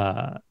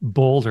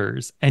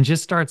boulders and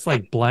just starts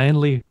like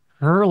blindly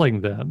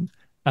hurling them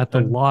at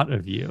the lot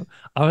of you.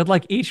 I would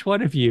like each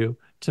one of you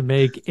to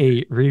make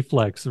a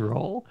reflex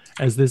roll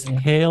as this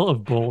hail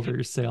of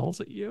boulders sails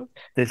at you.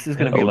 This is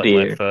going to be Oh, like my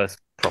dear. first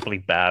properly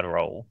bad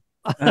roll.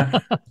 Yeah,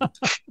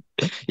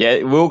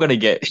 we're all gonna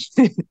get.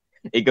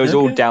 It goes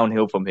all Okay.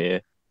 downhill from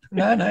here.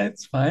 No,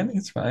 it's fine.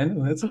 It's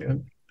fine. That's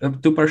good.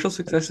 2 partial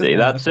successes. See,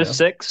 and that's a fail.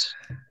 6.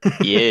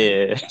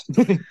 Yeah.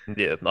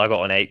 Yeah, I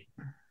got an 8.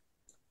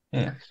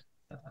 Yeah,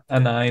 a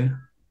 9.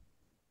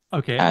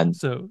 Okay, And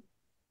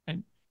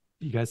and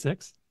you got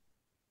 6?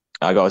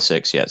 I got a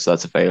 6, yeah, so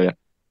that's a failure.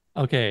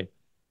 Okay.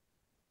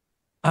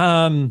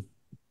 Um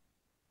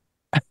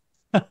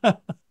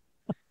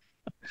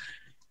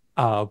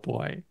oh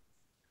boy.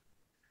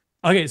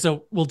 Okay,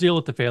 so we'll deal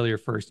with the failure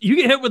first. You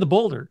get hit with a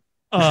boulder.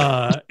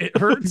 It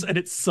hurts and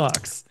it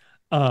sucks.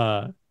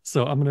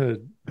 So I'm gonna.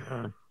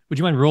 Would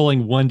you mind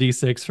rolling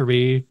 1d6 for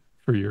me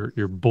for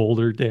your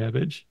boulder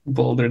damage?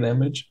 Boulder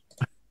damage.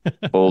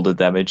 All the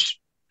damage.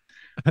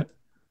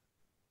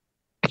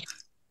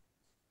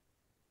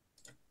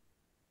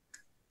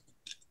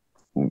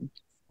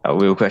 A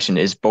real question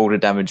is boulder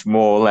damage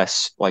more or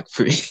less like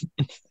 3? So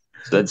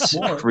that's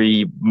More.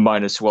 3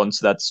 minus 1,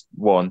 so that's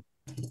 1.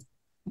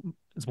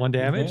 It's 1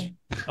 damage.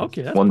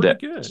 Okay, that's 1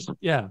 pretty good.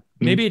 Yeah,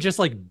 maybe it just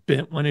like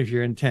bent one of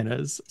your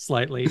antennas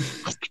slightly.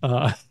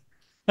 Well,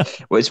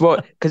 it's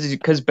more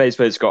because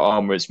Baseplate's got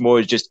armor. It's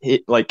more just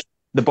hit like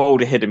the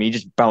boulder hit him. He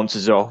just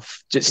bounces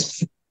off,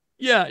 just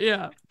Yeah,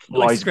 yeah.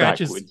 Like flies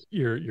scratches backwards.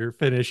 your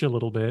finish a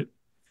little bit.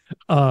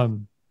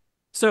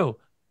 So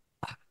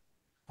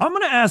I'm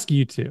gonna ask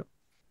you two.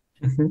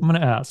 I'm gonna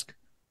ask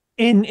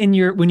in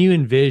your when you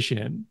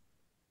envision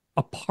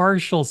a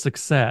partial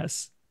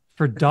success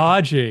for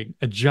dodging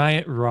a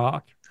giant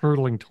rock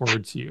hurtling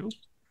towards you,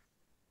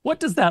 what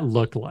does that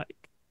look like?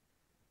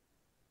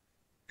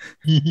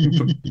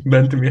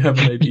 Bentham, you have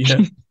an idea.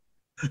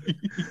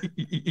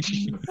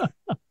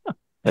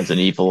 That's an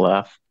evil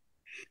laugh.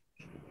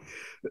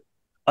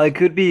 I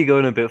could be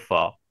going a bit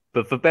far,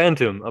 but for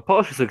Bantam, a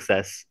partial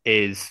success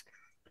is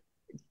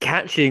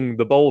catching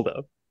the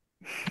boulder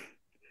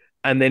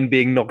and then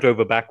being knocked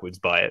over backwards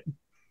by it.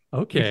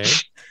 Okay.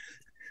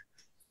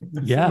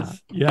 Yeah,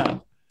 yeah.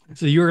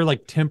 So you're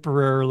like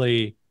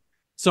temporarily.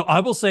 So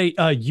I will say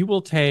you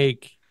will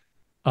take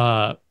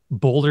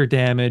boulder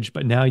damage,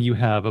 but now you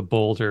have a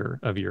boulder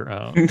of your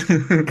own.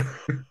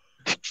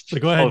 So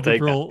go ahead I'll and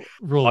take roll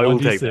I will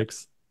take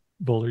 1d6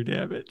 boulder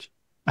damage.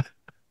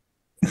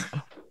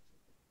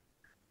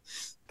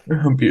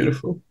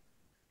 Beautiful.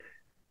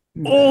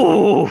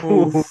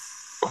 Oh,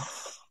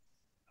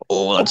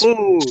 Oh, that's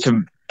oh.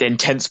 some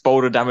intense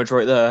boulder damage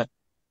right there.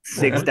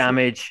 6 What's it?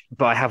 damage,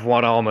 but I have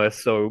 1 armor,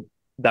 so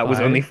that was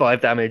 5? only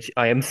 5 damage.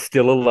 I am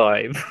still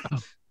alive.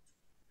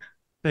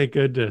 Thank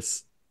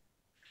goodness.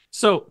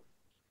 So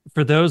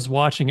for those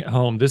watching at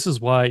home, this is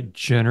why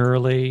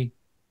generally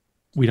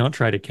we don't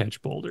try to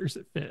catch boulders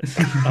that fit.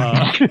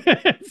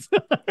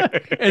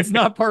 It's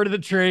not part of the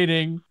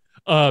training.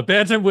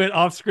 Bantam went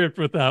off script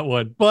with that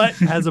one, but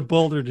has a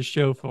boulder to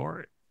show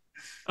for it.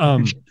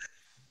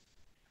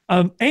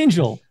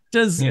 Angel,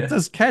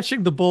 does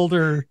catching the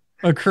boulder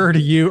occur to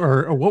you,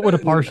 or what would a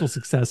partial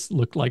success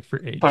look like for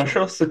Angel?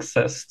 Partial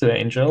success to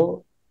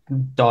Angel,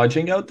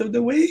 dodging out of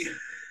the way,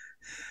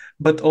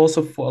 but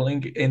also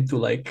falling into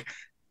like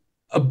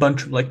a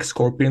bunch of like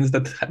scorpions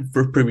that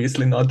were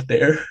previously not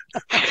there.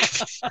 I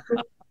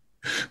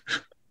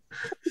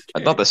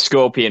thought the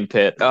scorpion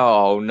pit.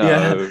 Oh no.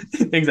 Yeah,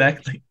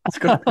 exactly.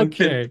 Scorpion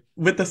pit Okay.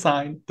 with a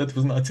sign that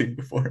was not seen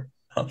before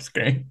off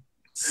screen.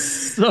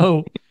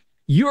 So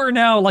you are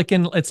now like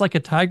it's like a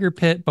tiger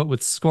pit, but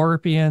with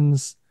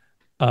scorpions.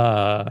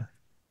 I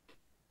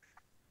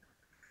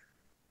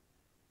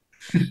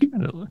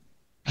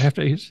have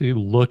to actually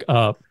look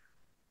up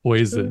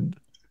poisoned.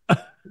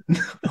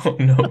 Oh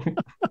no.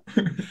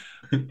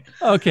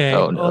 Okay,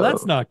 Oh, well no.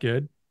 that's not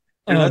good.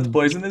 They're not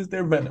poisonous,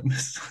 they're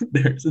venomous.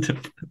 There's a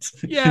difference.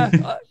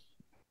 Yeah.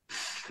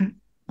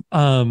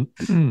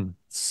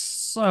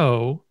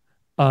 So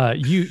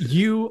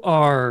you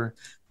are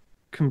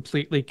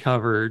completely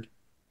covered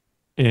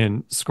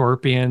in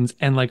scorpions,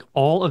 and like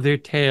all of their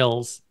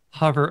tails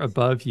hover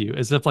above you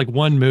as if like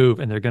one move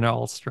and they're gonna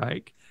all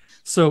strike.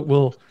 So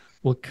we'll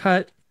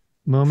cut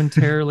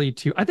momentarily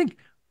to, I think,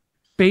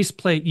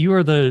 baseplate, you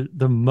are the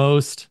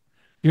most,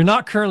 you're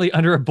not currently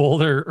under a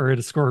boulder or in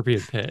a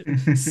scorpion pit.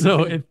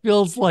 So it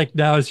feels like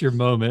now is your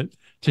moment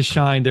to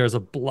shine. There's a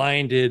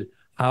blinded,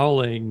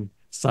 howling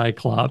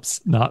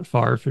cyclops not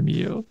far from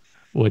you.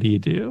 What do you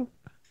do?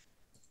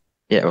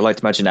 Yeah, I would like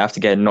to imagine after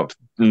getting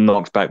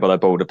knocked back by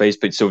that boulder,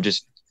 basically sort of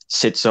just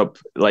sits up,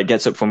 like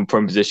gets up from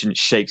prone position,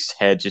 shakes his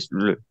head,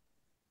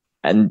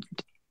 and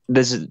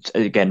this is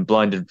again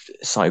blinded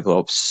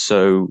Cyclops.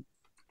 So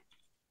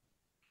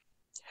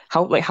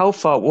how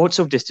far? What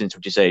sort of distance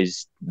would you say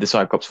is the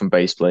Cyclops from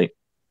base plate?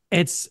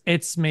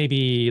 It's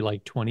maybe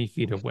like 20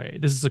 feet away.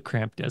 This is a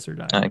cramped desert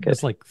island. Okay,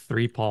 There's like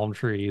three palm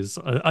trees,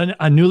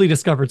 a newly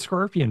discovered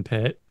scorpion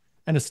pit,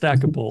 and a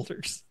stack of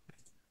boulders.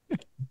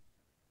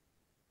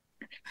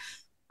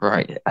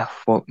 right.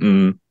 What?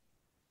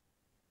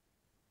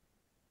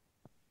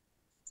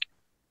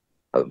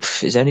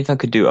 Is there anything I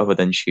could do other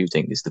than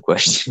shooting? Is the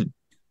question.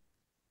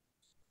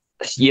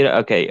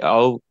 Okay.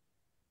 I'll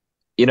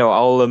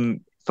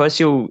first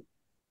he'll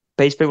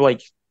basically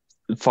like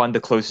find the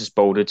closest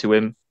boulder to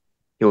him.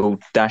 He'll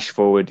dash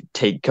forward,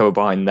 take cover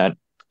behind that,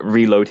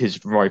 reload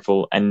his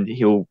rifle, and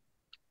he'll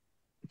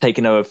take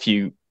another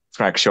few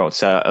frag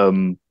shots at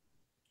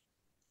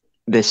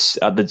the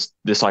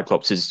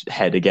Cyclops'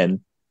 head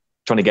again,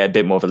 trying to get a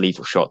bit more of a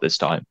lethal shot this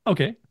time.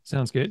 Okay,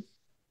 sounds good.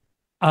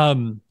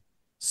 Um,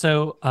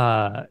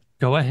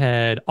 go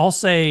ahead. I'll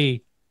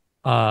say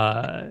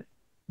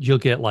you'll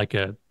get like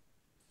a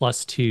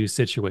 +2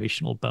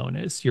 situational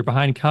bonus. You're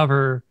behind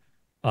cover.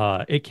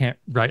 It can't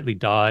rightly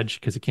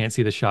dodge because it can't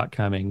see the shot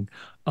coming.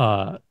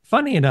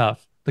 Funny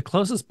enough, the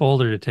closest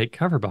boulder to take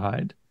cover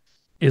behind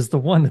is the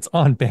one that's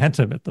on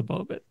Bantam at the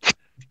moment.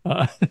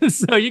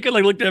 So you can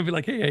like look down and be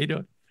like, "Hey, how you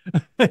doing?"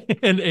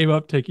 and aim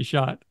up, take your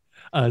shot.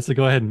 So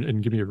go ahead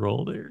and give me a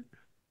roll there.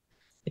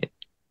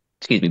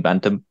 Excuse me,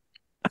 Bantam.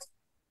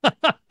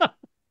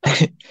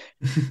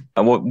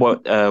 And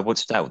what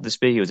stat would this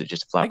be, or is it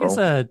just a I flat guess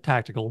roll?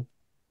 tactical.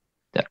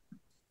 Yeah.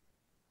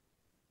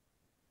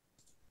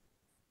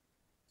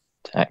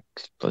 Attack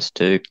 +2.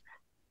 Here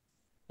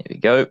we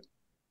go.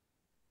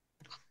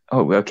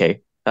 Oh,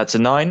 okay. That's a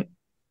 9.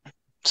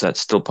 So that's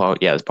still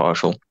yeah, it's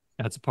partial.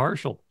 That's a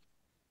partial.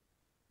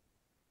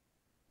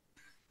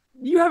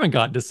 You haven't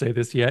gotten to say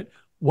this yet.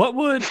 What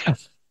would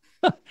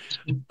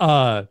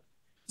uh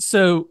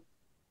so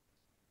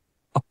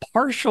a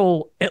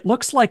partial, it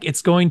looks like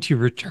it's going to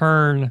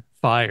return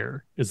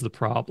fire is the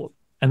problem.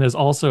 And there's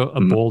also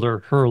a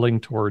boulder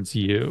hurling towards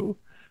you.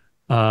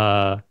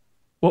 Uh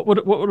what would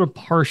a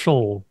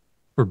partial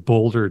for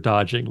boulder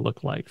dodging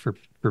look like for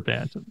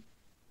Bantam?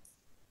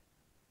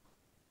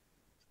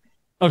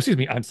 Oh, excuse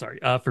me. I'm sorry.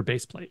 For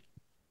base plate.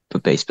 For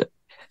base plate.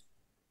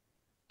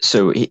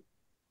 So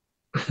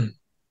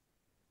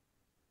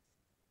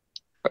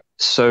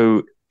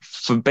so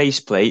for base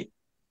plate,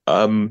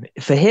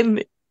 for him,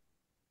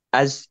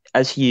 as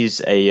he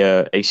is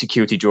a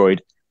security droid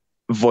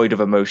void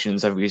of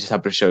emotions, as we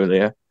established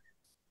earlier,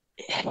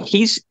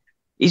 he's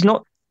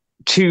not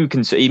too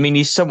concerned. I mean,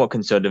 he's somewhat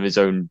concerned of his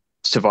own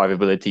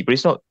survivability, but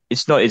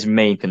it's not his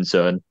main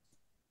concern.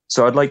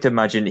 So I'd like to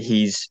imagine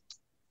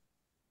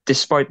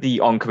despite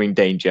the oncoming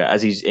danger,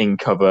 as he's in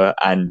cover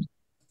and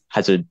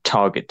has a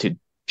target to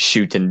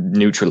shoot and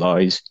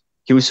neutralize,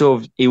 he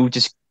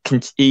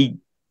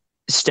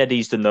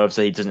steadies the nerves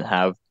that he doesn't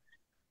have,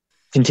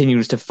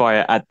 continues to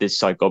fire at this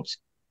Cyclops,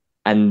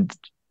 and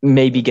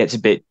maybe gets a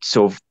bit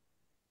sort of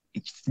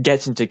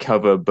gets into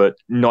cover, but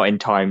not in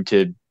time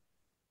to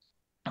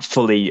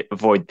fully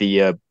avoid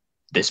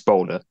this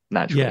boulder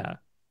naturally. Yeah.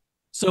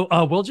 So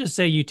we'll just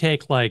say you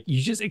take like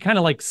it kind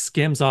of like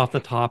skims off the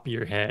top of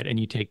your head and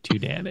you take 2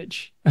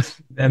 damage.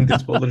 And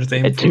this boulder's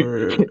aimed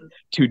for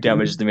 2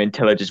 damage, the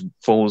Mantella just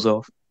falls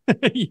off.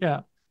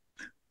 Yeah.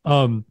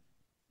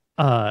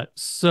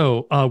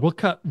 So we'll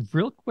cut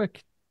real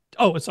quick.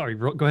 Oh, sorry.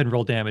 Go ahead and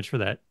roll damage for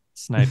that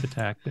snipe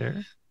attack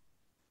there.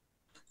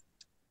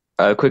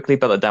 Quickly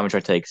about the damage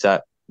I take, is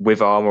that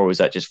with armor or is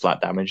that just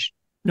flat damage?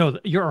 No,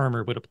 your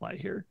armor would apply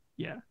here.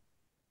 Yeah.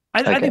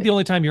 I think the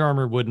only time your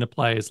armor wouldn't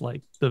apply is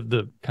like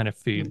the kind of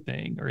food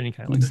thing or any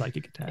kind of like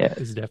psychic attack. Yeah,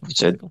 is definitely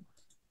so, physical.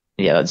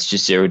 Yeah, that's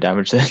just 0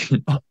 damage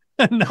then.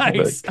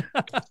 Nice.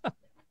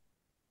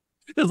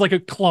 There's like a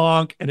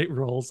clonk and it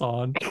rolls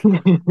on.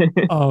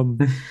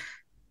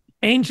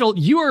 Angel,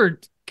 you are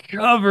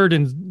covered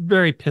in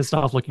very pissed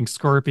off looking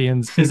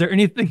scorpions. Is there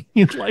anything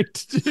you'd like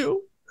to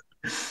do?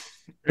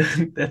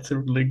 That's a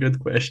really good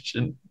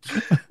question.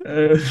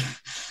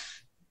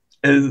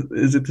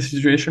 Is it a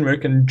situation where I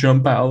can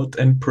jump out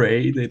and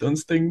pray they don't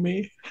sting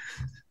me?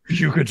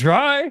 You could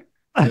try.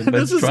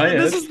 Let's try it.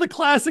 This is the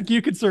classic.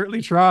 You could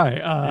certainly try.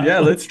 Yeah,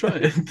 let's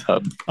try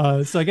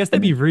it. So I guess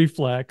that'd be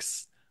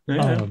reflex.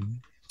 Yeah.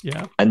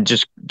 Yeah. And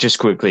just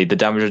quickly, the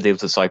damage I deal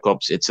to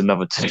Cyclops, it's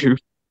another 2.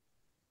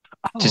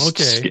 Oh,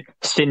 okay.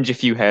 Singe a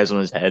few hairs on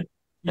his head.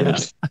 Yeah.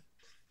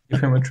 Give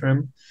him a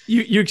trim.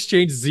 You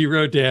exchange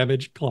 0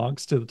 damage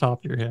clonks to the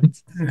top of your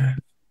heads.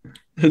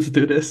 Let's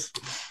do this.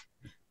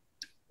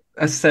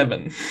 A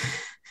 7.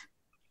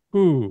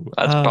 Ooh,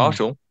 That's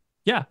partial.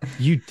 yeah,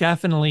 you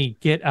definitely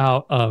get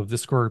out of the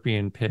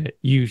scorpion pit.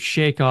 You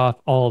shake off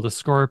all the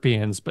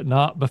scorpions, but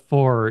not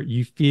before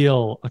you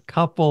feel a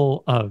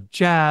couple of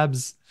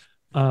jabs.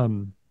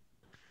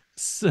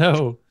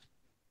 So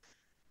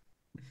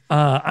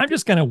I'm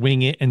just gonna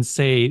wing it and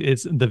say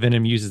it's the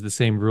venom uses the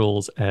same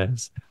rules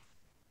as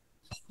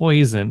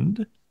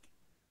poisoned.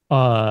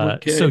 So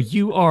Okay.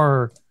 you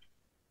are,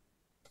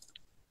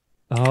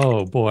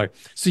 oh boy.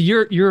 So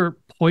you're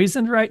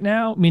poisoned right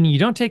now, meaning you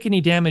don't take any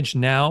damage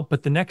now,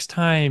 but the next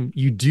time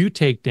you do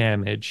take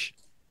damage,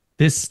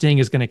 this sting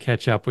is going to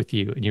catch up with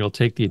you and you'll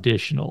take the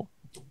additional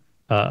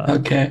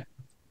Okay.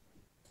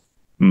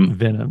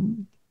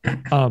 venom.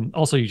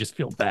 Also you just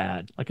feel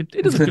bad. Like it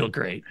doesn't feel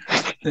great.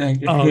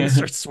 It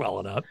starts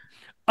swelling up.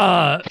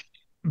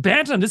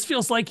 Bantam, this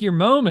feels like your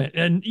moment,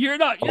 and you're Oh,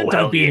 done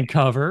hell being yeah.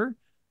 cover.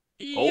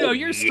 Oh,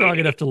 You're strong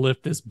yeah. enough to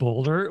lift this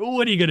boulder.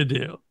 What are you gonna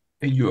do?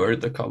 You're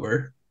the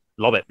cover.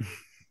 Love it.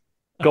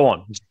 Go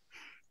on.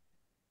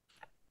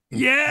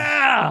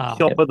 Yeah.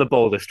 Chop at the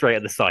boulder straight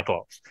at the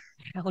Cyclops.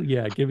 Hell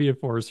yeah. Give me a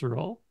force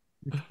roll.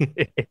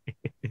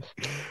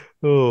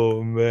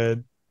 Oh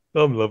man.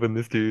 I'm loving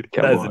this dude.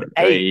 Come That's on, an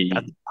 8. hey.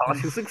 That's a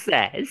partial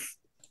success.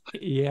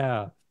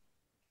 Yeah.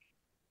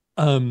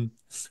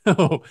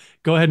 So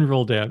go ahead and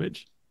roll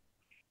damage.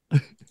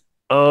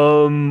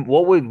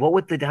 What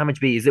would the damage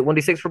be? Is it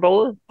 1d6 for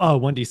bowler? Oh,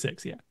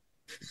 1d6, yeah.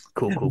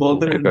 Cool.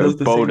 Boulder Okay, does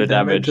the boulder same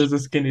damage damage. as a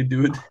skinny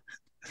dude.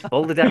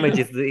 Boulder damage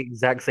is the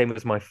exact same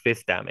as my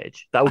fist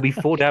damage. That would be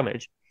 4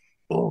 damage.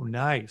 Oh,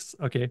 nice.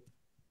 Okay.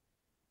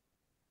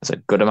 That's a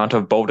good amount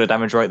of boulder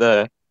damage right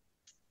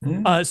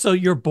there. So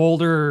your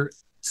boulder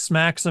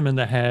smacks him in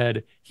the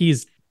head.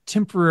 He's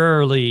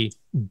temporarily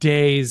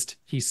dazed.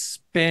 He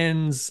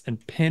spins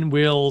and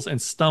pinwheels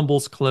and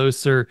stumbles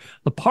closer.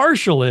 The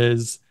partial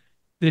is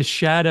this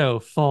shadow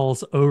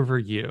falls over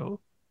you.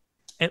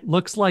 It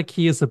looks like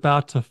he is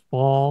about to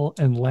fall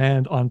and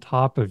land on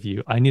top of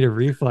you. I need a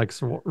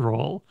reflex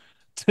roll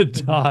to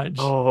dodge.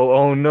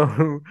 Oh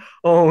no.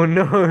 Oh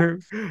no.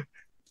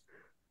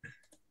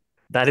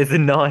 That is a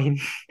 9.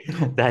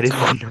 That is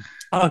a 9.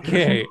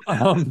 Okay.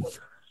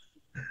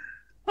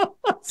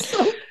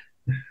 So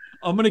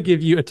I'm gonna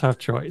give you a tough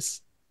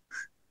choice.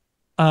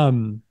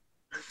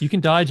 You can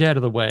dodge out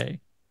of the way,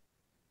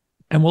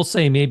 and we'll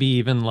say maybe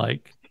even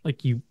like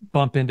you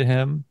bump into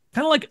him,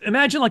 kind of like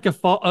imagine like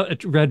a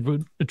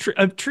redwood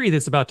a tree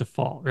that's about to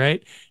fall,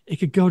 right? It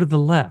could go to the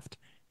left,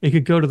 it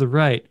could go to the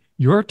right.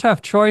 Your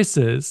tough choice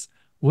is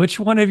which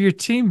one of your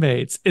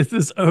teammates is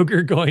this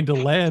ogre going to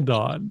land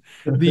on?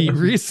 The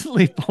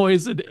recently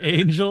poisoned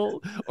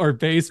angel or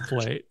base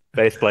plate?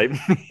 Baseplate.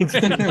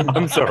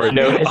 I'm sorry.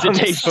 No I'm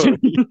hesitation.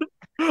 sorry.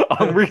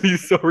 I'm really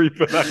sorry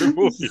for that.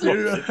 Zero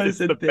It's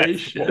the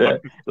best hesitation.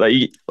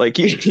 one. like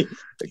you,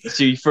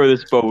 so you throw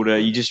this boulder,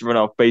 you just run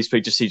off base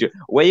plate, just see you.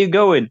 Where you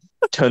going?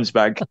 Turns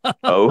back.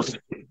 Oh,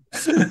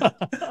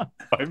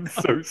 I'm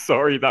so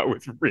sorry. That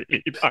was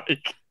really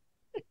like.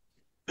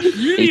 You didn't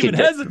You even could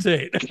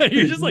hesitate.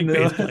 You're just like No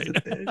base plate.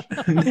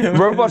 hesitation. No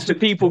robots are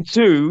people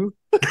too.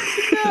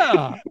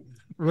 Yeah.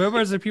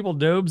 Robots are people,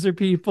 gnomes are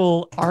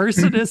people,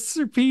 arsonists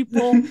are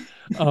people.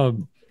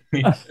 hesitation.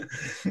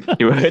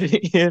 You heard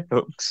it here,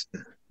 folks.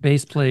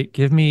 Base plate,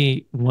 give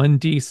me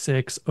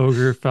 1d6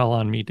 ogre fell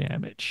on me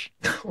damage.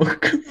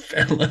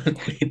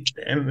 Felony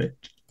damage.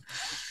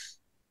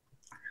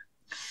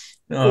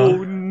 Oh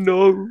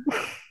no.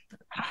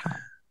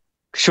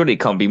 Surely it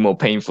can't be more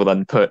painful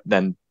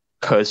than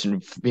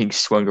person being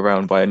swung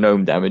around by a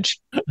gnome damage.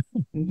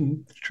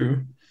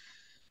 True.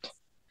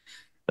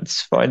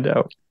 Let's find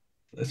out.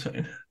 That's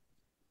fine.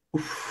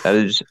 That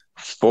is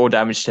 4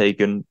 damage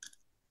taken.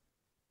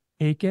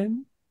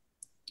 Taken?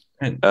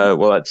 And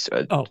Well, that's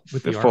With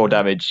the the 4 armor.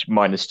 damage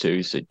minus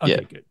 2. So Okay,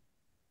 yeah, good.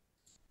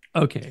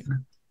 Okay.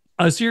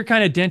 So you're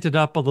kind of dented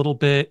up a little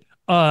bit.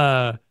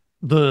 The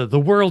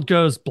world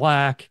goes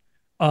black.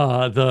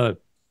 The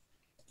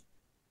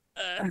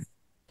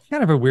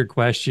kind of a weird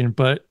question,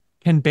 but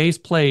can base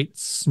plate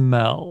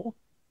smell?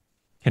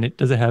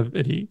 Does it have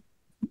any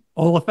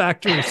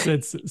olfactory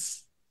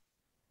senses?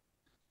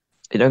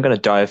 you don't gonna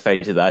die of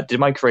fate to that. Did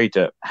my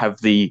creator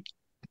have the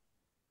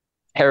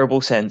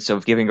terrible sense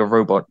of giving a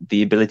robot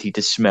the ability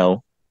to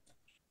smell?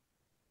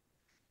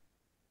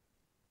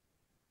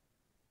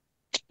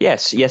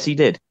 Yes, he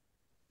did.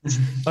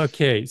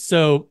 Okay,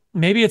 so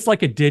maybe it's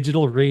like a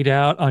digital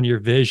readout on your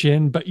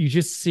vision, but you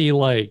just see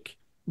like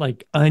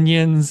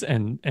onions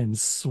and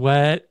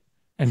sweat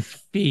and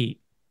feet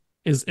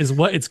is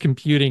what it's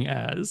computing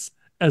as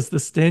the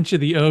stench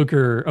of the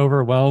ogre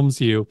overwhelms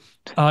you.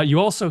 You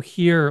also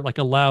hear like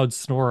a loud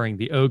snoring.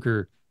 The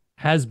ogre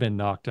has been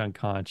knocked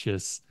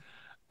unconscious.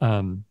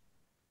 Um,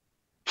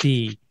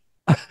 the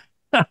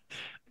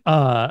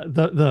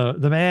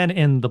the man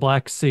in the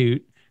black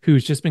suit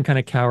who's just been kind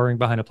of cowering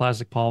behind a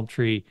plastic palm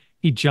tree,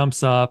 he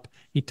jumps up,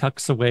 he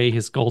tucks away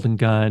his golden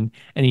gun,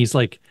 and he's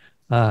like,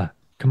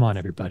 come on,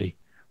 everybody.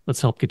 let's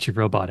help get your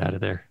robot out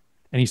of there.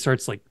 And he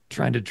starts like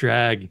trying to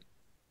drag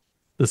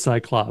the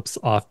Cyclops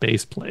off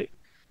baseplate.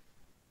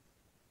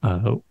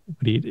 What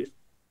do you do?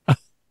 Yeah,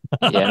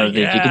 no, dude,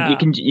 Yeah. you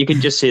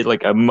can just hear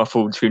like a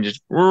muffled scream,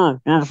 just.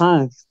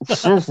 Baseplate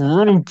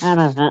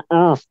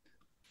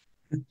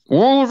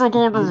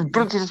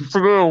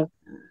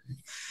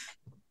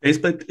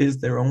is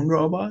their own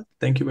robot.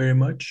 Thank you very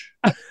much.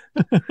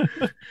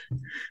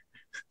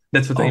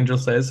 That's what the Oh. angel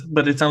says,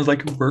 but it sounds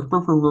like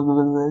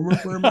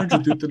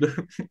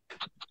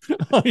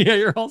Oh yeah,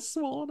 you're all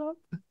swollen up.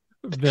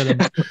 Venom.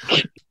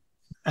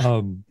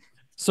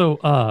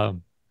 So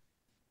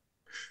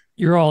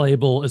you're all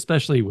able,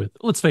 especially with,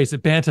 let's face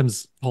it,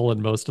 Bantam's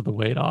pulling most of the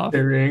weight off.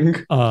 the ring.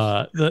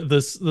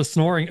 The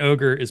snoring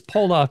ogre is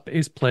pulled off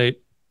baseplate.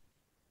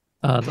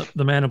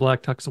 The man in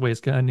black tucks away his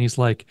gun and he's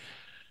like,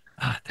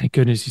 thank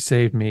goodness you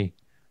saved me.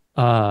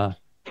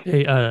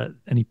 Hey,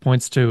 and he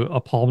points to a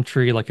palm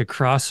tree like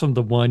across from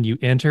the one you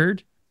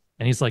entered.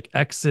 And he's like,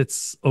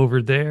 exits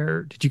over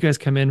there. Did you guys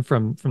come in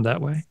from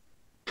that way?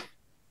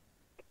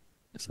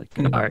 It's like,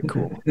 all right,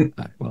 cool. All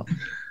right, well,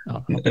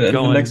 I'll be And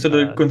going, next to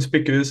the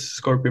conspicuous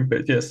scorpion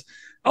pit, yes.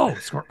 Oh,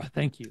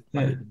 thank you.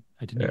 Yeah.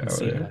 I didn't even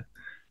see that.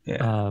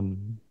 Yeah.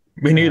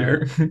 Me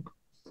neither.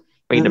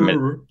 Wait a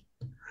minute.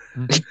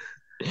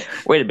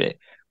 Wait a minute.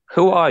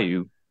 Who are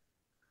you?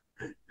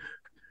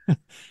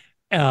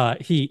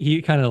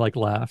 He kind of like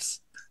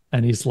laughs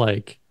and he's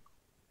like,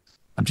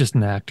 I'm just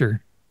an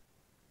actor.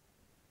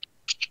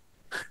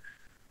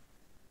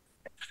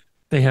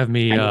 They have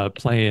me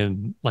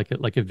playing like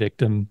a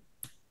victim.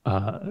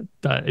 And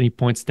he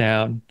points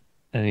down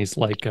and he's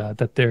like,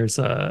 that there's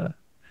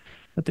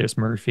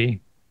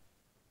Murphy.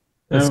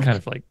 That's kind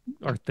of like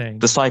our thing.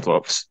 The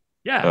Cyclops.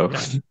 Yeah,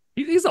 yeah.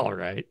 He's all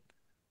right.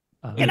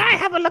 Can I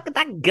have a look at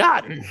that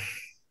gun?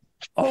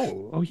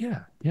 Oh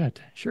yeah,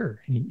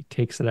 sure. And he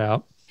takes it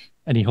out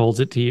and he holds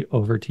it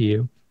over to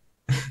you,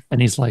 and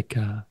he's like,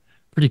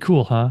 "Pretty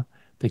cool, huh?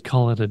 They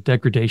call it a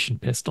degradation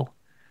pistol.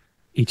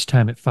 Each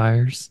time it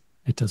fires,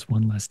 it does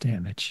one less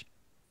damage.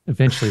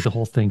 Eventually, the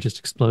whole thing just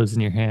explodes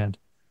in your hand."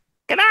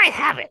 Can I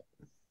have it?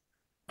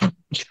 I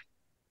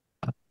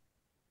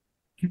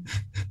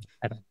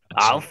don't know.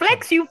 I'll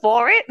flex you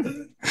for it.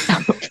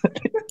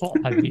 Well,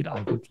 I mean,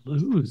 I would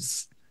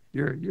lose.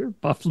 You're a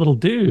buff little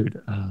dude.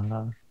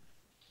 I'm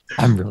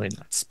really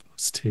not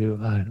supposed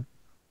to.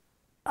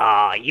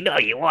 Oh, you know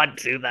you want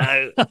to,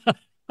 though.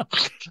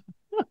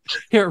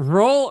 Here,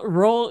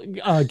 roll.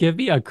 Give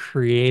me a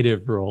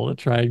creative roll to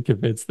try and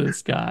convince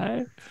this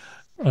guy.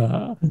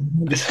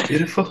 This is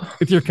beautiful.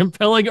 With your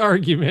compelling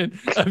argument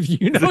of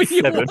you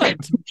Seven.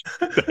 want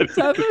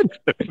 7.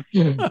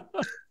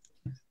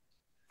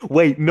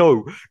 Wait,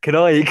 no. Can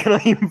I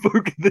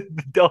invoke the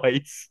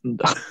dice?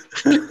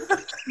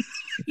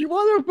 You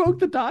want to invoke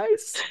the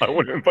dice? I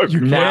want to invoke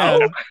You now.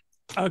 can.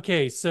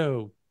 Okay,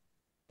 so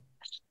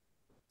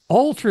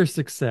ultra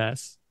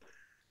success.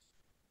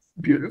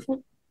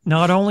 Beautiful.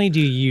 Not only do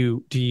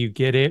you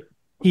get it,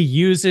 he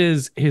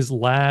uses his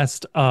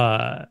last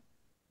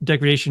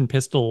degradation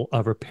pistol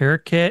repair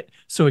kit,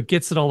 so it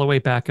gets it all the way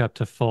back up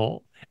to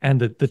full,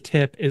 and the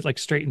tip is like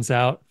straightens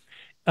out.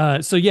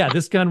 So yeah,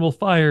 this gun will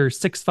fire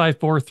 6, 5,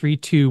 4, 3,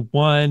 2,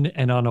 1,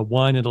 and on a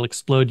 1, it'll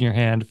explode in your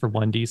hand for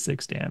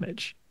 1d6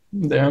 damage.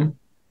 Damn.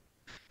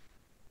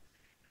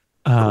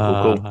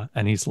 Cool.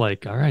 And he's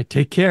like, "All right,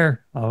 take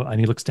care." And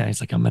he looks down.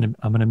 He's like, "I'm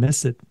gonna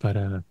miss it, but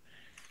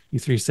you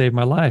three saved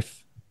my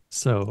life."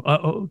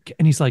 So,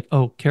 and he's like,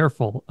 "Oh,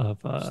 careful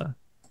of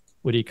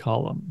what do you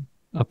call them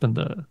up in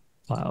the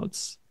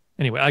clouds?"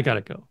 Anyway, I gotta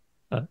go.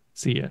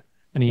 See ya.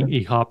 And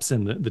he hops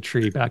in the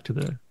tree back to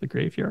the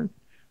graveyard.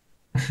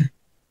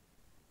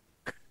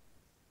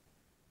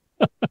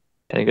 Can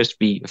I just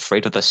be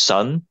afraid of the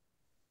sun?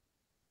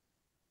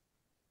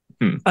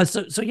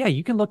 So yeah,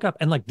 you can look up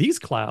and like these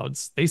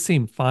clouds, they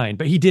seem fine,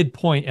 but he did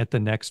point at the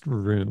next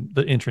room,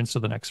 the entrance to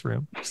the next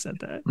room. He said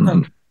that.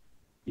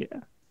 Yeah.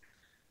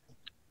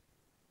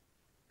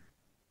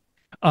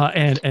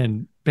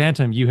 And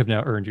Bantam, you have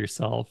now earned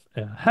yourself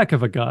a heck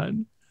of a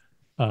gun.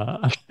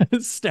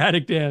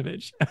 Static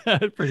damage.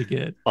 Pretty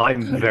good.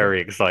 I'm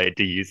very excited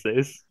to use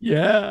this.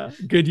 Yeah,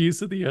 good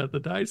use of the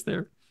dice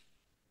there.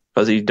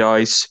 Fuzzy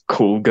dice,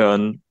 cool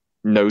gun,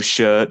 no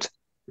shirt.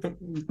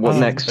 What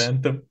next?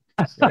 Phantom.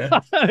 Yeah.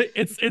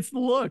 It's the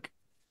look.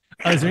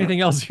 Is there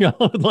anything else y'all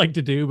would like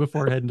to do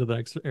before heading to the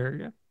next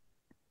area?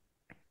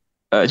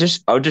 I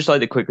would just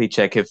like to quickly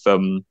check if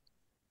what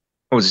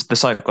was the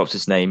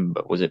Cyclops' name?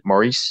 Was it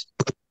Maurice?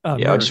 Yeah,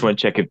 Murray. I just want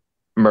to check if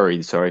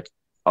Murray. Sorry,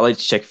 I like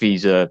to check if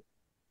he's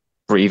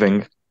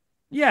breathing.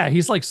 Yeah,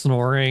 he's like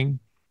snoring.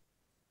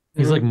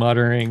 He's like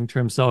muttering to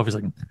himself. He's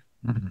like,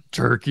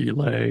 turkey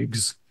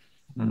legs,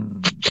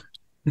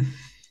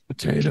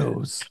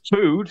 potatoes.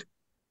 Food.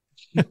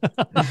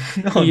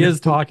 He is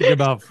talking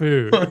about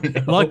food. Oh,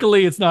 no.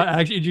 Luckily, it's not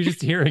actually, you're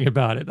just hearing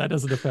about it. That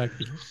doesn't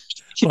affect you.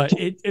 But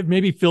it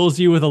maybe fills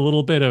you with a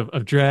little bit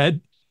of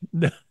dread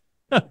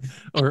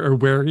or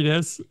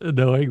wariness,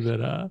 knowing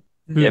that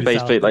food Yeah, is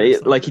basically, out there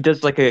like he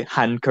does like a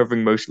hand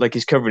covering motion, like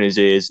he's covering his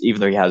ears,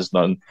 even though he has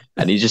none,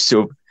 and he's just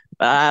sort of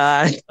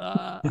Uh,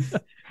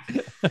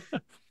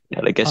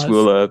 Yeah, I guess Uh,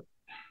 we'll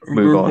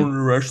move We're on.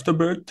 gonna rest a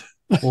bit,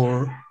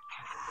 or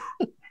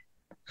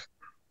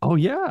oh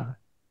yeah.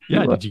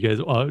 Yeah, did you guys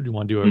do you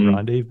want to do a Mm.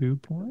 rendezvous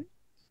point?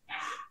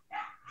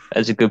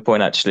 That's a good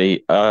point,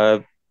 actually.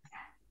 I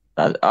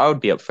would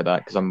be up for that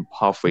because I'm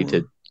halfway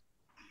to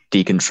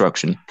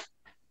deconstruction.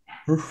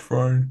 we're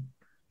fine.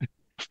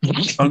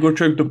 I'll go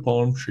check the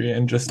palm tree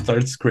and just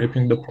start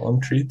scraping the palm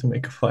tree to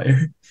make a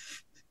fire.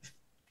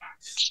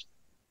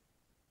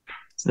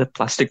 Is the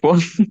plastic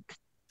one?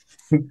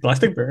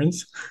 Plastic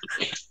burns.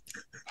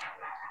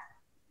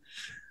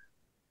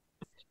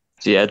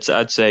 So yeah,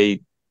 I'd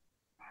say.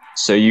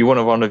 So you want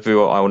to rendezvous,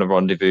 or I want to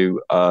rendezvous?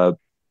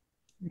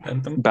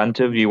 Bentham.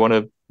 Banter, do you want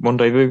to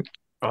rendezvous?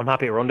 I'm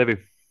happy at rendezvous.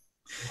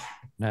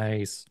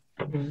 Nice.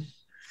 Mhm.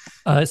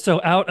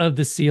 So out of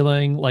the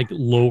ceiling, like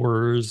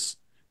lowers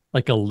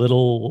like a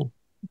little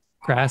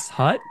grass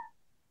hut,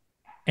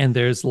 and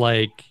there's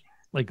like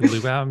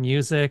luau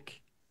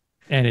music,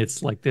 and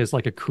it's like there's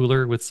like a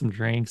cooler with some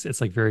drinks.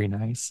 It's like very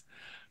nice.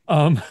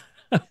 Um,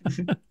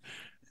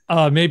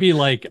 maybe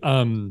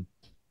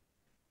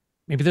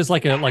maybe there's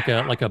like a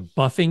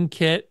buffing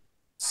kit.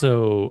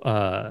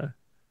 So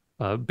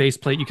base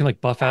plate, you can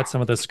like buff out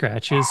some of the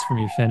scratches from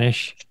your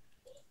finish.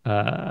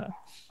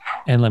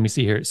 And let me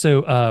see here.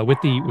 So with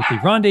the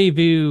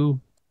rendezvous,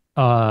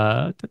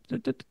 pull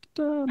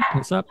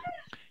this up.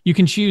 You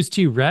can choose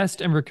to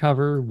rest and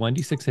recover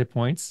 1d6 hit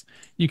points.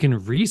 You can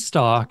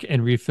restock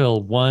and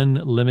refill one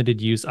limited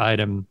use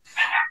item,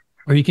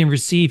 or you can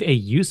receive a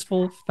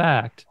useful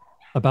fact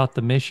about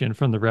the mission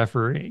from the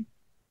referee.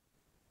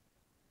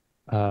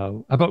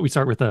 How about we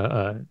start with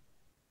a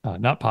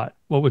NotPot?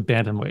 What would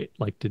Bantamweight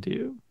like to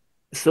do?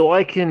 So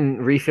I can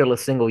refill a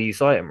single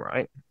use item,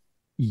 right?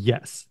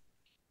 Yes.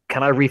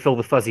 Can I refill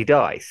the fuzzy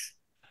dice?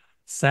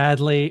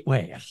 Sadly,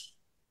 wait.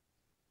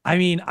 I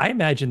mean, I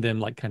imagine them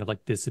like kind of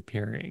like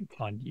disappearing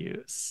on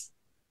use.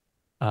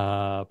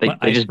 But They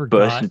I just burst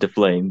forgot into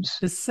flames.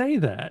 to say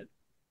that.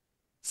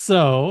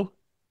 So,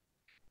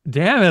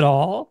 damn it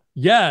all.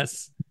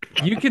 Yes,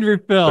 you can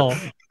refill,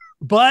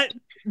 but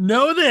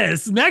know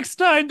this: next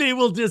time they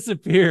will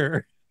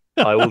disappear.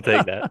 I will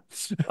take that.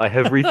 I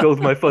have refilled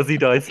my fuzzy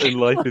dice and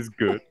life is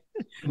good.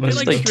 They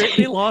like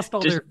they lost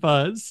all just- their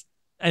fuzz,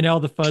 and now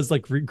the fuzz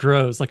like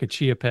regrows like a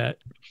chia pet.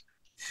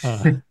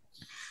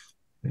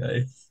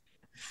 Nice.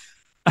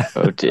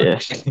 Oh dear.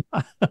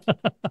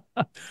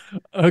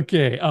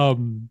 Okay. But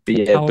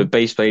yeah, how- but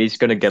Baseplate is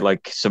gonna get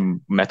like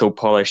some metal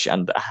polish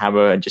and a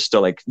hammer and just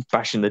start like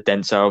bashing the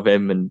dents out of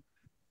him and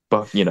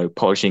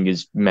polishing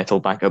his metal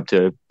back up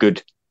to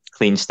good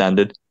clean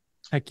standard.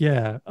 Heck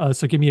yeah.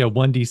 So give me a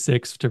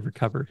 1d6 to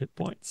recover hit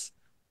points.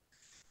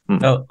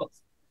 Oh,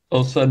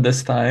 also at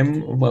this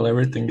time, while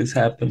everything is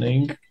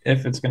happening,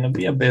 if it's gonna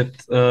be a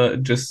bit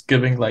just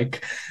giving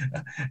like,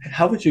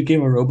 how would you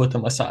give a robot a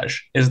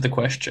massage is the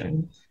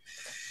question.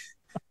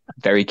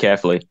 Very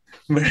carefully.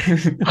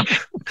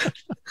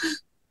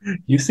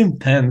 You seem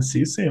tense.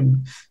 You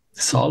seem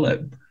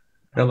solid.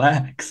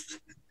 Relax.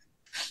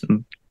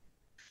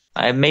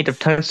 I'm made of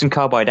tungsten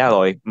carbide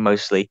alloy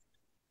mostly.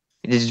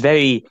 It is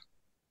very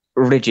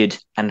rigid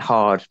and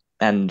hard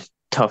and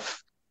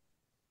tough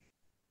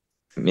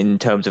in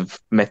terms of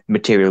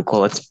material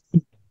quality.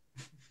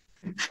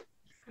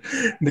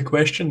 The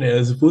question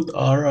is, would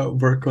Ara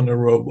work on a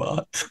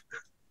robot?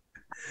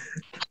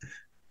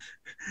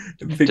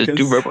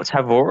 Do robots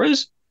have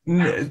auras?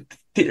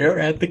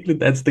 Theoretically,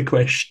 that's the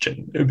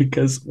question,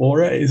 because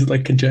aura is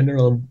like a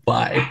general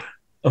vibe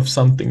of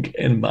something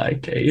in my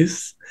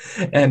case.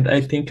 And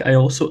I think I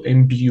also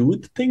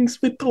imbued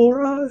things with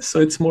aura, so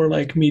it's more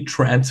like me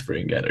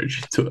transferring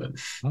energy to it.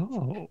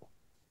 Oh.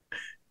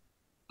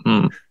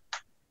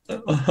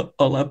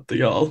 All up to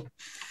y'all.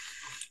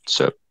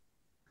 So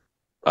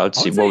I would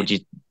see, say-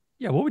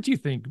 what would you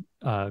think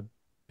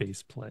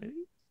base play?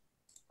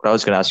 I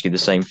was going to ask you the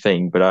same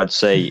thing, but I'd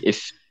say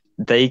if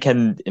they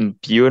can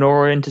imbue an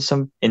aura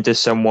into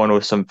someone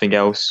or something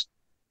else,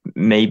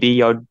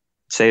 maybe I'd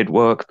say it'd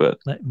work, but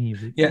Let me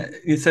read. Yeah,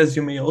 it says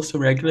you may also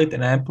regulate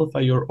and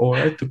amplify your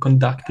aura to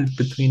conduct it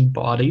between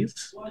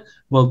bodies.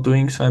 While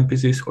doing so,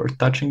 NPCs who are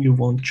touching you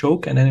won't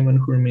choke, and anyone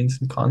who remains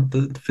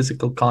in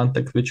physical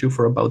contact with you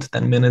for about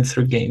 10 minutes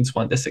regains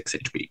 1d6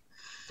 HP.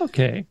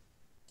 Okay.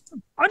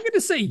 I'm going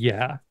to say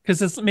yeah,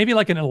 because it's maybe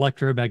like an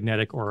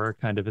electromagnetic aura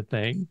kind of a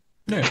thing.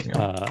 There you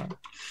go.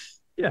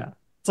 Yeah.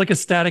 It's like a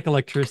static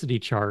electricity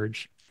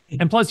charge.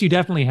 And plus, you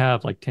definitely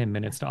have like 10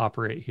 minutes to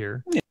operate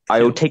here.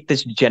 I will take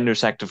this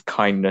generous act of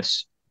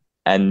kindness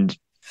and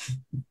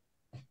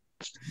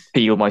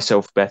feel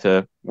myself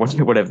better,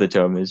 whatever the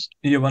term is.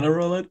 You want to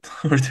roll it,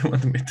 or do you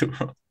want me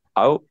to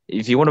roll?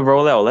 If you want to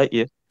roll it, I'll let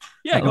you.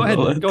 Yeah, I'll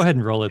roll it. go ahead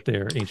and roll it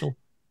there, Angel.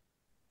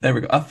 There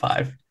we go. A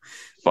 5.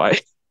 Fine.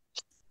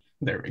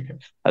 There we go.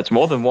 That's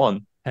more than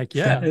one. Heck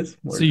yeah. That is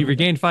more So you than-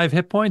 regained 5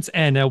 hit points.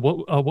 And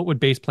what would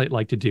base plate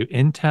like to do?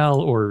 Intel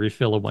or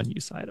refill a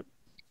one-use item?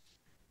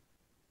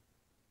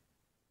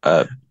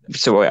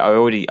 So I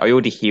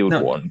already healed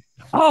No. one.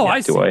 Oh, Yeah, I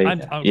see. do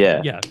I-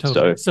 Yeah, yeah,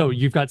 totally. so- So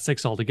you've got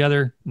 6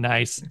 altogether.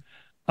 Nice.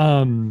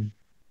 Um,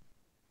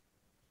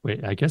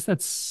 wait, I guess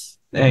that's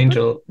Robert?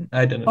 Angel,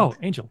 I didn't. Oh,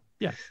 Angel.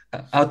 Yeah.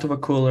 Out of a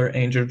cooler,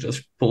 Angel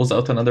just pulls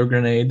out another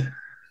grenade.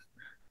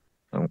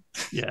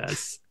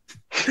 Yes.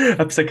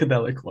 A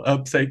psychedelic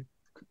one.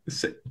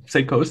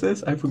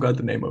 Psychosis? I forgot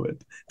the name of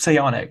it.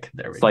 Psionic.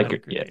 There we go. Like, yeah,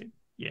 Grenade.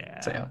 Yeah.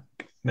 Psionic.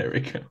 There we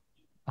go.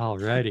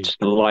 Alrighty.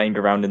 just lying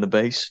around in the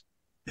base.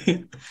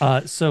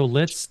 So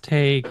let's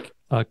take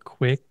a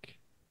quick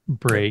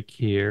break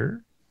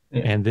here,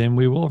 Yeah. and then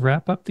we will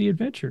wrap up the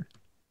adventure.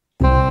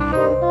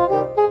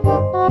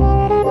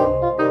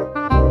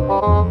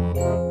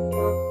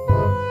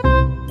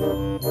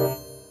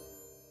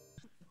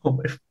 Oh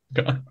my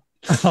god.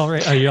 All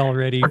right, are you all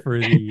ready for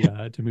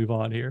the to move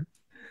on here?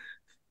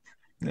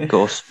 Of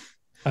course.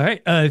 All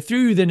right.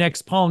 Through the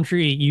next palm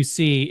tree, you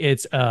see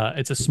it's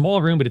a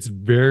small room, but it's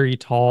very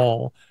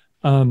tall.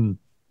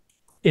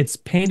 It's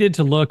painted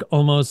to look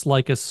almost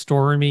like a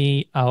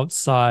stormy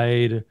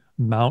outside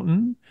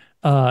mountain.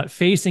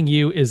 Facing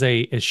you is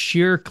a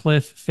sheer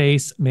cliff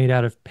face made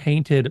out of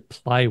painted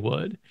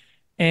plywood.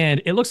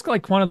 And it looks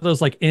like one of those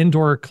like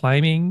indoor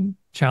climbing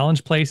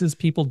challenge places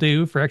people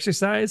do for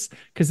exercise,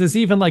 because there's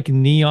even like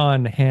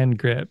neon hand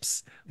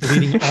grips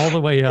leading all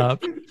the way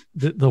up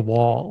the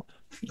wall.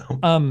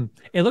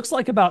 It looks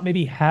like about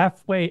maybe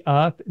halfway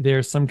up,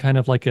 there's some kind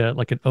of like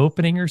an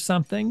opening or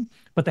something,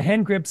 but the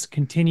hand grips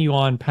continue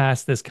on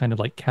past this kind of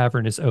like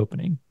cavernous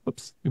opening.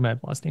 Whoops, we might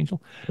have lost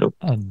Angel. Nope.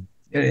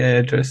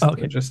 Yeah, just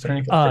Okay. just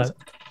turning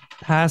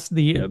Past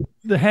the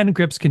hand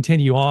grips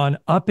continue on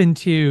up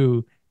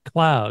into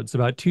clouds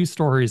about 2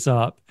 stories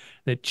up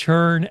that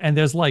churn, and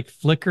there's like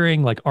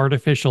flickering like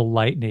artificial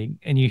lightning,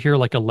 and you hear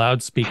like a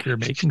loudspeaker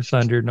making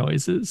thunder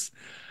noises.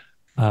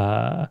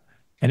 And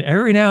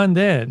every now and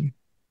then,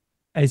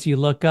 as you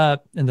look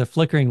up in the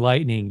flickering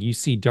lightning, you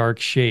see dark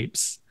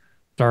shapes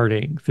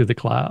darting through the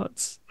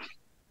clouds.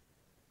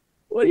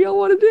 What do y'all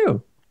want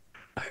to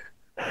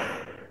do?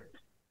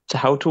 So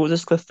how tall is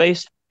this cliff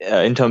face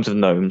in terms of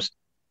gnomes?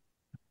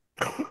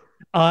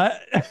 Uh,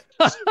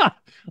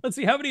 let's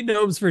see, how many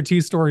gnomes for a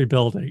 2-story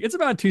building? It's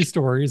about 2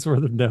 stories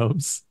worth of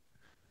gnomes.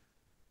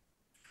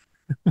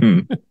 Hmm.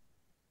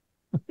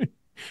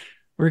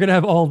 We're gonna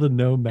have all the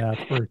gnome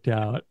math worked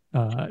out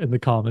in the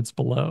comments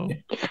below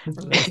for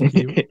those of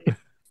you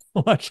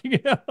watching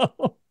it.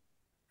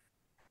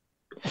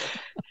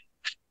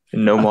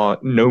 No more,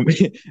 no,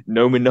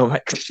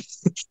 Gnomenomics.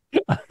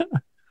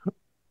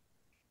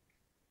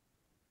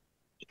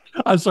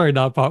 I'm sorry,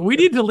 NotPot. We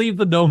need to leave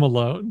the gnome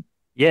alone.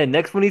 Yeah,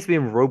 next one needs to be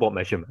in robot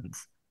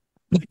measurements.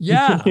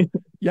 Yeah.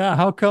 Yeah.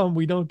 How come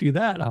we don't do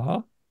that,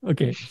 huh?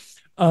 Okay.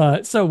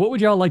 So what would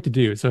y'all like to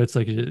do? So it's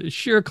like a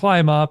sheer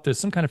climb up. There's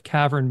some kind of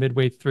cavern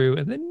midway through,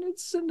 and then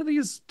it's into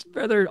these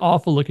rather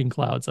awful looking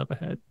clouds up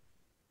ahead.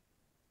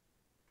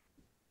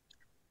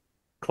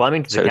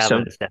 Climbing to the So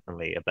cavern is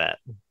definitely a bet.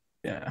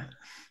 Yeah.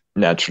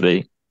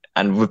 Naturally.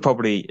 And we're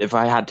probably, if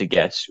I had to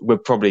guess, we're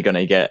probably going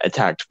to get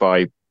attacked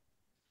by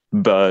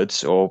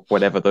birds or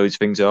whatever those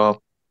things are.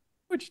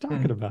 What you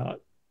talking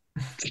about?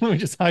 Let me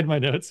just hide my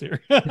notes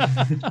here.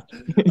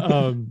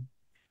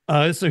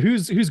 So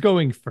who's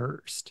going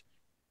first?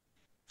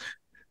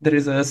 There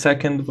is a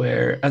second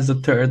where, as a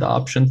third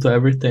option to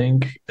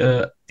everything,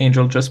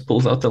 Angel just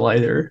pulls out the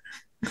lighter.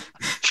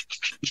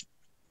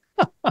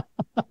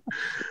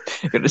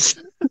 It's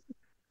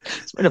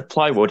made of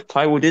plywood.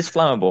 Plywood is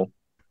flammable.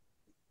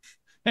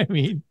 I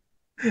mean,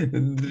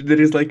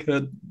 There is like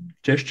a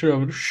gesture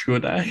of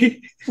should I?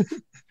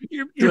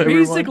 you're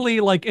everyone. basically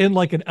like in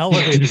like an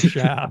elevator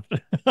shaft,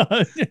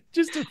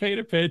 just to paint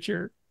a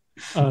picture.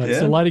 Yeah.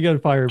 So lighting on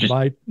fire Just-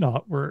 might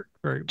not work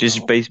very Just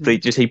well. basically,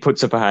 just he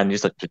puts up a hand,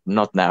 just like,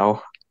 not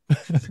now.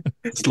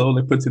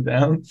 Slowly puts it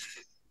down.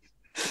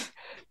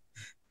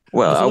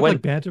 Well, Does it I look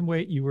went. like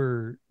bantamweight you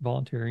were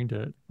volunteering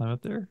to climb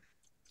up there?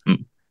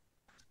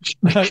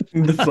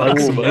 The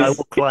flux I was.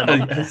 will climb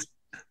up there. Yes.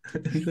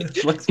 The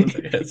flux was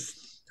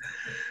yes.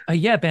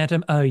 Yeah,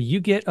 Bantam. You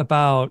get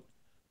about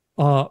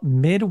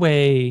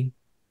midway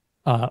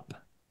up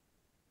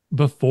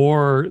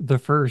before the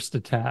first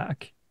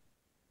attack.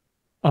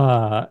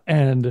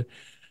 And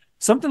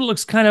something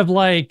looks kind of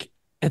like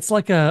it's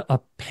like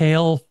a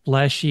pale,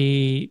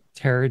 fleshy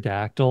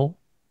pterodactyl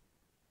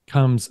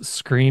comes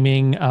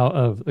screaming out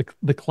of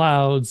the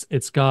clouds.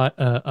 It's got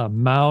a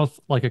mouth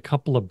like a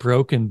couple of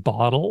broken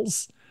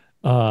bottles,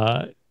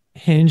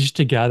 hinged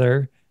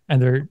together,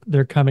 and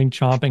they're coming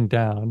chomping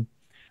down.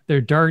 They're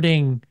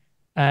darting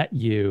at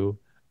you.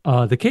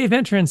 The cave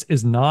entrance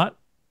is not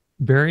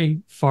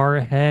very far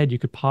ahead. You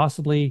could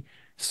possibly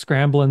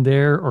scramble in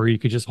there, or you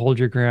could just hold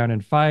your ground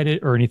and fight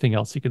it, or anything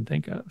else you can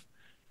think of.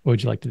 What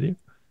would you like to do?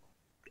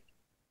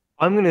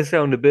 I'm going to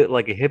sound a bit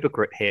like a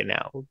hypocrite here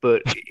now,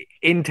 but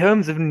in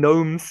terms of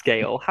gnome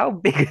scale, how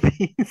big are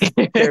these?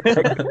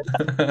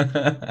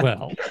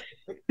 Well,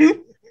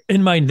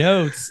 in my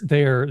notes,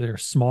 they're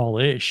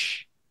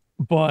smallish,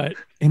 but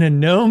in a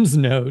gnome's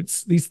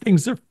notes, these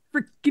things are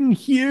freaking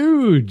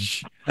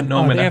huge. A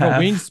gnome and They a have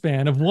half. a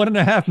wingspan of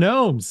 1.5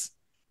 gnomes.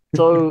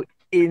 So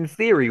In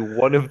theory,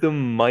 one of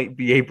them might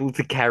be able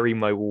to carry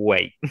my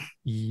weight.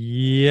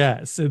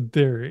 Yes, in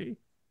theory.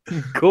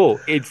 Cool,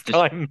 it's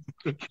time.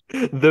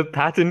 The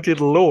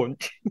patented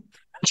launch.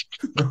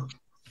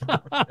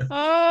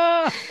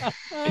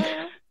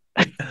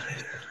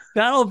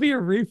 That'll be a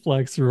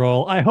reflex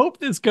roll. I hope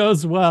this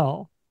goes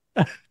well.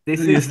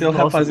 This You is still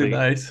have fuzzy possibly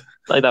dice.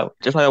 Like that,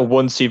 just like that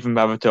one scene from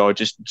Avatar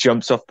just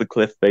jumps off the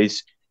cliff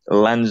face,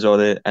 lands on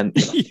it, and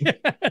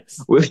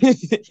Yes.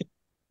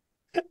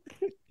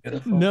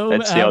 Beautiful. No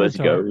let's see how this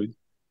avatar. goes.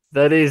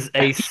 that is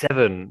a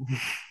 7.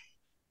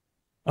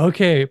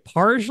 Okay,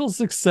 partial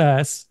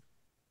success.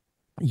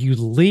 You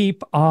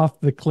leap off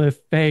the cliff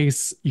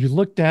face. You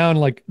look down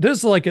like this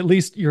is like at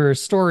least your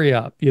story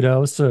up, you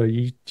know. So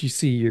you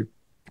see your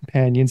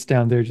companions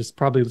down there just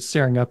probably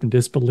staring up in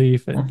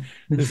disbelief at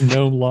this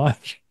gnome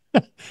launch.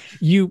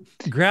 You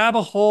grab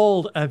a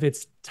hold of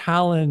its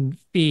talon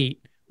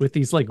feet with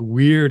these like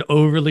weird,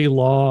 overly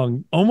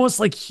long, almost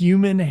like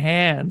human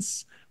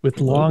hands with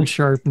long,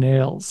 sharp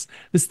nails.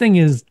 This thing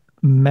is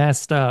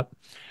messed up.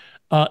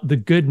 The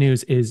good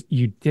news is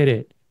you did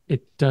it.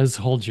 It does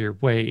hold your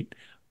weight.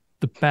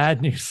 The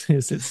bad news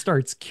is it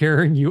starts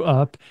carrying you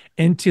up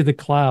into the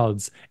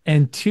clouds,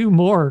 and two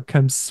more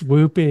come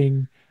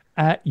swooping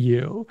at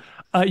you.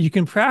 You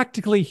can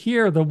practically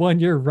hear the one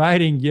you're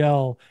riding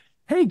yell,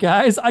 "Hey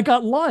guys, I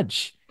got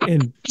lunch,"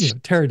 in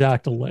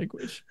pterodactyl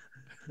language.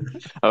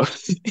 Oh.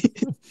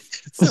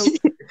 So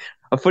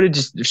I thought it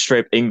just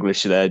straight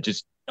English there.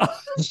 Just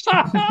let's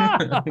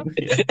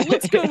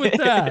go with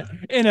that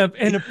in a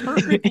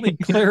perfectly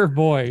clear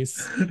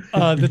voice.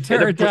 The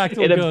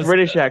pterodactyl in a goes,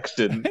 British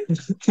accent.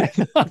 I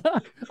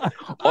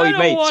don't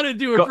mate, want to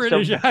do a got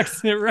British some-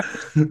 accent, right?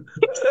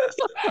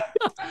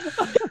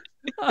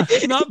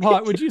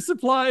 NotPot, would you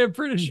supply a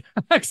British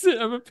accent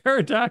of a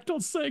pterodactyl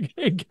saying,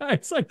 "Hey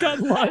guys, I got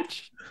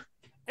lunch"?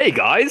 Hey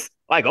guys,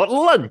 I got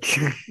lunch.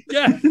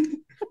 Yeah.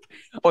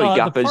 Oi, The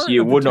gappers, part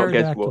you of the would not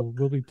guess what. pterodactyl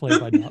will be played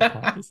by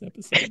NotPot this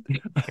episode.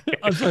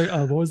 I'm sorry,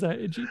 what was that,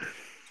 Engi?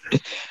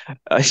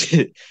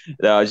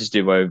 No, I just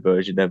do my own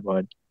version. Never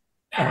mind.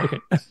 Oh,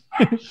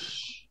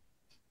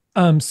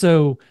 okay.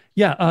 So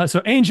yeah,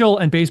 so Angel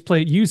and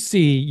Baseplate, you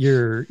see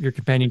your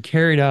companion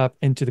carried up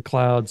into the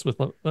clouds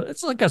with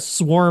it's like a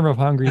swarm of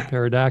hungry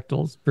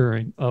pterodactyls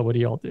brewing. What do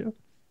y'all do?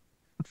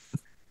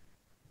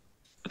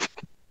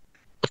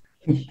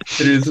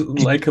 There is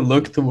like a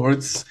look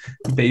towards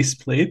base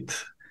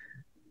plate,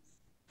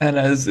 and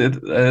as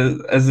it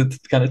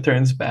kind of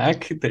turns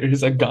back, there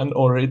is a gun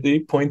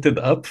already pointed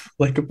up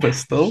like a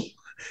pistol,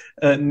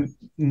 and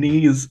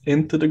knees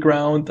into the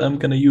ground. I'm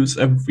gonna use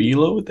a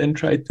reload and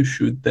try to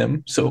shoot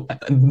them. So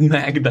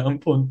mag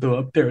dump onto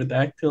a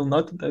pterodactyl.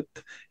 Not that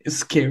is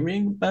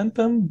scaring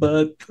Bantam,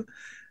 but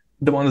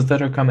the ones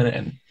that are coming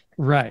in.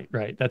 Right.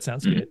 That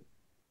sounds good.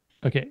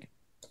 Okay.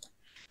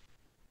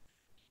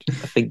 I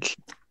think,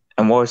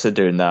 and whilst they're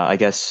doing that, I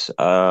guess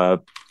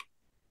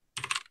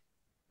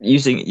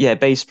using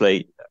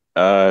baseplate,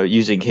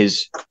 using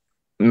his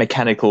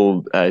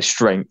mechanical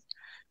strength,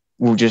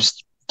 will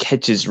just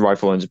catch his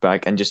rifle on his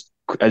back and just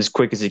as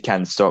quick as he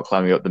can start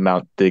climbing up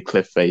the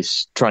cliff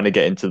face, trying to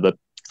get into the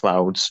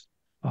clouds.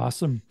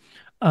 Awesome.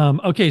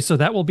 Okay, so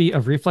that will be a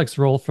reflex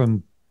roll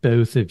from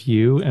both of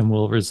you, and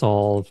we'll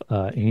resolve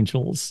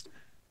Angel's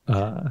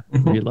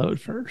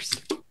reload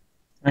first.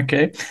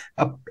 Okay,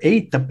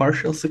 8, a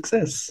partial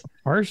success.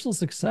 Partial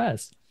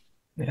success.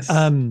 Yes.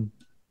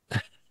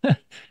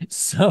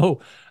 So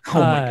oh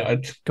my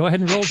god. Go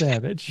ahead and roll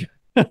damage.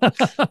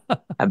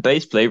 And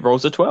baseplate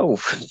rolls a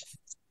 12.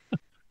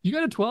 You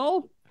got a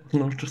 12?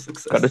 Partial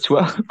success. Got a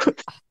 12.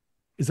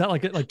 Is that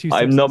like 2 sixes?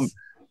 I'm not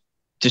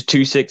just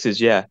 2 6s,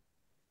 yeah.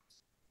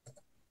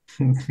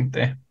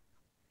 Damn.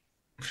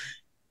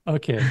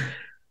 Okay.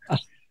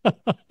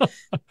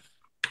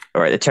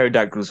 All right, the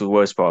pterodactyls are the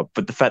worst part,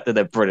 but the fact that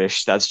they're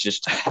British, that's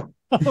just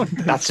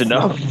that's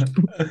enough.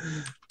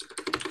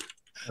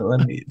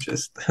 Let me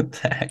just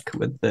attack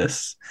with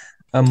this.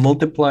 A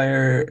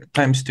multiplier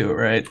times 2,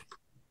 right?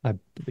 I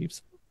believe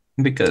so.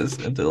 Because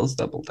it deals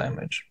double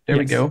damage. There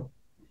we Yes. go.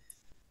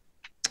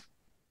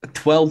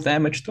 12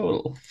 damage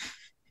total.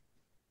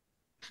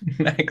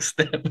 Max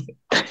damage.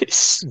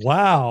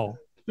 Wow.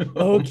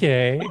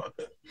 Okay.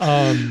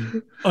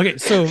 Okay,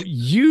 so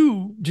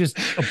you just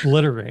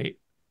obliterate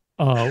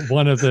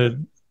one of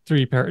the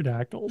 3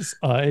 pterodactyls.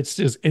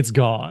 It's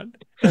gone.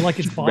 And like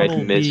its bottle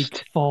Red mist.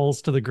 beak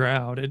falls to the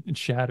ground and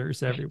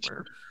shatters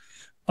everywhere.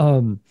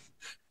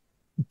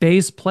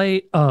 Base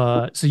plate,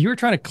 so you were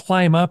trying to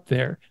climb up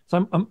there.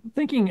 So I'm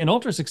thinking an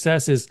ultra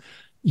success is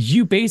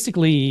you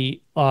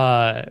basically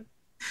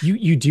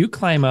you do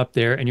climb up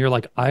there and you're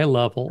like eye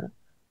level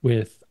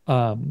with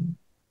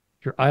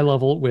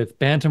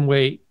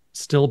bantamweight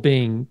still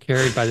being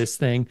carried by this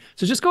thing.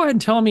 So just go ahead and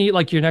tell me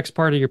like your next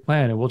part of your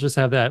plan, and we'll just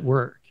have that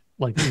work.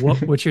 Like,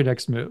 what's your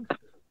next move?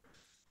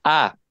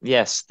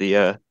 Yes,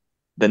 the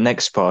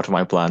next part of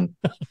my plan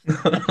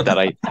that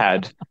I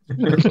had.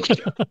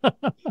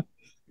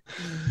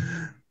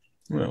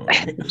 Well,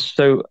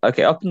 So,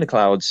 okay, up in the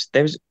clouds,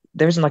 there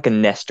isn't like a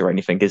nest or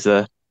anything, is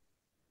there?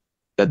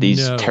 that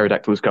these No.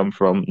 pterodactyls come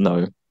from?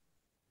 No.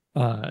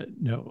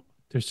 No.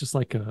 There's just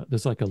like a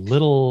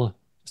little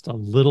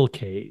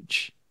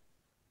cage.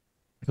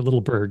 Like a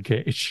little bird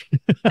cage.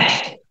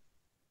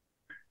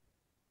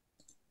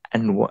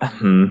 And what?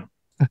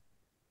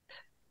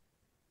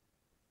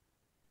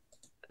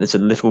 There's a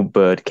little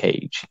bird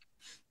cage.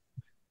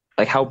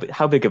 Like how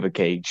big of a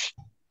cage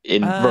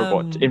in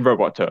Um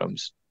robot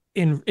terms?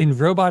 in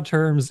robot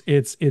terms,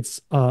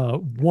 it's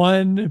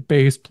one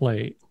base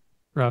plate,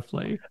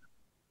 roughly.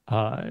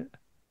 Uh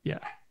yeah.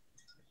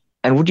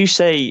 And would you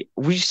say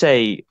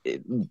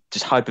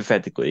just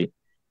hypothetically,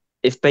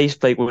 if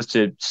baseplate was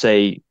to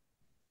say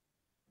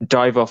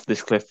dive off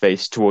this cliff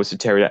face towards the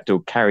pterodactyl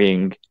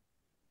carrying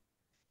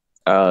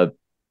uh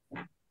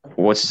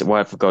why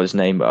I forgot his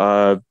name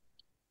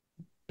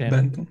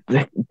Bantam.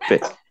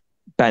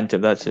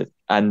 Bantam, that's it,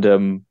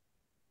 and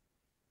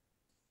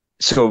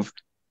sort of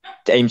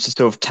aims to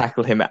sort of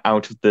tackle him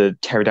out of the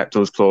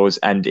pterodactyl's claws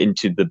and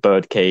into the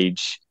bird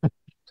cage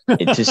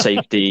into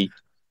safety.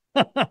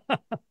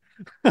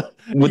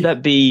 Would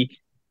that be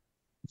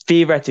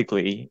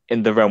theoretically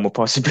in the realm of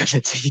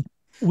possibility?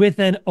 With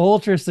an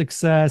ultra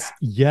success,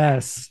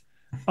 yes.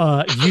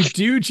 You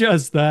do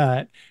just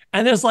that.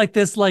 And there's like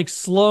this like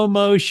slow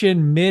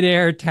motion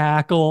midair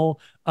tackle.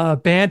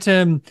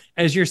 Bantam,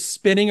 as you're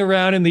spinning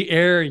around in the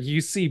air,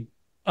 you see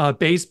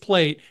base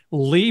plate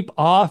leap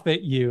off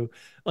at you,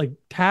 like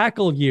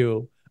tackle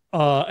you,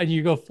 and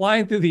you go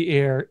flying through the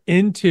air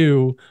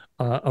into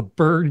a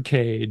bird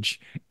cage.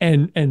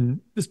 And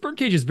this bird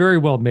cage is very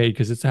well made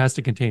because it has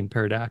to contain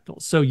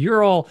pterodactyls. So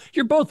you're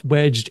both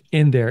wedged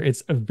in there.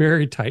 It's a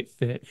very tight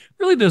fit.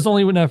 Really, there's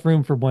only enough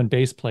room for one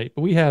base plate,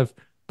 but we have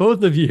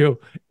both of you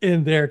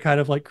in there, kind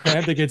of like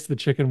crammed against the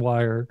chicken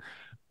wire.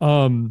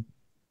 Um,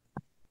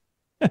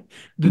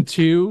 the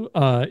two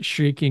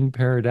shrieking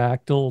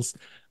pterodactyls,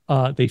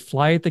 they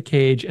fly at the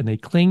cage and they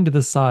cling to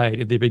the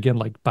side and they begin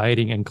like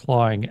biting and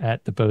clawing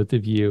at the both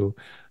of you.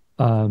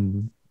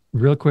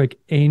 Real quick,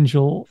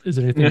 Angel, is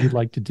there anything you'd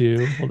like to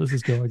do while this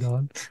is going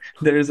on?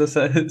 There is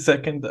a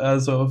second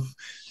as of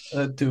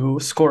to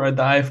score a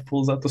dive,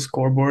 pulls out the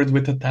scoreboard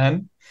with a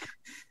 10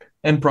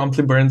 and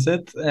promptly burns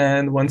it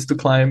and wants to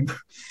climb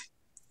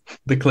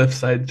the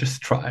cliffside.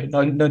 Just try,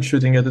 not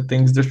shooting at the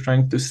things, just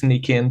trying to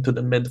sneak into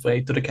the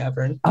midway to the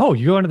cavern. Oh,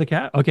 you go into the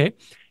cavern. Okay.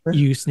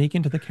 You sneak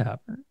into the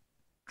cavern.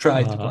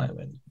 Try to climb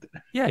in.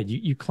 Yeah,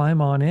 you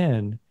climb on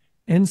in.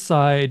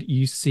 Inside,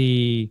 you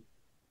see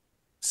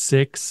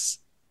 6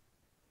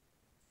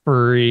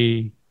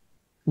 furry,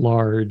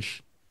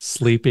 large,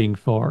 sleeping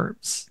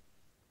forms.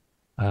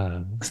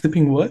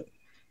 Sleeping what?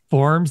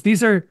 Forms.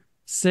 These are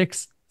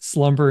 6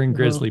 slumbering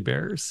grizzly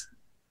bears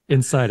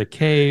inside a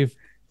cave.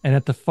 And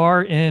at the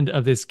far end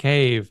of this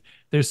cave,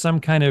 there's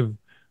some kind of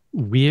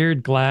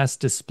weird glass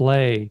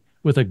display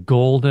with a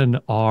golden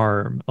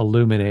arm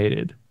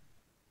illuminated.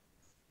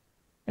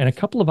 And a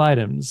couple of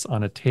items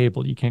on a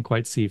table you can't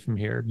quite see from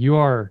here. You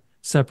are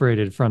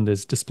separated from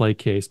this display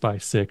case by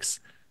 6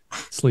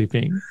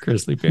 sleeping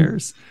grizzly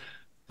bears.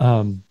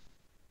 I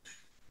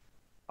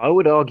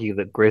would argue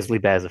that grizzly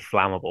bears are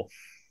flammable.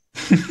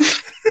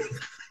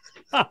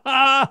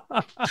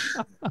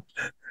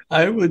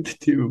 I would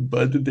too,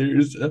 but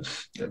there's a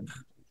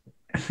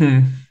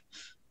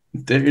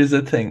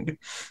thing.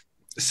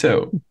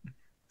 So,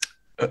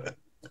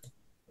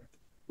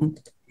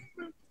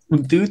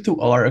 due to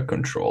aura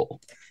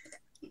control,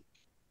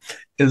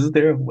 is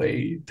there a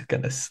way to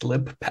kind of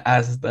slip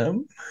past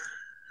them?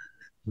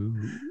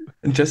 Ooh.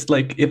 And just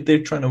like if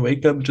they're trying to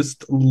wake up,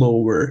 just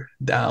lower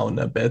down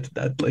a bit,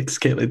 that like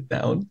scale it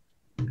down.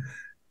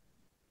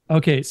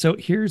 Okay, so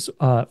here's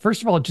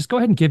first of all, just go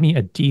ahead and give me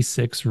a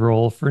D6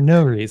 roll for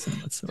no reason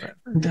whatsoever.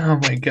 Oh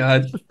my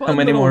god. How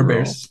many more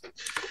bears?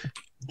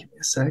 Give me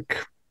a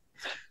sec.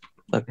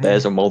 The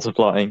bears are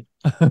multiplying.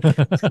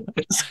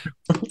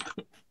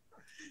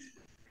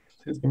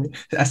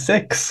 A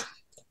 6.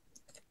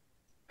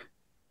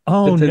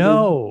 Oh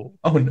no.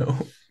 Oh no.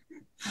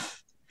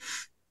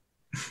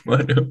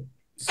 What no?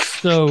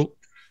 So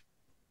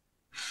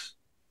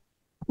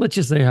let's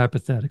just say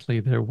hypothetically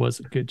there was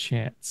a good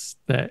chance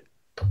that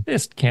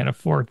this can't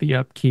afford the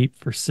upkeep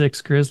for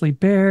 6 grizzly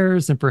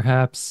bears, and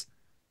perhaps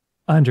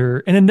in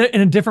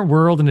a different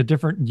world, in a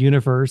different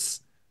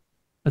universe,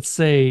 let's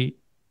say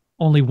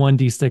only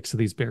 1d6 of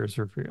these bears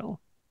are real.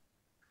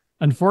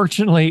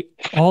 Unfortunately,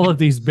 all of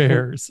these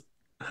bears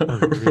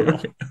are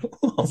real.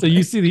 So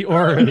you see the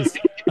auras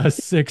of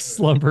 6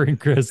 slumbering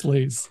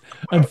grizzlies.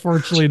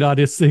 Unfortunately, not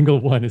a single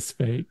one is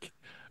fake.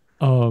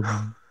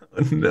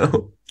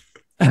 No.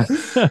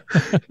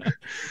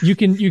 You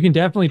can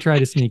definitely try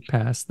to sneak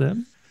past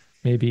them,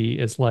 maybe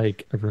as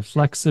like a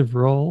reflexive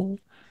roll.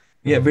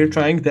 Yeah, we're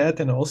trying that,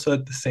 and also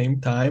at the same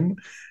time,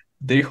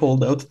 they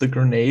hold out the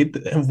grenade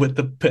with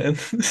the pen.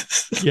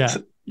 Yeah.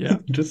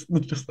 just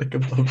like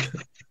above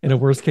them. In a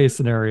worst case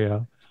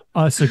scenario.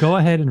 So go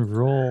ahead and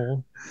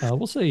roll.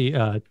 We'll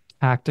say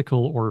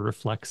tactical or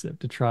reflexive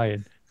to try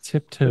and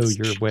tiptoe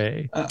your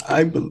way.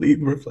 I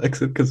believe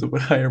reflexive because of a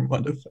higher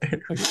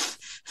modifier. Okay.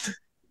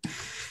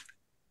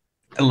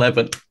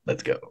 11.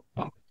 Let's go.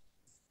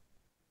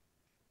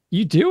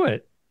 You do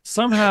it.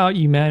 Somehow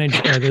you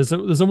manage. There's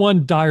a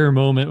one dire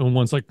moment when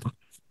one's like,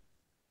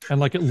 and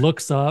like it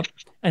looks up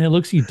and it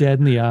looks you dead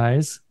in the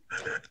eyes,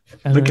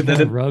 and then Look it at kind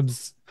that. of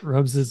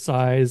rubs its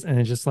eyes, and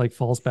it just like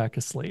falls back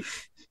asleep.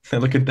 I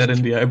look at that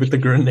in the eye with the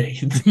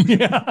grenade.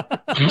 Yeah.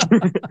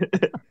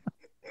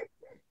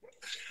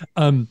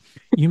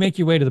 You make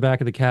your way to the back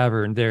of the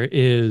cavern. There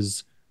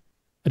is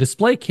a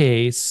display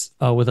case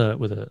with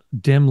a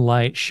dim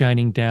light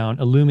shining down,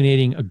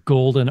 illuminating a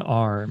golden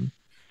arm.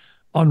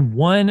 On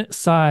one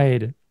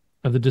side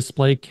of the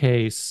display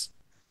case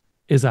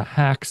is a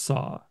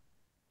hacksaw.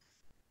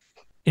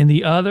 In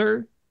the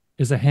other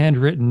is a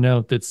handwritten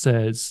note that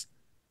says,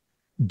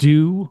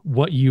 "Do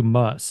what you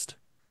must."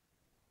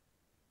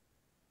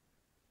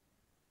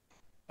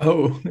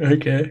 Oh,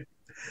 okay.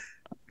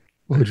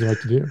 What would you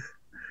like to do?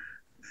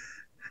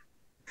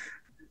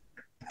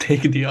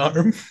 Take the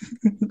arm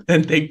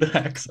and take the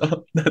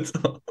hacksaw. That's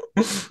all.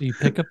 So you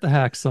pick up the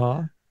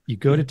hacksaw, you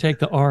go to take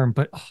the arm,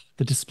 but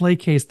the display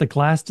case, the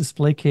glass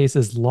display case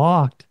is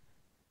locked.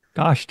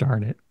 Gosh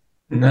darn it.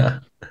 Nah.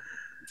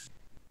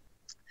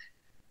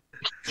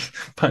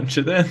 Punch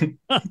it in.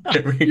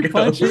 There we You go.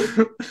 punch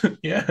it?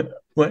 Yeah,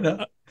 why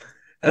not?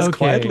 As Okay.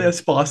 quietly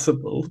as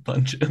possible,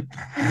 punch it.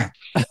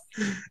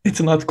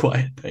 It's not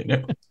quiet, I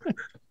know.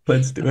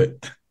 Let's do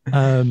it.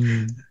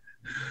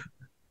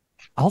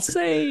 I'll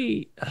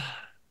say,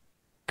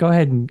 go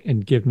ahead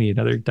and give me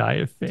another die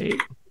of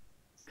fate.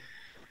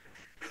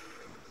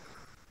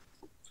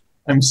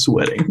 I'm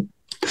sweating.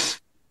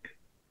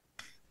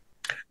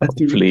 A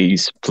two.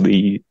 Please.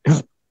 Did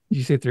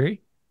you say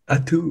 3? A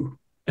two.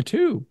 A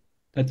 2.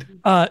 A two.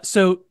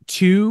 So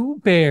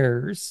 2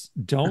 bears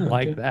don't Okay.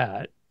 like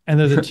that, and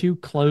they're the 2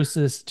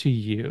 closest to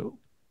you.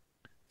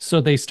 So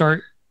they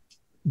start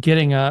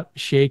getting up,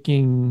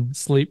 shaking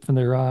sleep from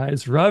their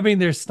eyes, rubbing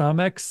their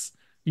stomachs.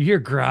 You hear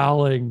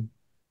growling,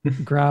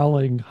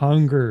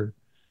 hunger.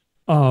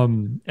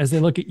 As they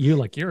look at you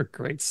like you're a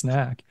great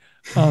snack.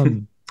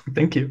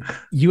 Thank you.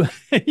 You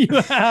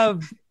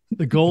have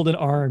the golden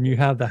arm, you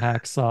have the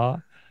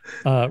hacksaw.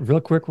 Real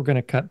quick, we're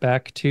gonna cut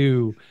back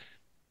to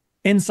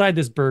inside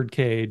this bird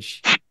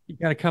cage. You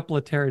got a couple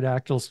of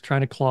pterodactyls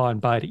trying to claw and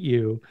bite at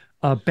you.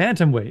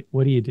 Bantamweight,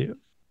 what do you do?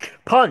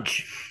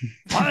 Punch.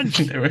 Punch!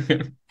 There we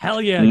go.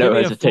 Hell yeah, No give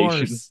me hesitation. a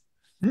force.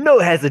 No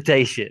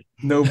hesitation.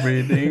 No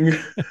breathing.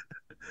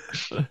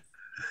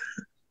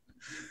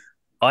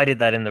 I did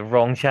that in the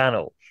wrong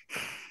channel.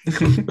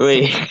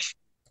 Wait.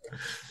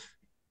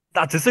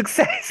 That's a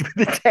success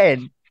with a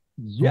 10.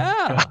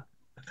 Yeah.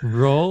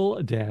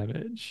 Roll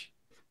damage.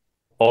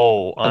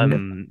 Oh,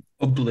 I'm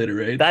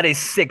Obliterate. that is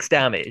 6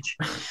 damage.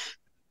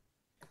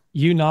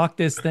 You knock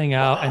this thing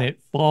out and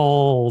it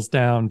falls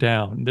down.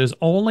 There's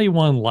only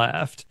one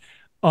left.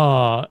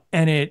 And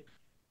it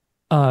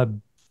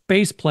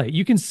base plate.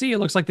 You can see it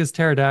looks like this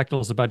pterodactyl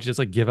is about to just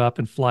like give up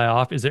and fly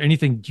off. Is there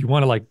anything, do you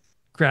want to like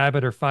grab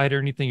it or fight or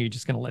anything? Or are you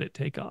just gonna let it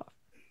take off?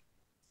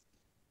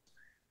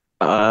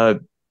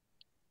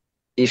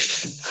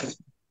 If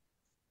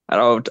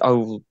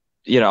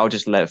I'll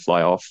just let it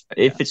fly off.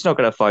 If it's not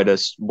gonna fight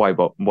us, why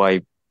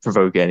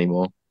provoke it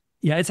anymore?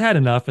 Yeah, it's had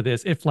enough of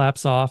this. It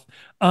flaps off.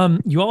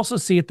 You also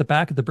see at the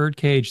back of the bird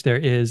cage there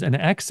is an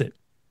exit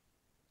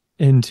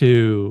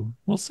into,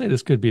 we'll say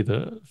this could be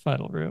the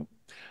final room.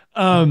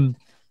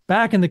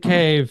 Back in the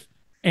cave,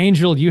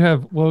 Angel, you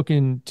have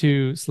woken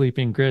 2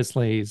 sleeping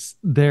grizzlies.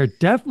 They're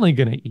definitely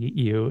going to eat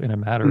you in a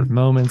matter of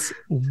moments.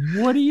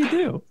 What do you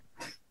do?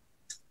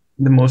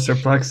 The most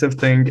repulsive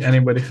thing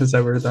anybody has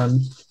ever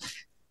done.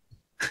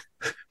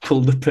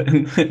 Pull the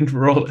pin and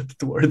roll it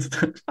towards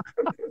them.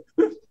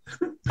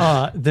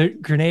 The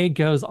grenade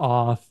goes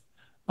off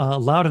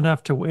loud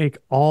enough to wake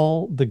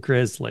all the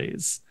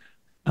grizzlies.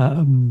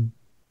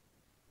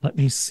 Let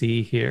me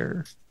see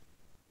here.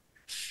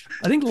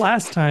 I think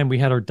last time we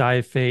had our die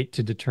of fate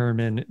to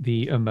determine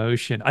the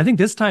emotion. I think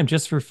this time,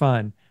 just for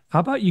fun, how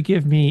about you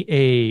give me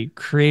a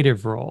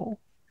creative roll?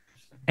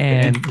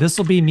 And this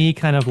will be me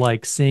kind of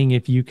like seeing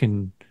if you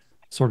can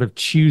sort of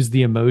choose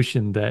the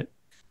emotion that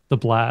the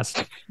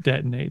blast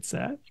detonates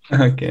at.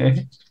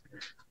 Okay.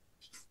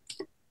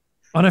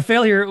 On a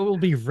failure, it will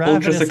be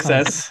ravenous Ultra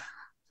success.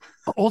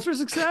 hunger. Ultra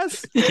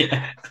success?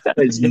 Yeah.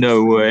 There's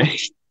no way.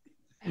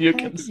 You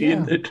can see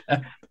in the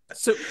chat.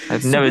 So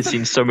I've so never with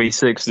seen so many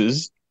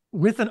 6s.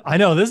 I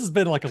know this has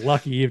been like a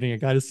lucky evening, I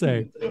gotta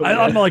say.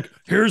 I'm like,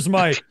 here's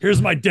my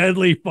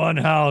deadly fun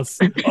house.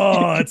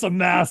 Oh, it's a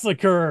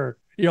massacre.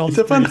 It's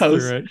a fun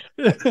house.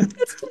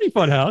 It's a pretty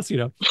fun house, you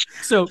know.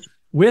 So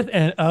with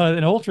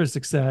an ultra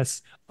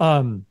success,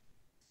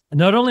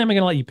 not only am I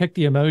going to let you pick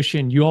the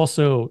emotion, you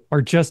also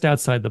are just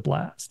outside the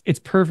blast. It's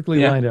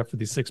perfectly lined up for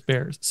these 6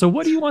 bears. So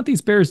what do you want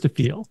these bears to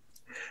feel?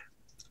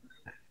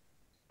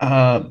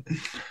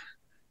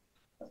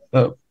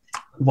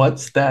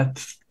 What's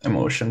that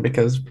emotion?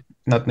 Because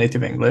not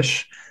native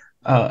English.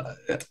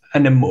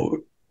 An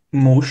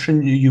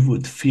emotion you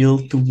would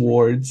feel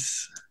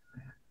towards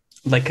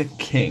like a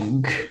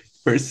king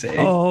per se.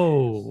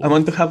 Oh, I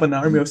want to have an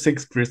army of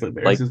 6 grizzly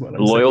bears. Like is what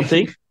I'm loyalty?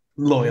 saying.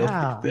 Loyalty.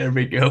 Yeah. There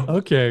we go.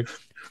 okay.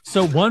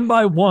 So one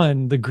by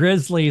one, the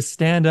grizzlies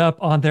stand up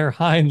on their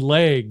hind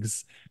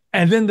legs,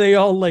 and then they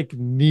all like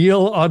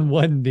kneel on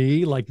one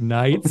knee like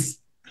knights.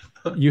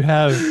 You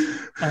have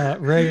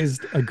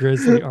raised a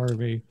grizzly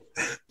army.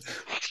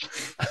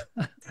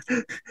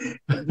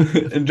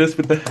 And just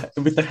with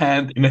the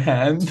hand in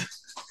hand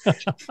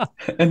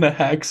and a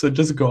hacksaw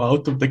just go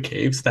out of the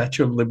cave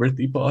Statue of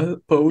Liberty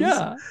pose.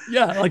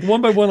 Yeah, like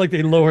one by one, like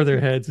they lower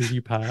their heads as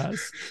you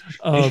pass.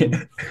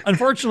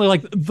 Unfortunately,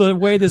 like the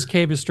way this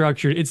cave is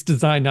structured, it's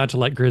designed not to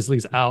let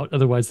grizzlies out.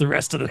 Otherwise, the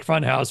rest of the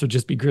funhouse would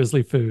just be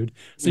grizzly food.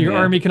 So your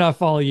army cannot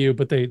follow you,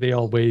 but they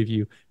all wave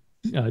you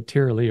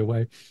tearily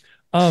away.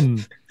 A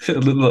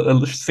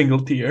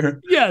single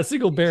tear. Yeah,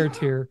 single bear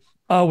tear.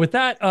 With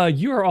that,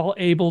 you are all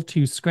able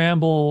to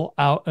scramble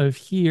out of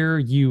here.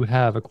 You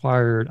have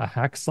acquired a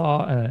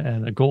hacksaw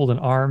and a golden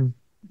arm.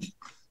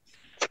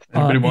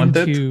 Anybody want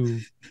it?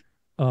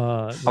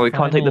 We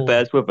can't take the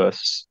bears with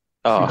us.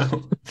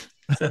 Oh.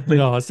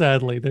 No,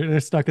 sadly, they're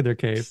stuck in their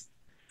cave.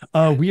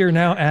 We are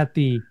now at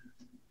the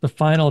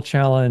final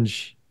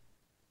challenge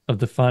of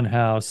the fun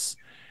house.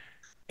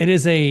 It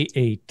is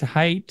a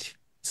tight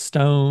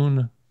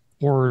stone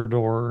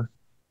corridor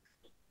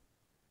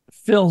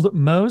filled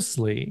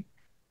mostly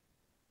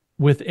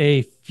with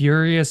a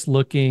furious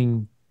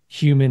looking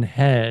human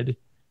head.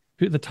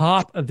 The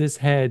top of this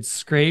head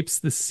scrapes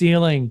the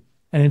ceiling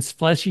and its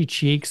fleshy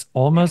cheeks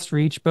almost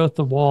reach both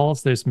the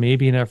walls. There's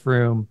maybe enough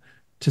room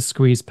to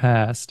squeeze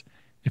past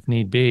if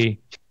need be.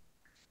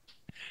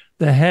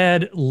 The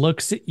head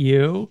looks at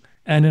you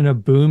and in a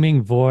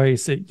booming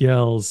voice it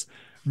yells,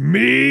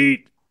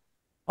 "Meat!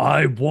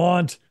 I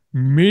want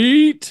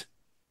meat!"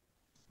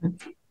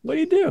 What do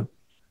you do?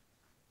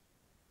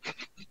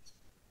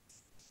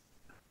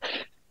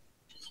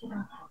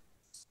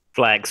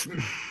 Flags.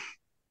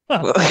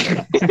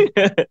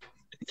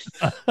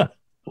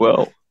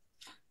 Well,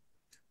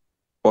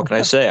 what can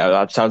I say?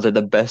 That sounds like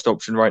the best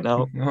option right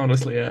now.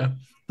 Honestly, yeah.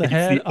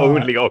 It's the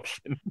only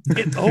option.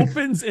 It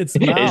opens its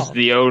It mouth. is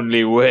the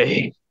only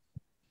way.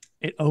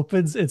 It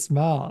opens its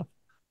mouth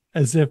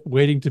as if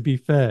waiting to be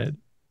fed.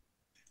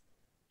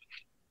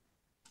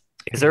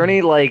 Is there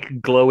any like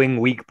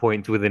glowing weak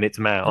points within its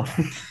mouth?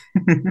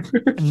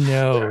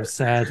 No,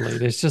 sadly.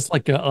 There's just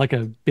like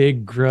a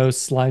big, gross,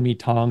 slimy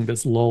tongue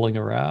that's lolling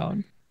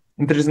around.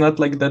 There's not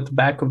like that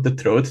back of the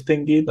throat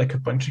thingy, like a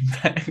punching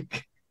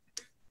bag.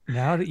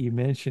 Now that you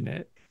mention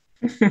it,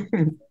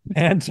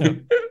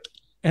 Phantom,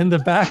 and the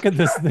back of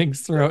this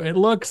thing's throat, it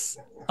looks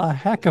a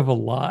heck of a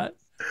lot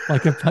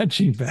like a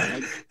punching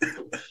bag.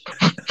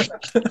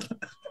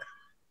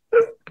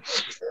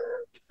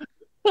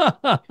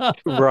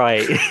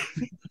 Right.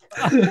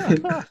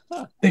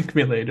 Thank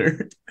me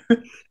later.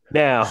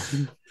 Now.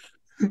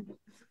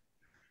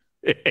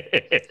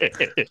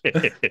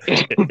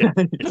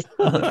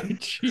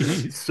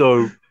 Jeez.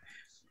 So,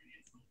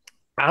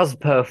 as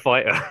per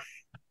fighter,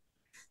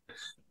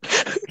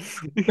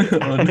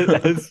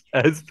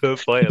 as per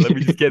fighter, let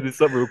me just get this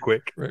up real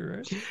quick.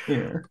 Right.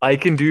 Yeah. I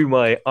can do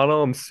my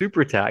unarmed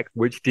super attack,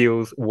 which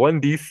deals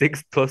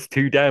 1d6 plus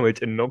 2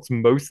 damage and knocks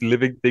most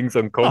living things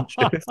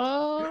unconscious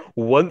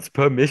once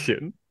per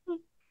mission.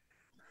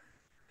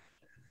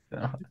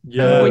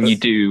 Yes. When you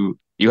do,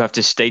 you have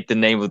to state the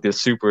name of the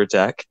super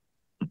attack.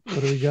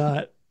 What do we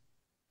got?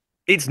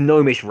 It's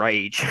Gnomish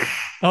Rage.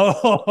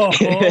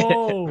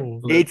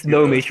 Oh, It's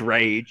Gnomish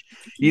Rage.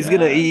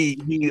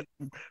 He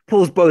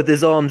pulls both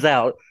his arms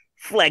out,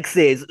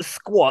 flexes,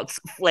 squats,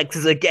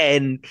 flexes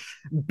again,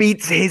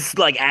 beats his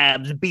like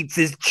abs, beats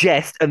his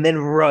chest, and then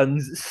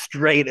runs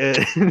straight at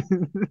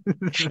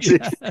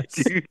this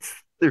dude's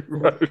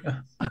throat.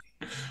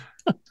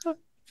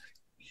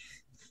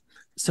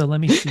 So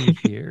let me see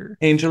here.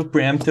 Angel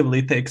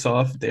preemptively takes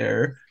off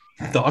their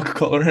dog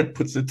collar and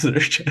puts it to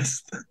their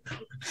chest.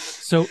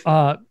 So,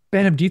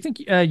 Benham, do you think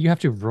you have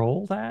to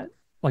roll that?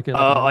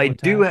 I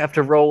do have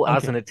to roll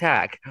as an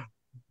attack,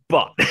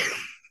 but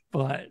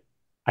I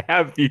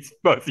have these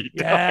fuzzy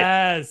dice.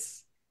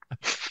 Yes.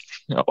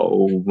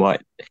 Oh my!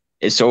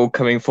 It's all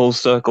coming full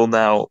circle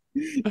now.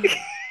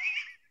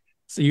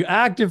 So you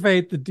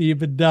activate the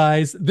demon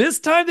dice. This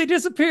time they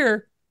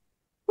disappear.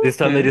 This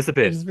time they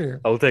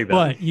disappear. I'll take that.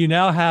 But you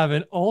now have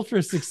an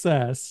ultra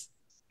success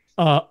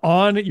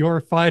on your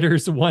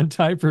fighter's one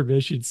time per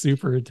mission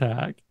super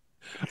attack.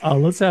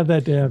 Let's have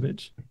that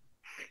damage.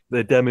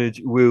 The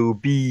damage will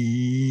be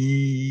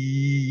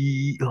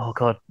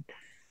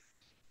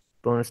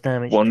bonus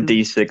damage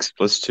 1d6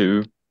 plus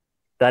 2.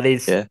 That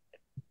is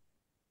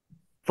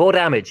 4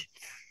 damage.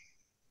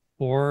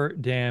 4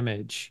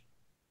 damage.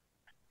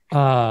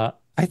 I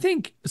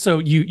think so.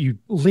 You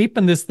leap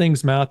in this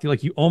thing's mouth.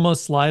 You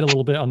almost slide a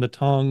little bit on the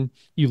tongue.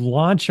 You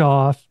launch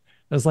off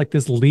as like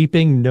this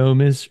leaping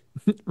gnomish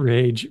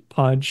rage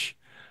punch.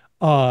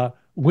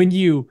 When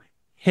you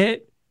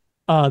hit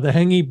the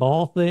hangy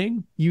ball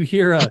thing, you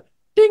hear a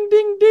ding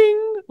ding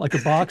ding like a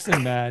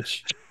boxing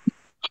match.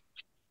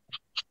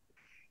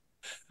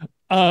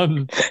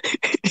 And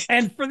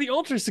for the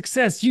ultra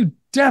success, you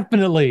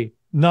definitely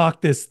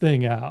knock this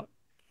thing out.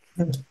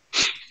 Let's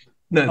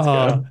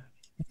go.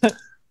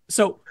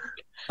 So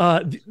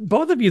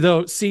Both of you,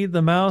 though, see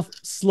the mouth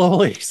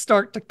slowly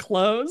start to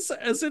close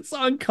as it's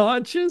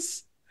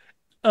unconscious,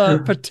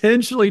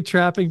 potentially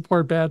trapping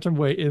poor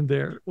Bantamweight in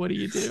there. What do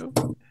you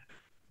do?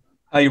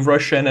 I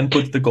rush in and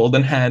put the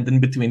golden hand in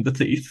between the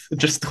teeth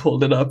just to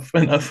hold it up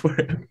enough for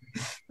him.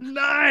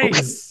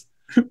 Nice.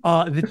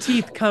 The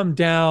teeth come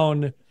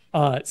down,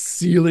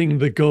 sealing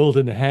the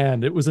golden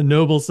hand. It was a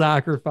noble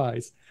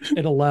sacrifice.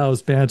 It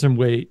allows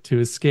Bantamweight to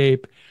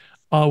escape.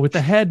 With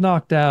the head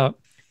knocked out,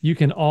 you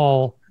can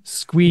all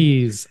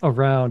squeeze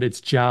around its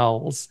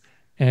jowls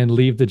and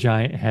leave the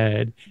giant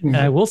head. And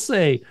I will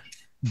say,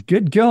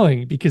 good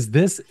going, because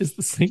this is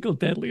the single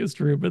deadliest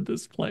room in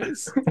this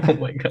place. Oh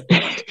my god.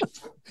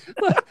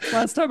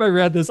 Last time I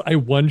read this, I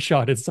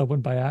one-shotted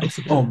someone by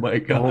accident. Oh my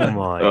god. Oh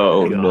my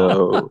Oh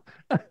god.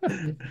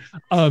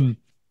 no.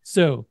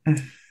 So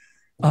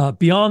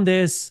beyond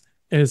this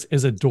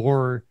is a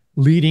door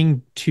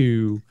leading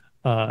to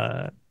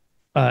part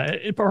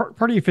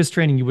of your fist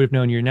training. You would have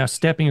known you're now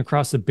stepping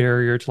across a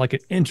barrier to like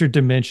an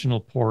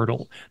interdimensional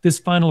portal. This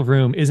final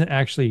room isn't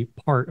actually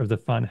part of the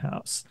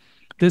Funhouse.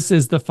 This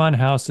is the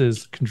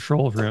Funhouse's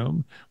control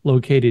room,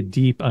 located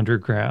deep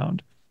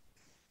underground.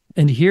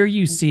 And here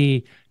you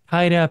see,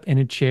 tied up in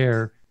a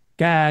chair,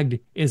 gagged,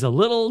 is a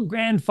little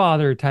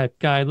grandfather type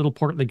guy, little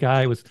portly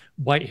guy with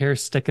white hair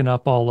sticking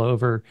up all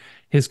over.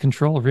 His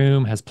control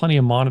room has plenty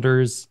of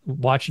monitors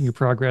watching your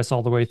progress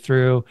all the way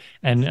through,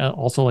 and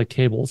also like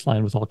tables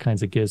lined with all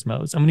kinds of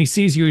gizmos. And when he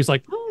sees you, he's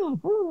like,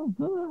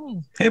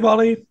 Hey,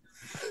 Bolly.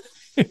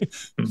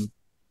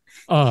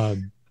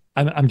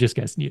 I'm just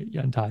guessing you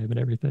untie him and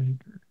everything.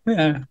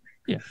 Yeah.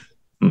 Yeah.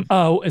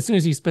 Oh, as soon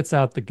as he spits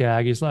out the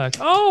gag, he's like,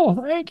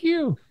 "Oh, thank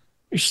you.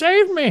 You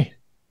saved me."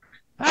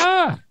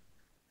 Ah.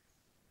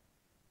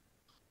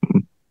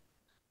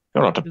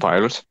 You're not a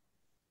pilot.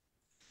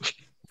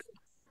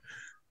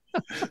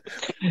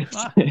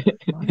 My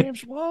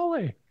name's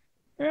Wally.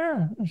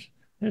 Yeah.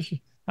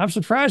 I'm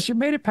surprised you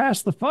made it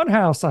past the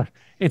Funhouse.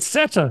 It's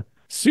such a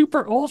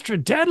super ultra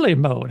deadly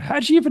mode.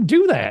 How'd you even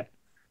do that?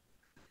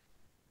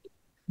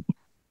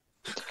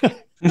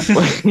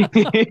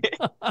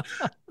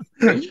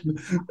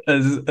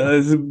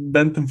 as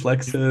Bentham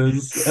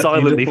flexes,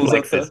 Silently Angel pulls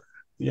out flexes.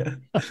 yeah.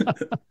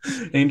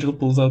 Angel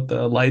pulls out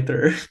the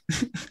lighter.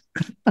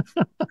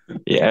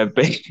 Yeah,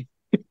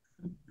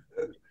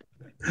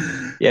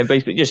 yeah,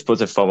 basically just puts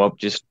a thumb up.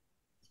 Just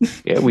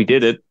yeah, we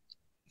did it.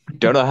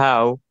 Don't know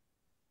how.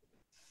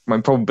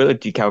 My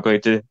probability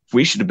calculator.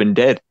 We should have been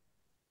dead.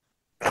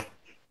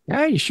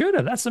 Yeah, you should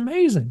have. That's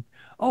amazing.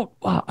 Oh,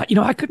 wow.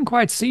 I couldn't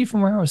quite see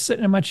from where I was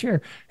sitting in my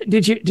chair.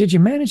 Did you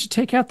manage to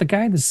take out the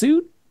guy in the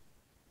suit?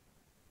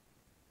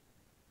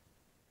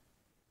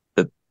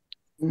 The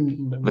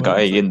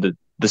guy in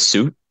the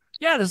suit.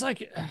 Yeah, there's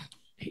like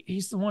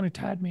he's the one who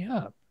tied me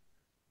up.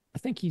 I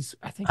think he's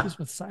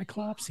with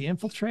Cyclops. He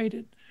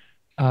infiltrated.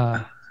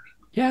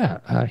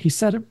 He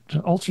set it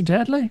to ultra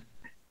deadly.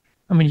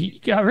 I mean, you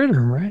got rid of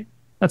him, right?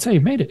 That's how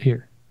you made it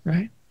here,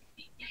 right?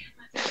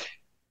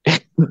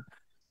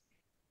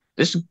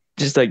 Just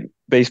like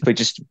basically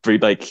just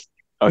like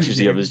ushers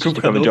the others just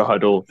to come into a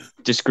huddle,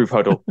 just group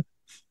huddle.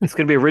 It's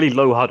going to be a really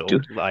low huddle.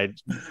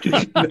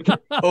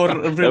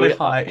 Or really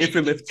high if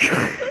you lift.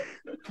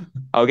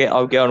 I'll get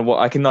on what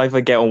I can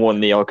either get on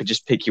one knee or I could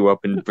just pick you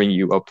up and bring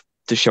you up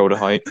to shoulder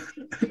height.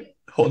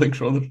 Holding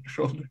shoulder to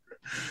shoulder.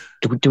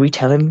 Do we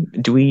tell him?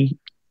 Do we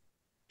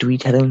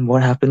tell him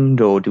what happened,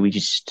 or do we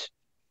just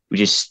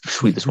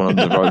sweep this one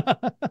under the rug?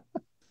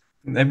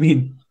 I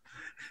mean,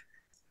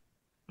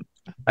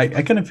 I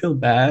kind of feel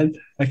bad.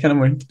 I kind of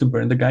wanted to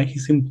burn the guy. He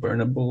seemed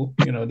burnable,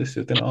 the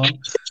suit and all.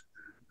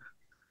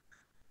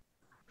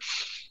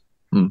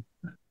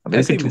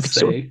 I think we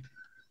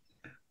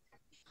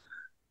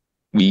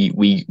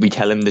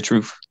tell him the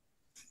truth.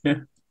 Yeah.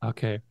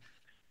 Okay.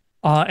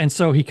 And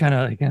so he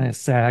kind of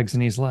sags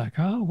and he's like,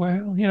 "Oh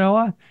well, you know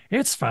what?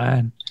 It's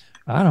fine.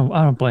 I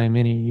don't blame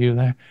any of you.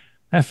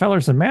 That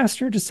feller's a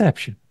master of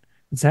deception.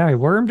 It's how he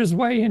wormed his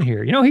way in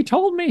here. He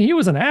told me he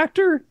was an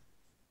actor.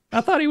 I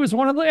thought he was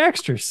one of the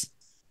extras."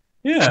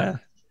 Yeah.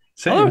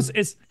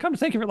 It's come to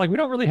think of it, like we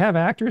don't really have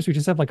actors. We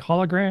just have like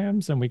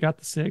holograms, and we got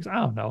the SIGs. I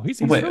don't know. He's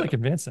really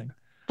convincing.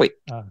 Wait.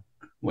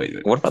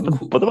 Wait. What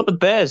about the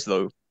bears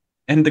though?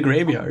 And the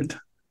graveyard.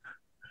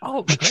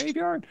 Oh, the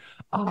graveyard.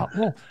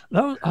 Well,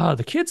 those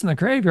the kids in the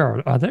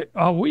graveyard.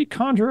 We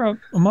conjure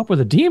them up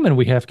with a demon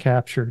we have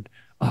captured.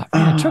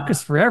 Man, it took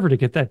us forever to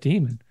get that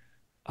demon.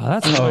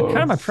 That's kind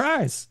of my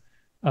prize.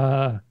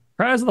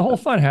 Prize of the whole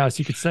Funhouse,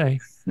 you could say.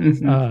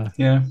 Yeah.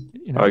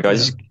 All right,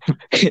 guys.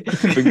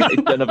 Bring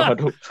another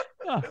huddle.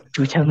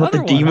 Do we tell him about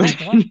the demon?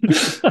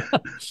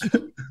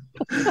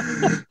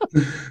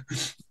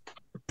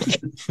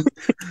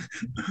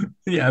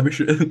 Yeah, we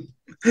should.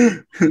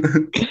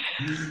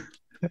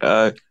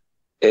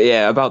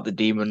 Yeah, about the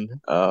demon.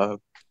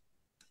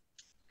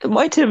 It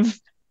might have.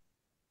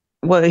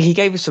 Well, he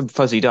gave us some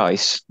fuzzy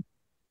dice.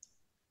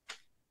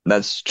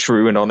 That's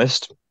true and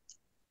honest.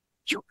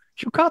 You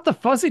got the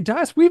fuzzy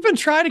dice? We've been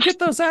trying to get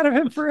those out of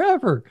him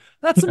forever.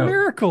 That's a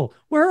miracle.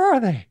 Where are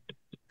they?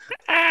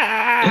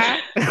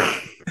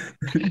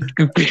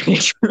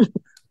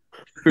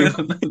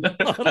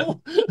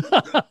 Puddle.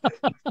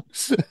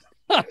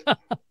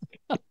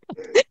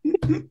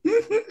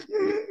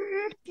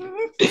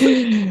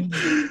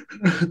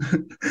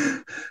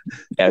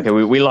 Yeah, okay,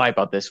 we lie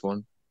about this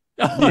one.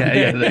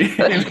 Yeah.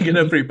 You get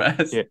a free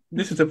pass. Yeah.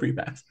 This is a free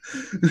pass.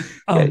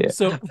 Yeah.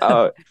 So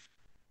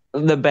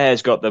The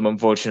bears got them,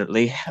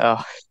 unfortunately.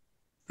 I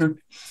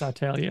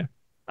tell you,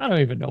 I don't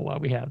even know why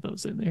we have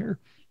those in there.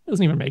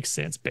 Doesn't even make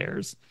sense,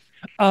 bears.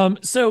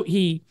 So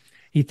he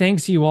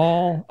thanks you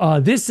all.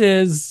 This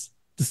is,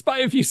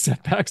 despite a few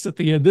setbacks at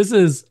the end, this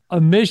is a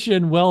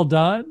mission well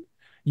done.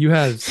 You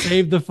have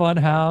saved the fun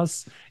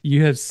house.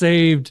 You have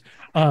saved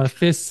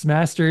Fist's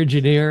master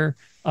engineer.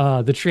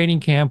 The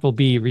training camp will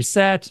be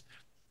reset.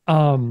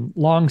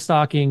 Long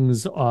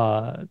Stockings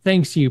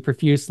thanks you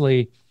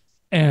profusely.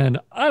 And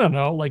I don't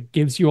know, like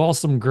gives you all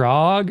some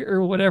grog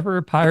or whatever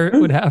a pirate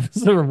would have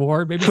as a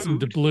reward, maybe some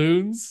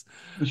doubloons.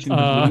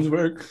 Doubloons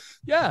work.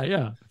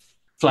 Yeah.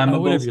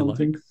 Flammable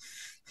something.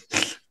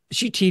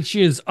 She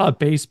teaches a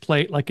base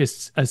plate, like a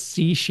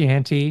sea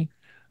shanty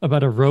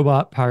about a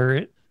robot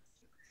pirate.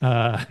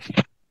 And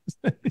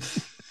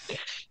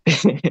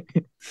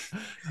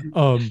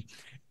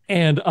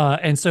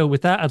so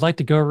with that, I'd like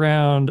to go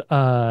around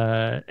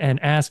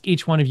and ask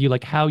each one of you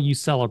like how you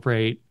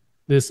celebrate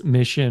this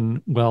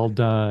mission well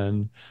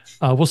done.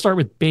 We'll start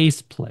with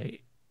base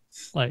plate.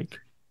 Like,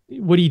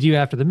 what do you do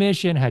after the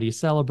mission? How do you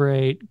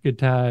celebrate? Good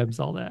times,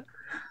 all that.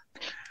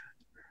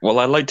 Well,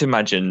 I'd like to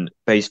imagine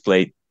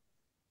baseplate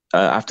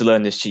after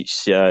learning this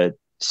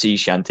sea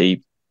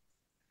shanty.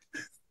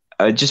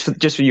 Just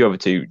for you other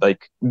two,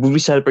 like, will we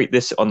celebrate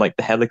this on like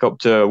the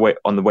helicopter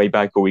on the way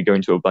back, or are we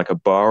going to like a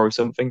bar or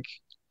something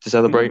to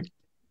celebrate?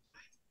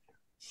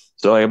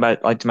 So I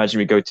like to imagine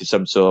we go to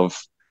some sort of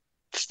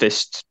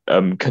fist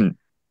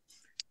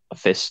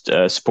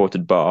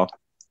supported bar.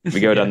 We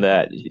go down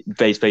there.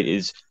 Baseplate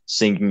is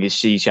singing his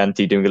sea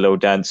shanty, doing a little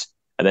dance,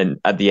 and then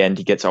at the end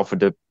he gets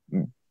offered a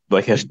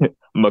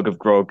mug of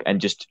grog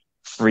and just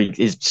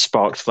his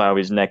sparks fly out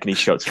his neck and he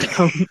shuts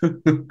down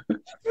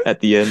at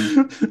the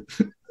end.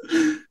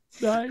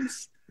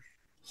 Nice.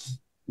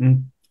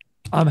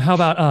 How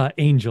about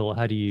Angel?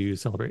 How do you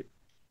celebrate?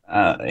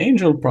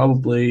 Angel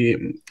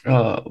probably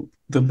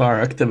the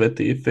bar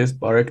activity, fist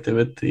bar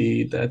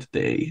activity that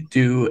they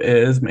do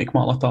is make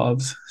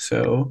Molotovs.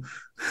 So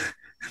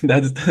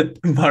that's the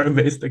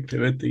bar-based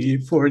activity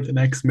for the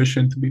next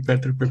mission to be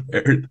better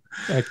prepared.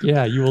 Heck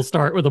yeah, you will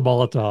start with a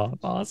Molotov.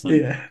 Awesome.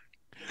 Yeah.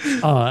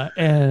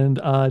 And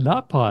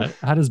NotPot,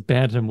 how does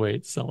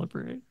Bantamweight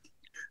celebrate?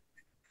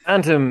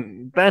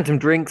 Bantam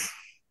drinks,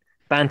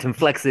 Bantam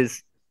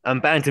flexes, and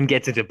Bantam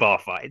gets into bar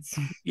fights.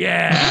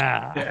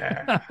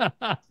 Yeah.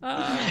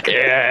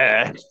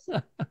 Yeah.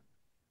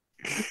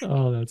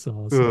 Oh, that's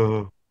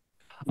awesome.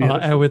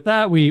 And with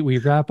that, we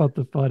wrap up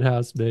the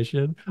Funhouse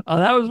mission.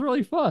 That was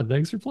really fun.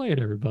 Thanks for playing,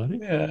 everybody.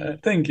 Yeah,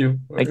 thank you.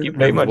 Thank you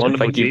very much.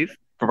 Wonderful, Thank you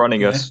for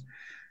running us.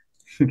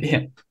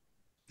 Yeah.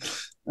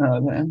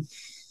 Oh, man.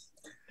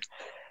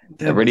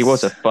 It really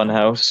was a fun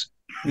house.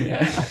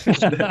 Yeah,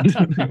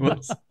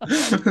 that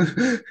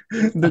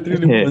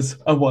really was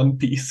a one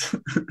piece.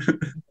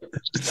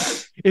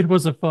 It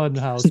was a fun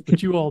house,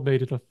 but you all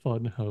made it a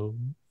fun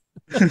home.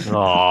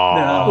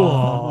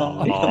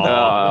 Aww.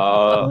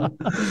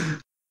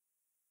 Aww.